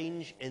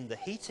change in the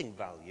heating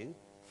value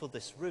for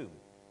this room.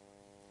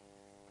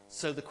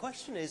 So the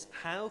question is,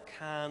 how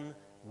can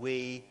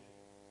we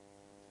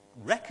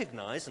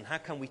recognize and how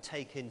can we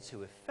take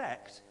into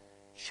effect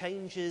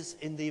changes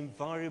in the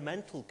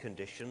environmental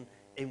condition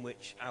in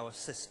which our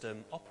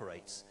system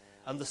operates?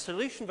 And the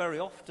solution very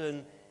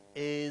often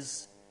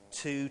is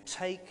to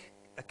take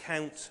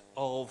account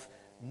of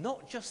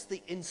not just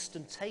the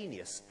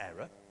instantaneous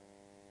error,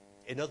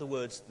 in other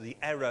words, the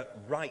error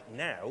right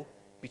now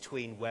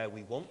between where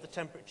we want the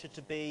temperature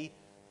to be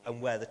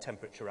and where the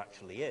temperature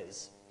actually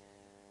is.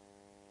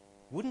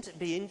 Wouldn't it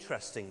be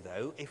interesting,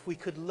 though, if we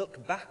could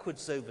look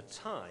backwards over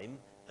time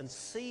and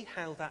see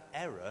how that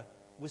error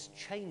was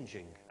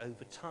changing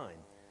over time?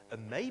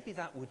 And maybe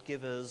that would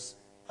give us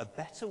a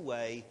better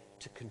way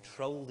to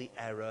control the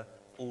error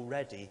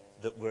already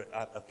that we're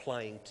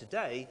applying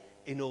today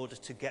in order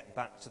to get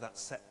back to that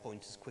set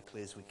point as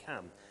quickly as we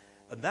can.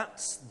 And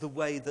that's the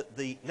way that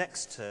the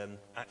next term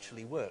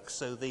actually works.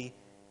 So the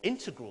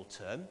integral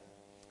term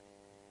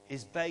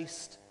is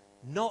based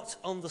not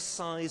on the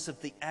size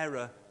of the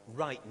error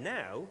right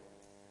now,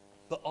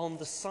 but on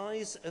the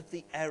size of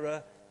the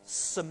error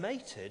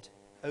summated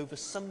over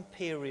some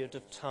period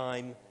of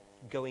time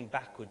going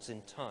backwards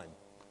in time.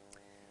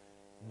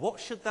 What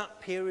should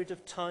that period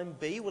of time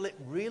be? Well, it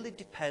really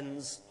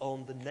depends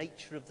on the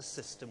nature of the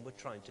system we're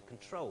trying to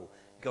control,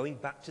 going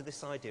back to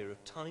this idea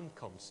of time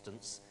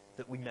constants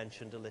that we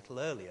mentioned a little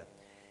earlier.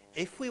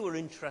 If we were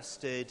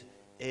interested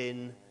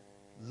in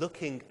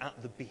looking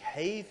at the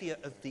behavior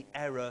of the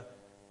error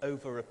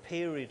over a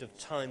period of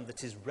time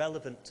that is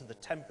relevant to the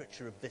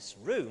temperature of this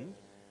room,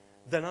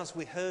 then as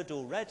we heard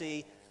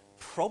already,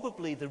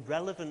 probably the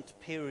relevant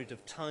period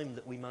of time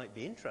that we might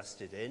be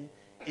interested in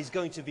is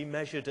going to be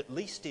measured at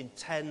least in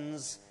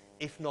tens,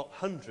 if not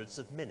hundreds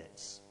of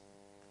minutes.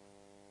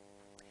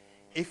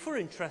 If we're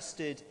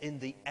interested in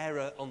the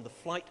error on the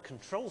flight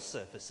control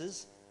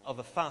surfaces of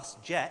a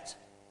fast jet,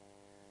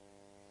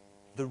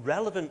 the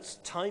relevant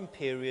time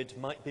period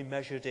might be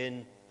measured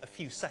in a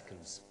few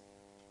seconds.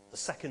 The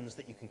seconds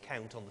that you can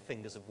count on the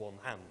fingers of one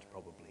hand,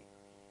 probably.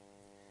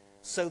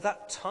 So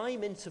that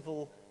time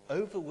interval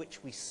over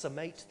which we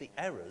summate the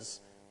errors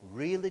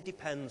really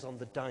depends on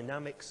the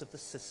dynamics of the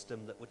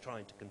system that we're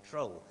trying to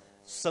control.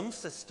 Some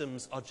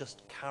systems are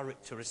just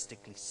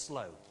characteristically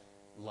slow,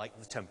 like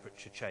the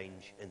temperature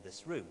change in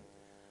this room.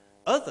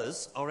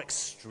 Others are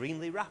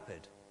extremely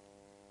rapid,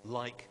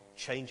 like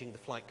changing the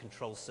flight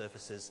control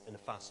surfaces in a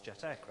fast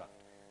jet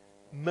aircraft.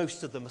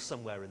 Most of them are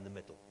somewhere in the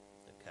middle.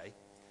 Okay?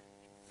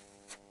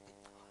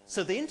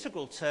 So the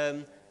integral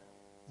term,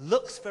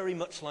 looks very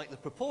much like the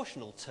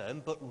proportional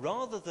term, but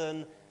rather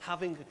than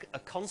having a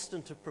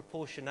constant of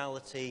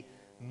proportionality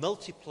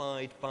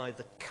multiplied by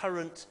the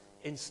current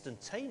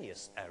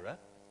instantaneous error,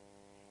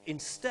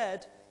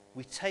 instead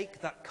we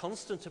take that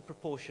constant of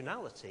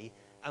proportionality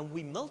and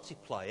we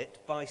multiply it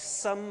by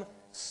some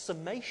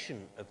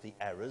summation of the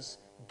errors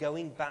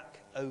going back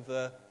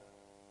over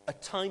a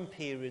time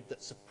period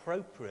that's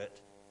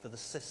appropriate for the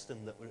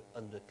system that we're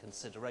under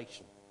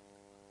consideration.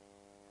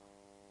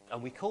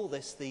 And we call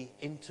this the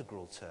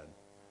integral term.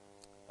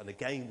 And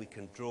again, we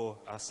can draw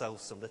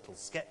ourselves some little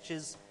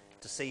sketches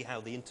to see how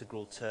the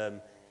integral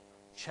term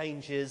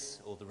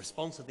changes, or the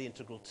response of the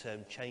integral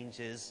term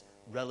changes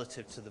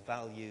relative to the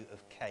value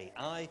of ki.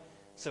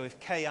 So if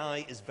ki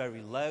is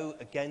very low,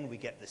 again, we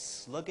get this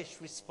sluggish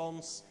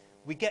response.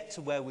 We get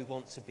to where we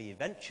want to be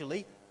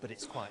eventually, but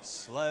it's quite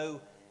slow.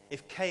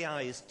 If ki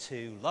is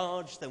too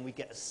large, then we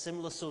get a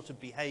similar sort of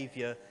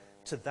behavior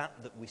to that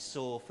we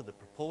saw for the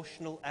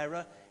proportional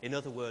error. In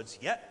other words,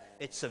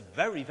 it's a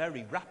very,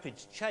 very rapid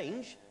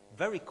change,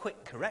 very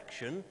quick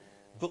correction,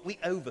 but we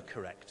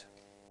overcorrect.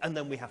 And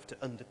then we have to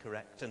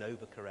undercorrect and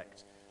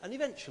overcorrect. And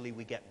eventually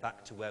we get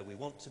back to where we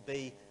want to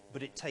be,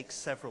 but it takes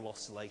several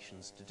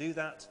oscillations to do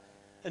that.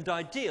 And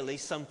ideally,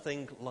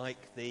 something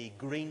like the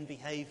green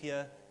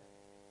behavior,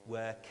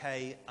 where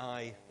ki,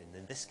 and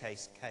in this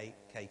case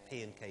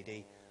kp and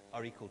kd,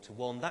 are equal to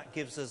 1, that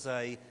gives us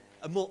a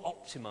more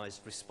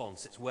optimized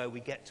response. It's where we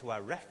get to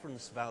our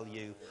reference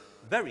value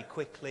very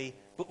quickly,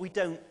 but we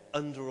don't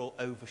under or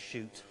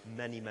overshoot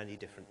many, many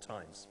different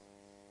times.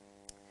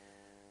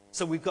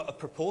 So we've got a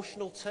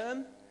proportional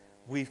term,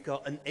 we've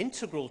got an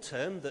integral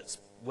term that's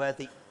where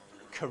the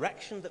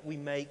correction that we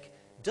make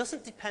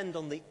doesn't depend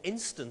on the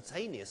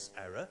instantaneous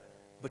error,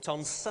 but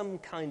on some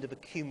kind of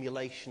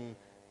accumulation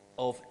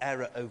of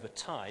error over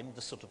time,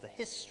 the sort of the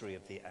history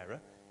of the error,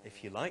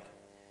 if you like.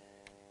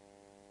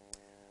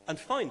 And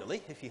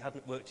finally, if you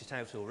hadn't worked it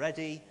out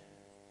already,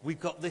 we've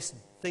got this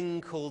thing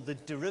called the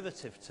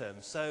derivative term.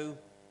 So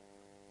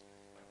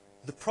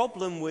the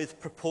problem with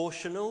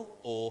proportional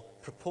or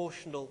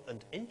proportional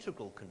and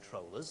integral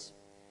controllers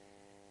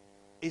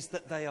is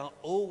that they are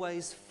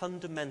always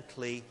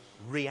fundamentally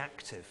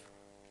reactive.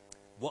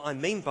 What I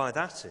mean by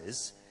that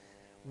is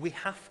we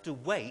have to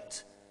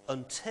wait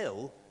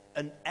until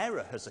an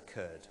error has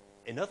occurred.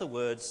 In other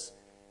words,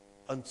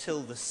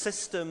 until the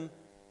system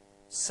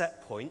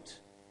set point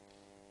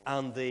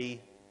and the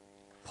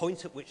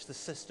point at which the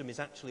system is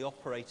actually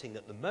operating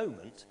at the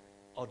moment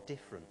are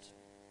different.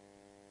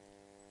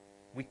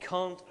 We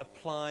can't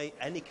apply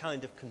any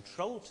kind of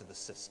control to the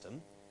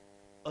system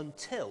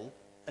until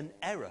an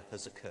error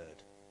has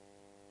occurred.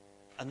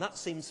 And that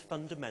seems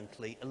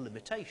fundamentally a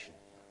limitation,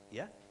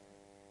 yeah?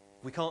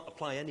 We can't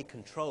apply any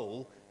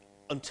control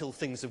until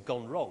things have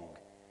gone wrong.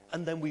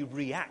 And then we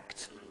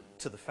react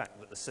to the fact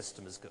that the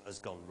system has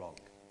gone wrong.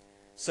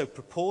 So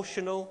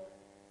proportional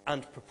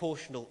and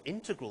proportional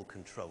integral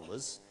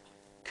controllers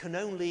can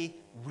only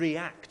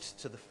react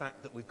to the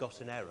fact that we've got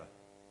an error.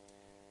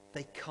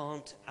 They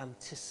can't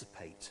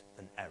anticipate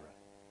an error.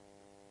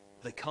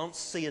 They can't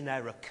see an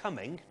error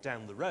coming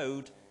down the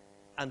road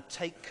and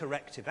take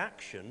corrective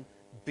action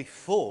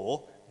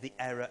before the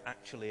error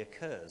actually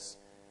occurs.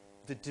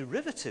 The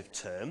derivative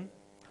term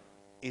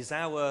is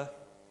our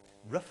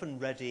rough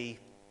and ready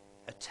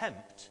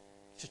attempt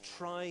to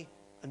try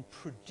and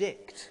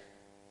predict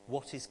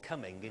what is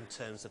coming in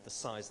terms of the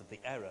size of the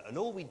error. And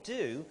all we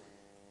do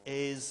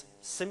is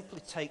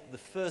simply take the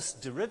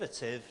first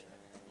derivative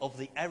of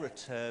the error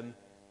term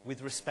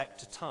with respect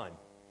to time.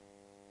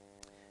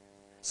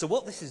 So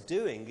what this is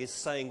doing is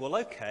saying, well,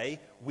 okay,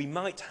 we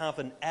might have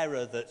an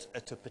error that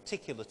at a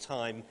particular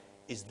time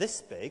is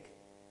this big,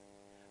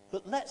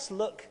 but let's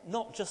look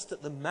not just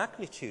at the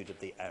magnitude of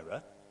the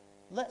error,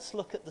 let's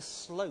look at the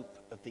slope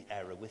of the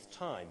error with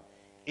time.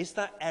 Is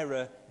that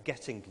error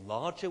getting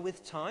larger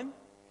with time,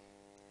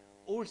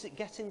 or is it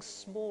getting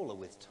smaller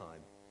with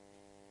time?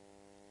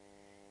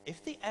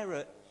 If the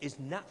error is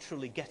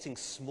naturally getting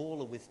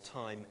smaller with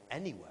time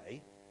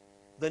anyway,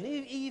 then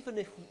even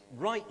if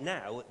right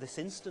now, at this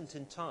instant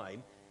in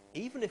time,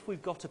 even if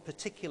we've got a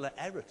particular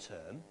error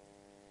term,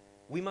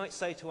 we might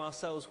say to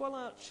ourselves, well,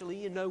 actually,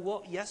 you know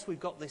what? Yes, we've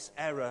got this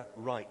error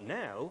right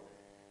now,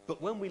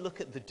 but when we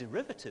look at the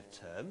derivative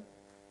term,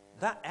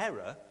 that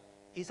error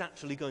is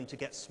actually going to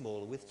get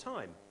smaller with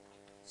time.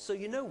 So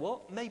you know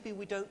what? Maybe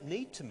we don't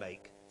need to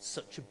make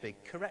such a big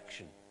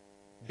correction,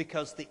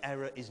 because the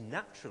error is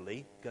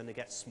naturally going to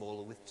get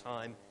smaller with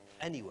time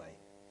anyway.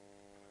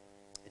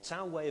 It's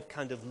our way of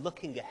kind of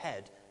looking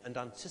ahead and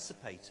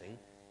anticipating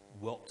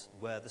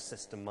where the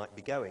system might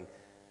be going.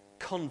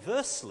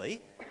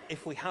 Conversely,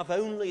 if we have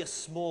only a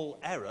small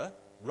error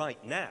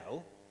right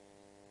now,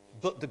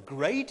 but the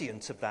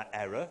gradient of that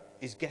error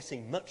is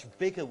getting much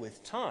bigger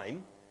with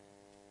time,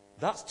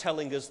 that's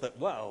telling us that,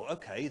 well,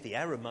 okay, the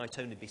error might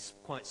only be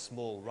quite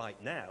small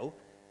right now,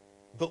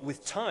 but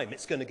with time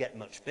it's going to get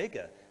much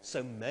bigger.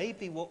 So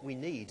maybe what we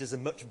need is a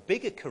much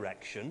bigger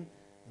correction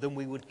than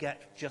we would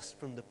get just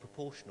from the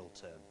proportional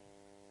term.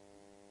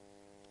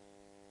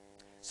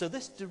 So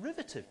this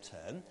derivative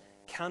term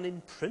can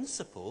in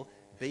principle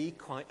be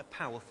quite a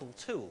powerful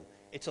tool.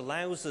 It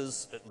allows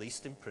us, at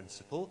least in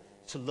principle,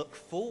 to look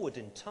forward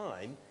in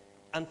time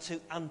and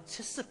to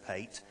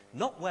anticipate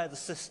not where the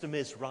system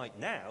is right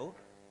now,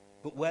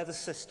 but where the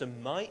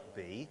system might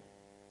be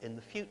in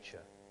the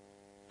future,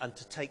 and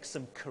to take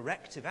some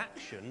corrective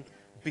action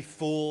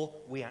before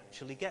we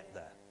actually get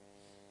there.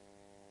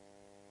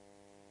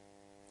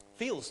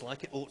 Feels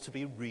like it ought to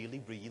be a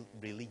really, really,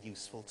 really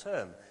useful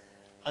term.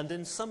 And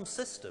in some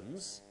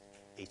systems,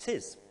 it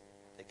is.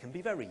 It can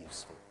be very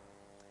useful.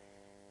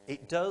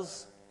 It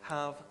does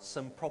have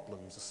some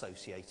problems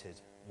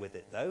associated with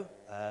it, though.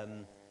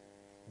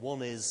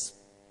 One is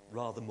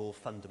rather more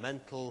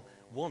fundamental.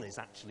 One is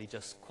actually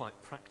just quite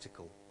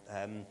practical.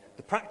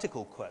 The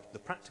practical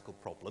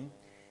problem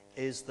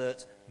is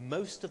that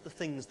most of the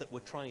things that we're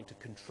trying to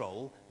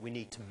control, we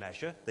need to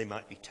measure. They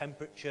might be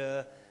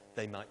temperature,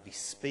 they might be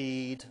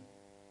speed,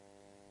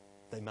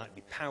 they might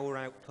be power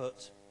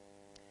output.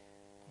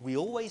 We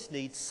always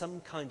need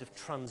some kind of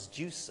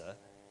transducer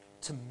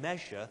to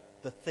measure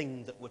the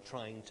thing that we're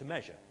trying to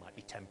measure. It might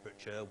be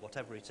temperature,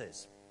 whatever it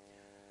is.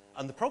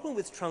 And the problem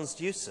with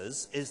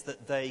transducers is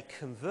that they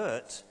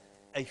convert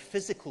a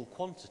physical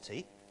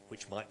quantity,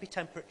 which might be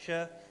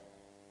temperature,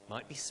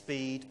 might be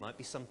speed, might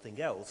be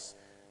something else.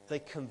 They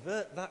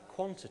convert that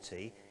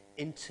quantity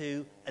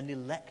into an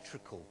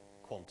electrical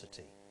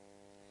quantity,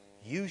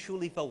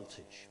 usually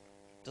voltage.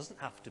 Doesn't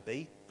have to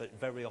be, but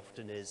very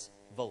often is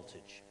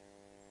voltage.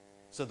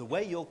 So the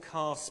way your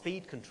car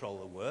speed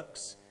controller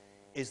works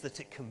is that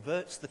it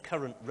converts the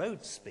current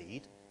road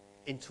speed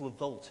into a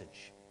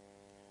voltage.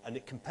 And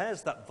it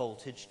compares that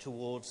voltage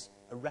towards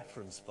a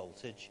reference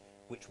voltage,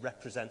 which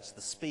represents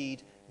the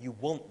speed you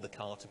want the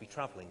car to be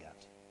travelling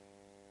at.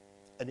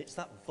 And it's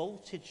that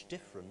voltage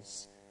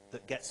difference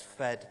that gets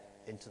fed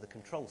into the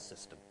control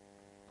system.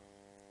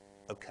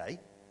 Okay,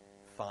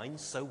 fine,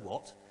 so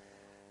what?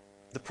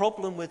 The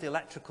problem with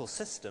electrical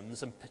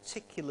systems, and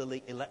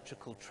particularly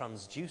electrical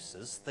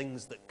transducers,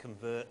 things that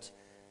convert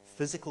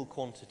physical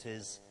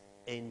quantities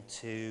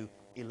into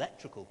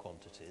electrical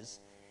quantities,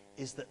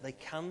 is that they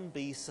can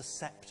be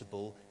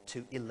susceptible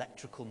to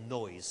electrical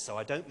noise. So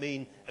I don't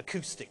mean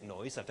acoustic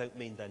noise, I don't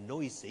mean they're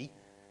noisy,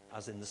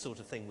 as in the sort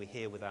of thing we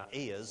hear with our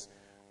ears.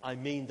 I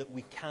mean that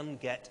we can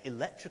get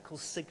electrical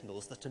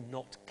signals that are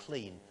not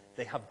clean.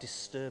 They have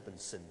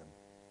disturbance in them.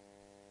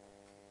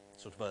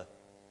 Sort of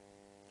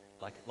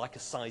like a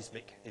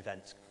seismic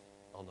event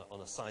on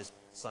a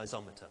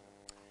seismometer.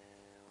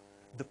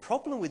 The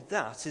problem with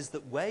that is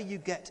that where you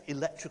get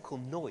electrical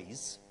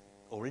noise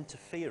or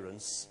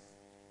interference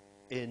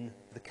in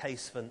the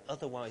case of an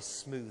otherwise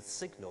smooth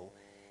signal,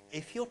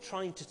 if you're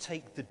trying to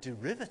take the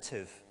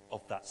derivative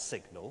of that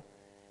signal,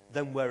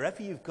 then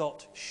wherever you've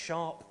got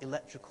sharp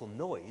electrical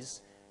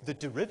noise, the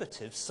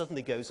derivative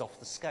suddenly goes off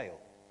the scale.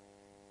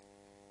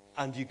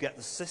 And you get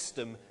the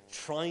system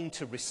trying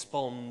to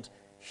respond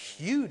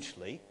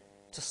hugely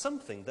to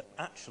something that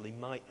actually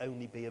might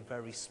only be a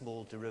very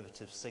small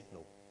derivative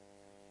signal.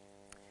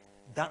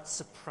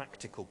 That's a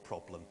practical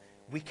problem.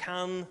 We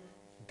can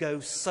go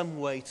some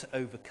way to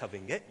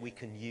overcoming it. We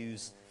can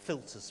use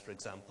filters, for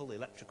example,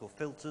 electrical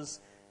filters,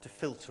 to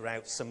filter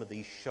out some of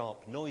these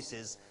sharp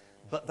noises,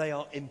 but they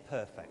are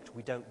imperfect.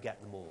 We don't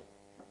get them all.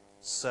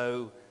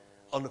 So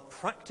on a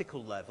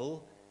practical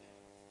level,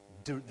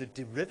 the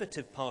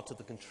derivative part of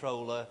the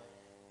controller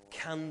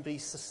can be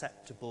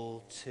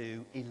susceptible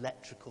to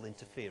electrical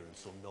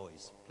interference or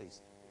noise.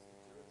 Please.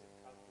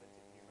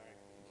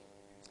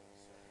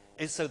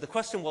 So the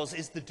question was,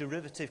 is the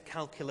derivative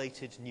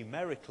calculated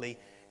numerically?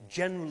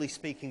 Generally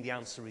speaking, the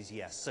answer is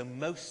yes. So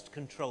most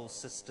control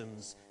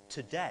systems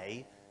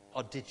today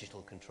are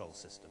digital control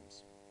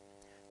systems.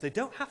 They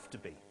don't have to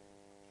be.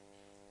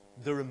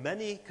 There are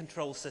many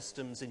control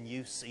systems in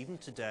use even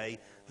today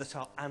that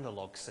are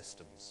analog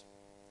systems.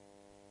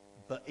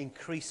 But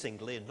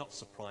increasingly, and not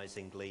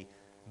surprisingly,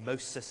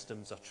 most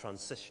systems are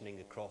transitioning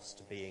across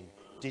to being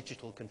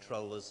digital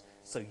controllers.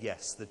 So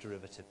yes, the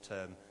derivative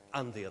term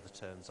and the other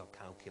terms are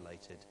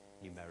calculated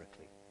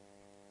numerically.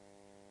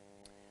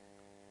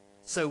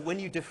 So when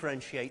you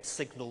differentiate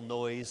signal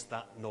noise,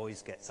 that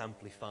noise gets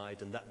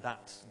amplified, and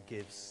that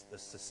gives the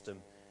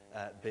system,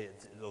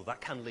 or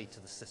that can lead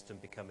to the system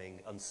becoming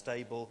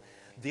unstable.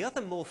 The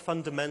other more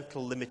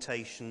fundamental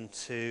limitation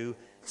to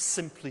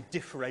simply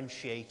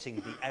differentiating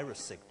the error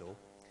signal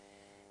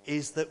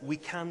is that we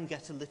can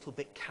get a little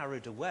bit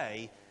carried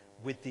away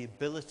with the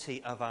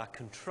ability of our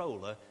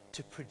controller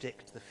to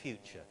predict the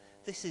future.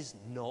 This is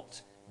not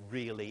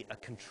really a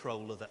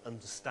controller that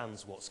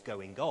understands what's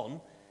going on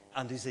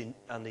and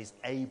is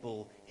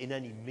able in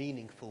any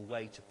meaningful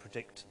way to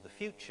predict the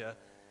future.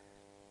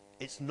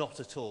 It's not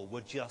at all.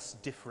 We're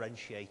just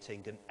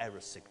differentiating an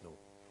error signal.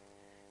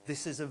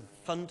 This is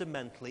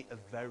fundamentally a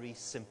very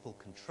simple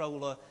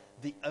controller.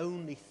 The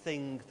only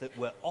thing that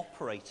we're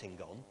operating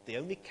on, the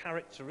only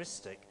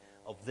characteristic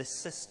of this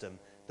system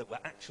that we're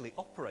actually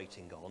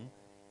operating on,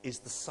 is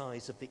the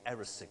size of the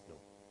error signal.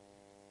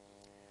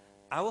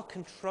 Our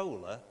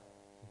controller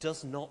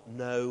does not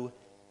know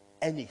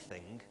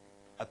anything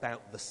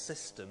about the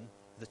system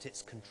that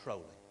it's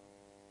controlling.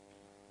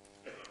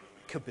 It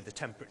could be the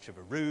temperature of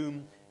a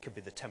room, it could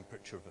be the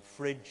temperature of a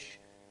fridge,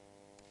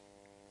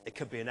 it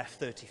could be an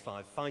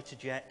F-35 fighter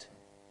jet.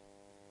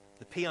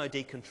 The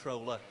PID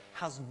controller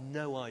has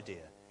no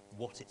idea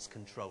what it's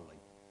controlling.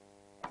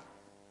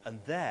 And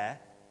there,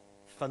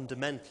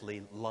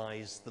 fundamentally,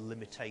 lies the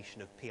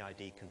limitation of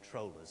PID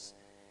controllers.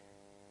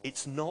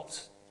 It's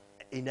not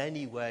in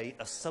any way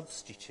a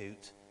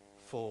substitute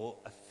for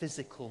a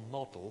physical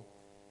model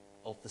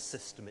of the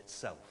system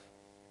itself.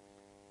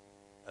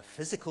 A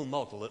physical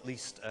model, at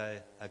least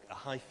a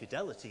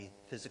high-fidelity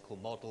physical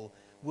model,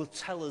 will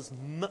tell us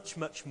much,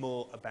 much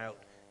more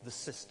about the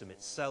system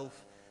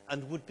itself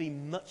and would be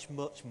much,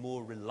 much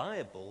more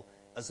reliable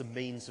as a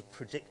means of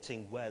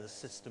predicting where the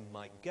system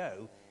might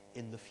go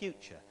in the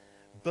future.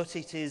 But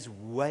it is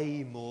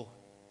way more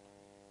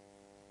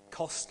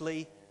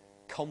costly,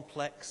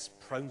 complex,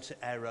 prone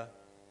to error.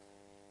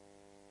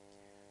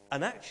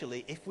 And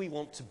actually, if we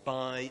want to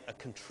buy a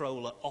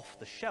controller off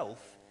the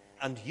shelf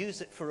and use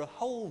it for a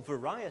whole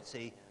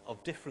variety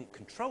of different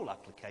control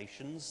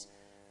applications,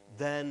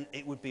 then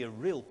it would be a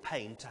real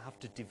pain to have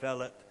to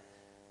develop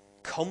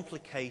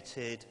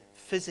complicated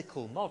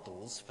physical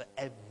models for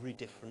every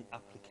different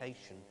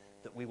application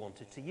that we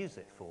wanted to use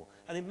it for.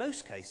 And in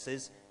most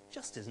cases,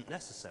 just isn't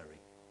necessary.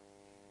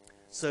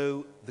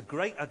 So the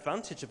great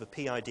advantage of a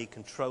PID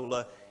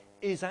controller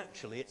is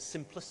actually its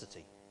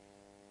simplicity.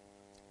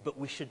 But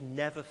we should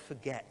never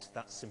forget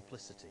that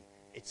simplicity.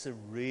 It's a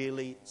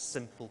really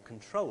simple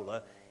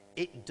controller.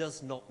 It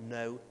does not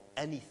know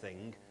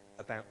anything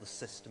about the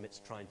system it's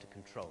trying to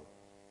control.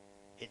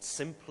 It's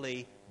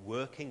simply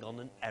working on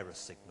an error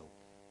signal.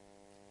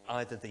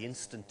 Either the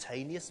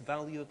instantaneous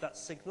value of that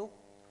signal,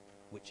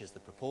 which is the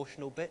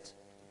proportional bit,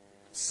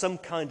 some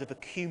kind of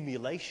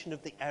accumulation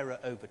of the error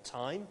over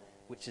time,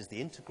 which is the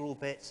integral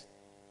bit,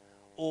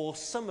 or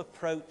some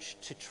approach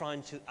to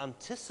trying to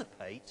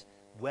anticipate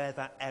where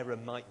that error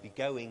might be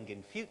going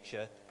in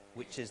future,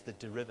 which is the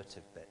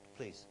derivative bit.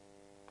 Please.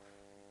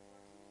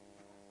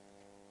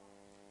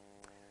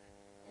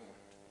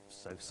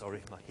 So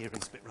sorry, my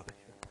hearing's a bit rubbish.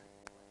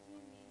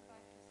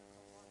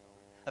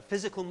 A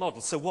physical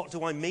model. So what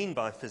do I mean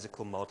by a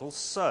physical model?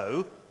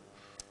 So,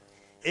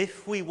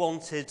 if we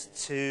wanted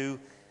to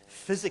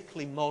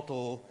physically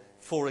model,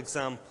 for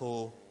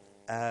example,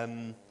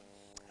 an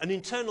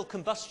internal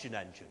combustion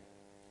engine,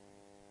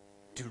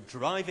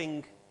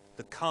 driving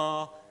the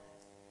car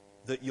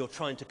that you're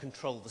trying to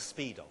control the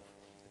speed of,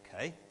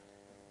 okay?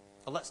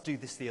 Well, let's do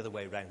this the other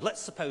way around. Let's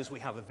suppose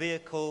we have a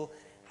vehicle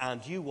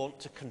and you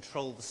want to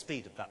control the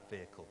speed of that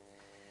vehicle.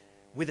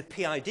 With a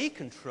PID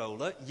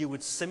controller, you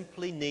would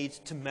simply need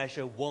to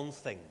measure one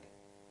thing,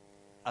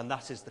 and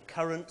that is the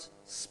current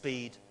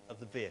speed of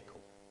the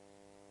vehicle.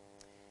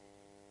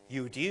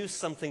 You would use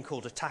something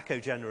called a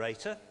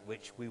tachogenerator,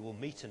 which we will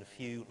meet in a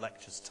few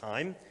lectures'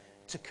 time,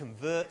 to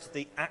convert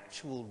the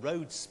actual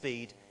road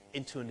speed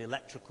into an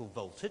electrical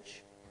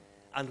voltage,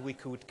 and we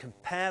could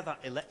compare that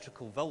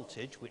electrical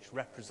voltage, which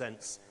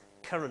represents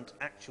current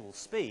actual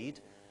speed,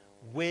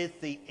 with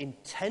the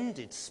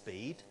intended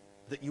speed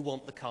that you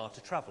want the car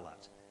to travel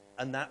at,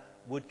 and that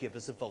would give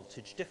us a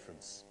voltage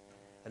difference.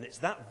 And it's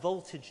that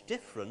voltage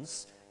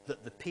difference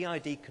that the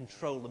PID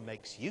controller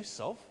makes use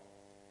of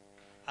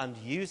and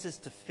uses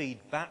to feed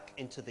back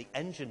into the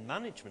engine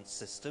management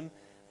system,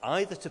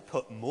 either to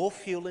put more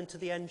fuel into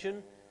the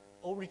engine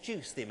or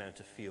reduce the amount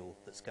of fuel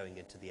that's going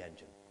into the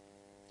engine.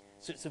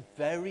 So it's a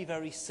very,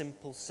 very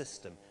simple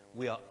system.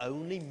 We are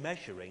only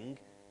measuring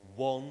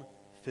one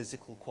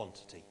physical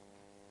quantity.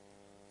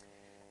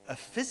 A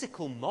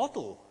physical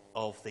model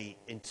of the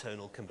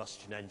internal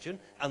combustion engine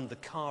and the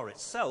car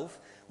itself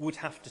would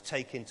have to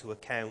take into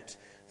account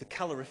the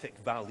calorific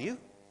value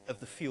of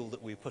the fuel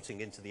that we're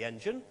putting into the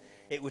engine.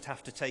 It would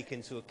have to take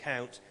into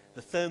account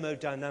the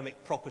thermodynamic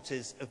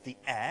properties of the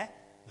air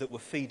that we're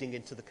feeding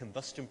into the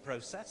combustion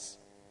process.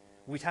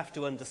 We'd have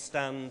to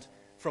understand,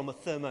 from a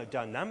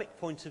thermodynamic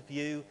point of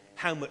view,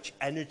 how much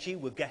energy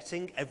we're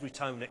getting every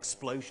time an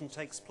explosion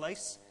takes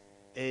place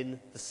in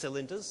the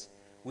cylinders.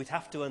 We'd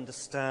have to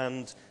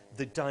understand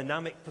the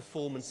dynamic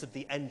performance of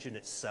the engine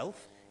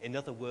itself. In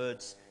other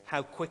words,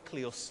 how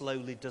quickly or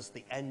slowly does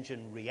the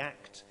engine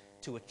react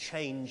to a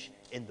change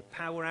in the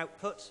power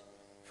output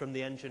from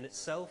the engine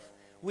itself.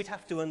 We'd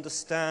have to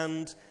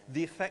understand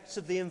the effects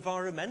of the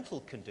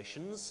environmental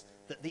conditions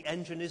that the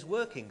engine is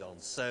working on.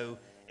 So,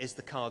 is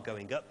the car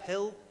going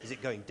uphill? Is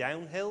it going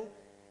downhill?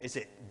 Is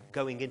it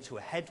going into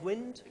a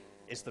headwind?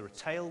 Is there a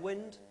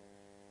tailwind?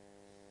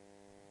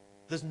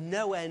 There's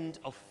no end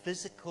of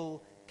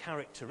physical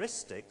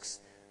characteristics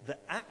that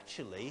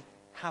actually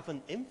have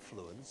an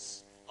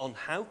influence on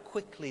how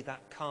quickly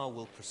that car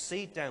will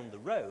proceed down the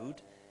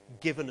road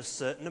given a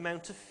certain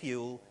amount of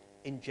fuel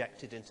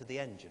injected into the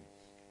engine.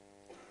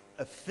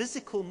 A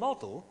physical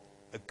model,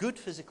 a good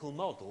physical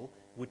model,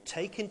 would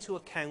take into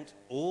account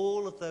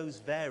all of those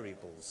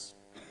variables.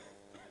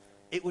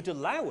 It would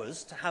allow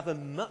us to have a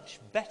much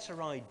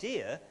better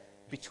idea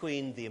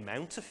between the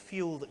amount of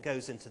fuel that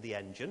goes into the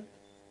engine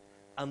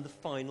and the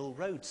final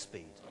road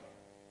speed.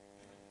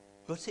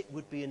 but it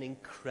would be an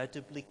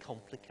incredibly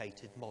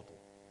complicated model.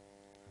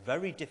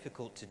 Very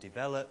difficult to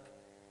develop,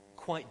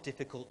 quite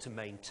difficult to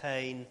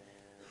maintain,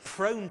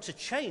 prone to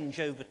change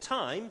over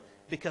time,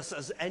 because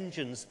as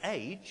engines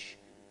age,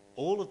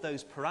 all of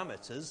those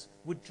parameters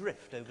would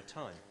drift over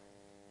time.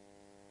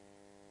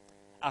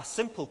 Our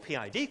simple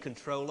PID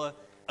controller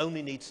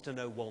only needs to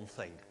know one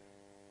thing.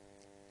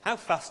 How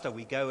fast are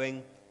we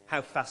going?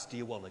 How fast do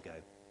you want to go?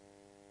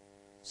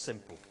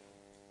 Simple.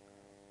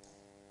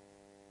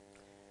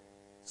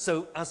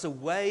 So as a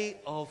way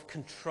of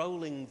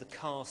controlling the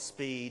car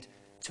speed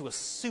to a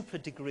super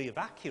degree of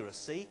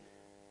accuracy,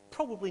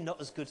 probably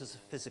not as good as a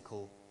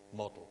physical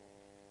model.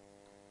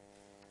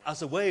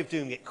 As a way of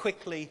doing it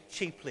quickly,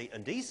 cheaply,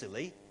 and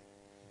easily,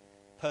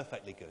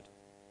 perfectly good.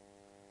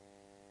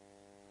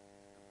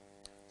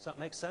 Does that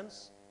make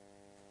sense?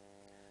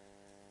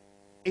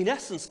 In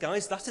essence,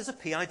 guys, that is a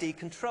PID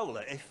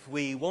controller. If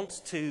we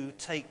want to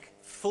take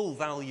full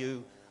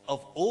value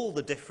of all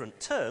the different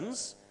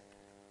terms,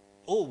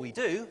 all we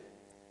do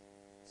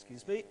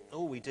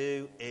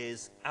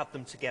is add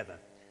them together.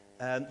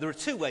 There are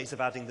two ways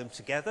of adding them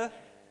together,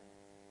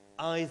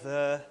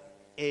 either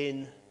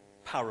in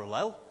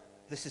parallel.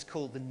 This is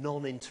called the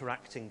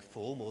non-interacting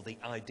form, or the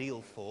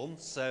ideal form.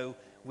 So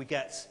we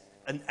get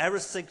an error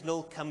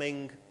signal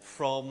coming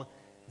from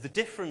the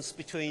difference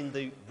between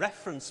the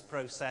reference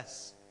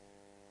process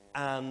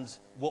and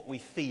what we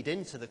feed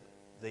into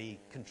the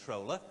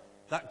controller.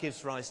 That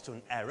gives rise to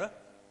an error.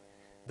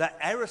 That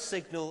error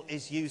signal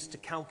is used to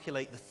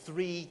calculate the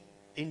three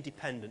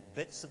independent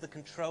bits of the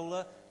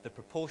controller: the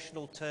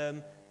proportional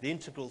term, the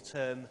integral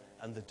term,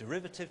 and the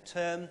derivative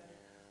term.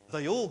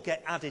 They all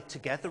get added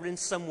together in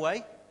some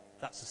way.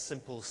 That's a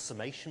simple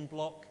summation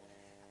block.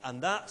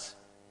 And that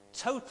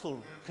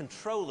total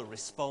controller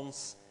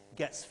response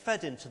gets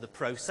fed into the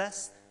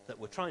process that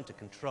we're trying to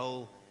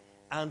control,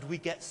 and we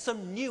get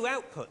some new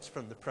output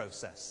from the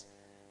process.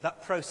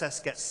 That process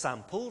gets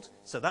sampled,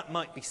 so that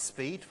might be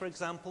speed, for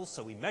example.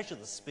 So we measure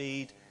the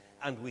speed,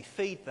 and we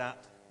feed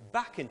that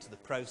back into the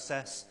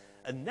process,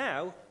 and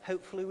now,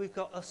 hopefully, we've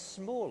got a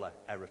smaller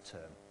error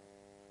term.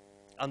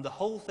 And the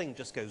whole thing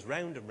just goes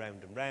round and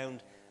round and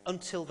round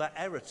until that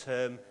error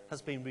term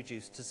has been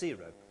reduced to 0.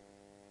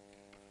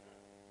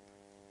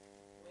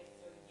 Wait,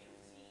 so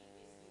UT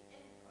is the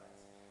input,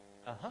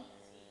 Uh-huh. PT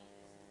is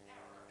the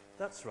error,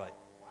 That's right.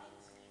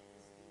 YT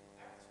is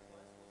the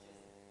output, which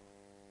is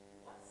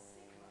what's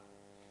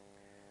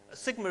sigma?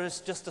 Sigma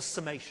is just a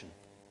summation.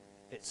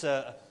 It's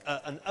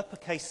an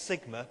uppercase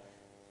sigma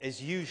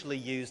is usually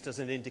used as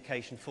an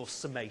indication for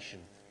summation.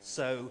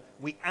 So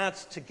we add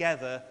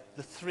together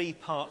the three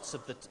parts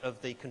of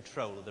the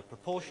controller: the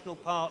proportional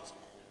part,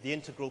 the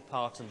integral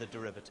part, and the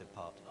derivative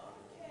part.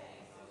 Okay,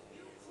 so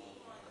UT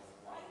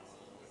minus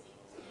YT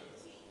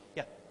is equal to PT.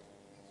 Yeah.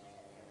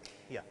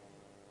 Yeah.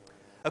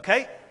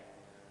 Okay.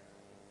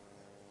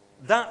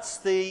 That's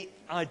the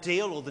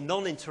ideal, or the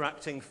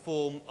non-interacting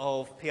form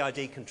of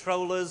PID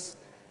controllers.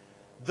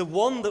 The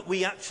one that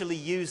we actually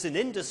use in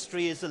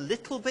industry is a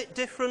little bit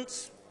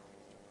different.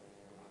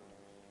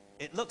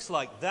 It looks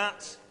like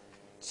that.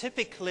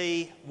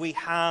 Typically, we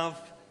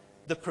have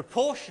the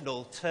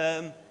proportional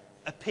term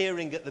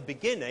appearing at the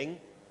beginning,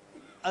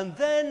 and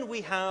then we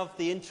have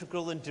the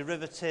integral and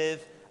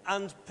derivative,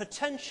 and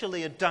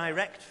potentially a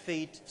direct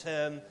feed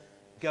term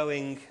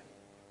going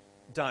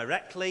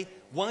directly.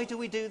 Why do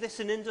we do this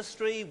in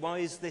industry? Why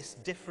is this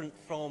different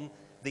from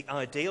the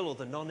ideal or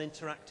the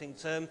non-interacting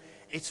term?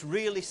 It's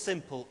really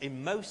simple.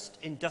 In most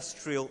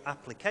industrial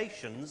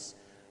applications,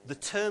 the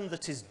term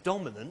that is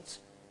dominant,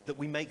 that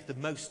we make the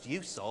most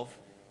use of,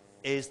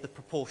 is the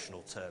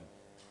proportional term.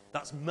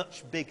 That's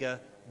much bigger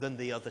than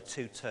the other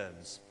two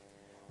terms.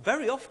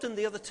 Very often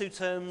the other two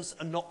terms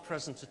are not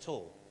present at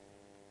all.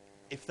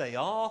 If they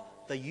are,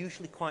 they're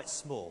usually quite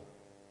small.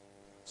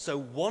 So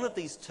one of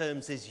these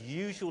terms is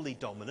usually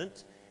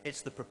dominant.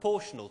 It's the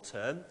proportional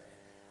term.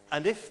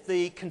 And if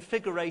the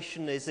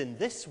configuration is in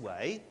this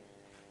way,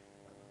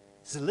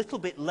 it's a little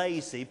bit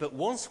lazy, but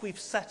once we've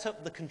set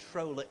up the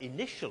controller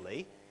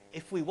initially,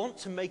 if we want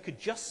to make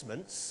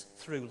adjustments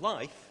through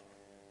life,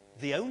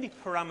 the only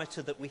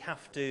parameter that we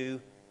have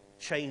to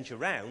change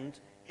around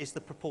is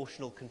the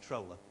proportional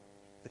controller,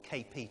 the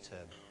KP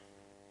term.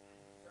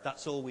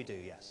 That's all we do,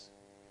 yes.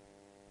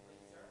 Wait,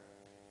 sir,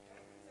 can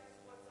I please ask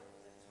what's up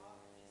with the top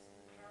piece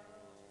of the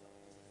parallel, which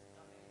is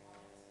nothing on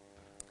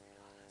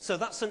it? So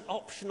that's an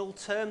optional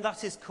term.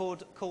 That is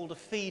called a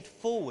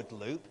feed-forward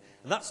loop.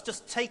 And that's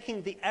just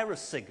taking the error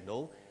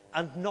signal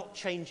and not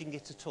changing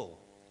it at all.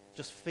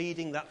 Just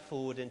feeding that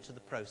forward into the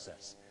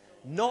process.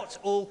 Not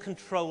all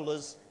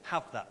controllers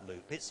have that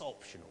loop. It's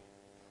optional.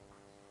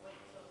 Wait,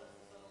 so the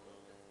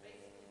loop is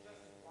basically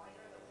just a wire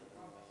that would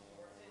cause a short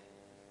circuit,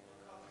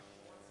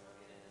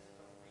 and this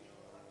is a real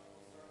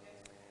electrical circuit.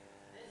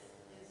 This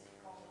is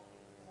called a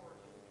feed-forward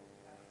loop.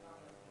 That's not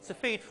a... It's a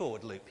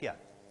feed-forward loop, yeah.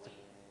 Wait,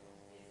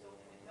 so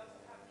if it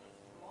doesn't have these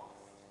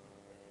blocks,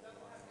 if it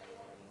doesn't have any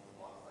one of these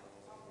blocks, like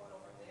the top one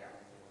over there,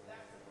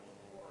 that's a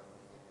feed-forward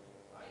loop,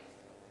 right?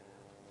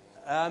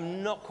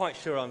 I'm not quite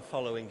sure I'm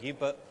following you,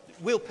 but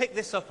we'll pick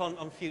this up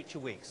on future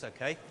weeks,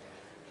 okay?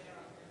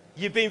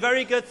 You've been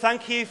very good.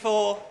 Thank you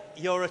for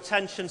your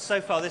attention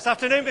so far this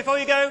afternoon. Before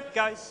you go,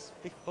 guys,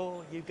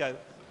 before you go,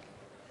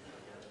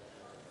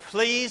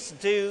 please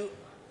do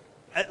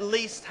at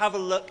least have a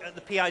look at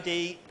the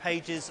PID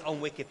pages on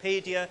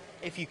Wikipedia.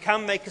 If you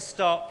can make a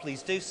start,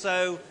 please do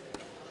so.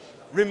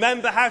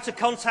 Remember how to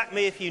contact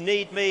me if you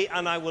need me,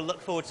 and I will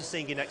look forward to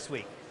seeing you next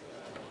week.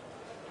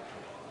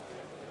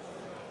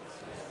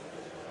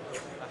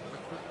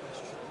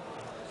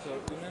 So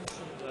you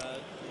mentioned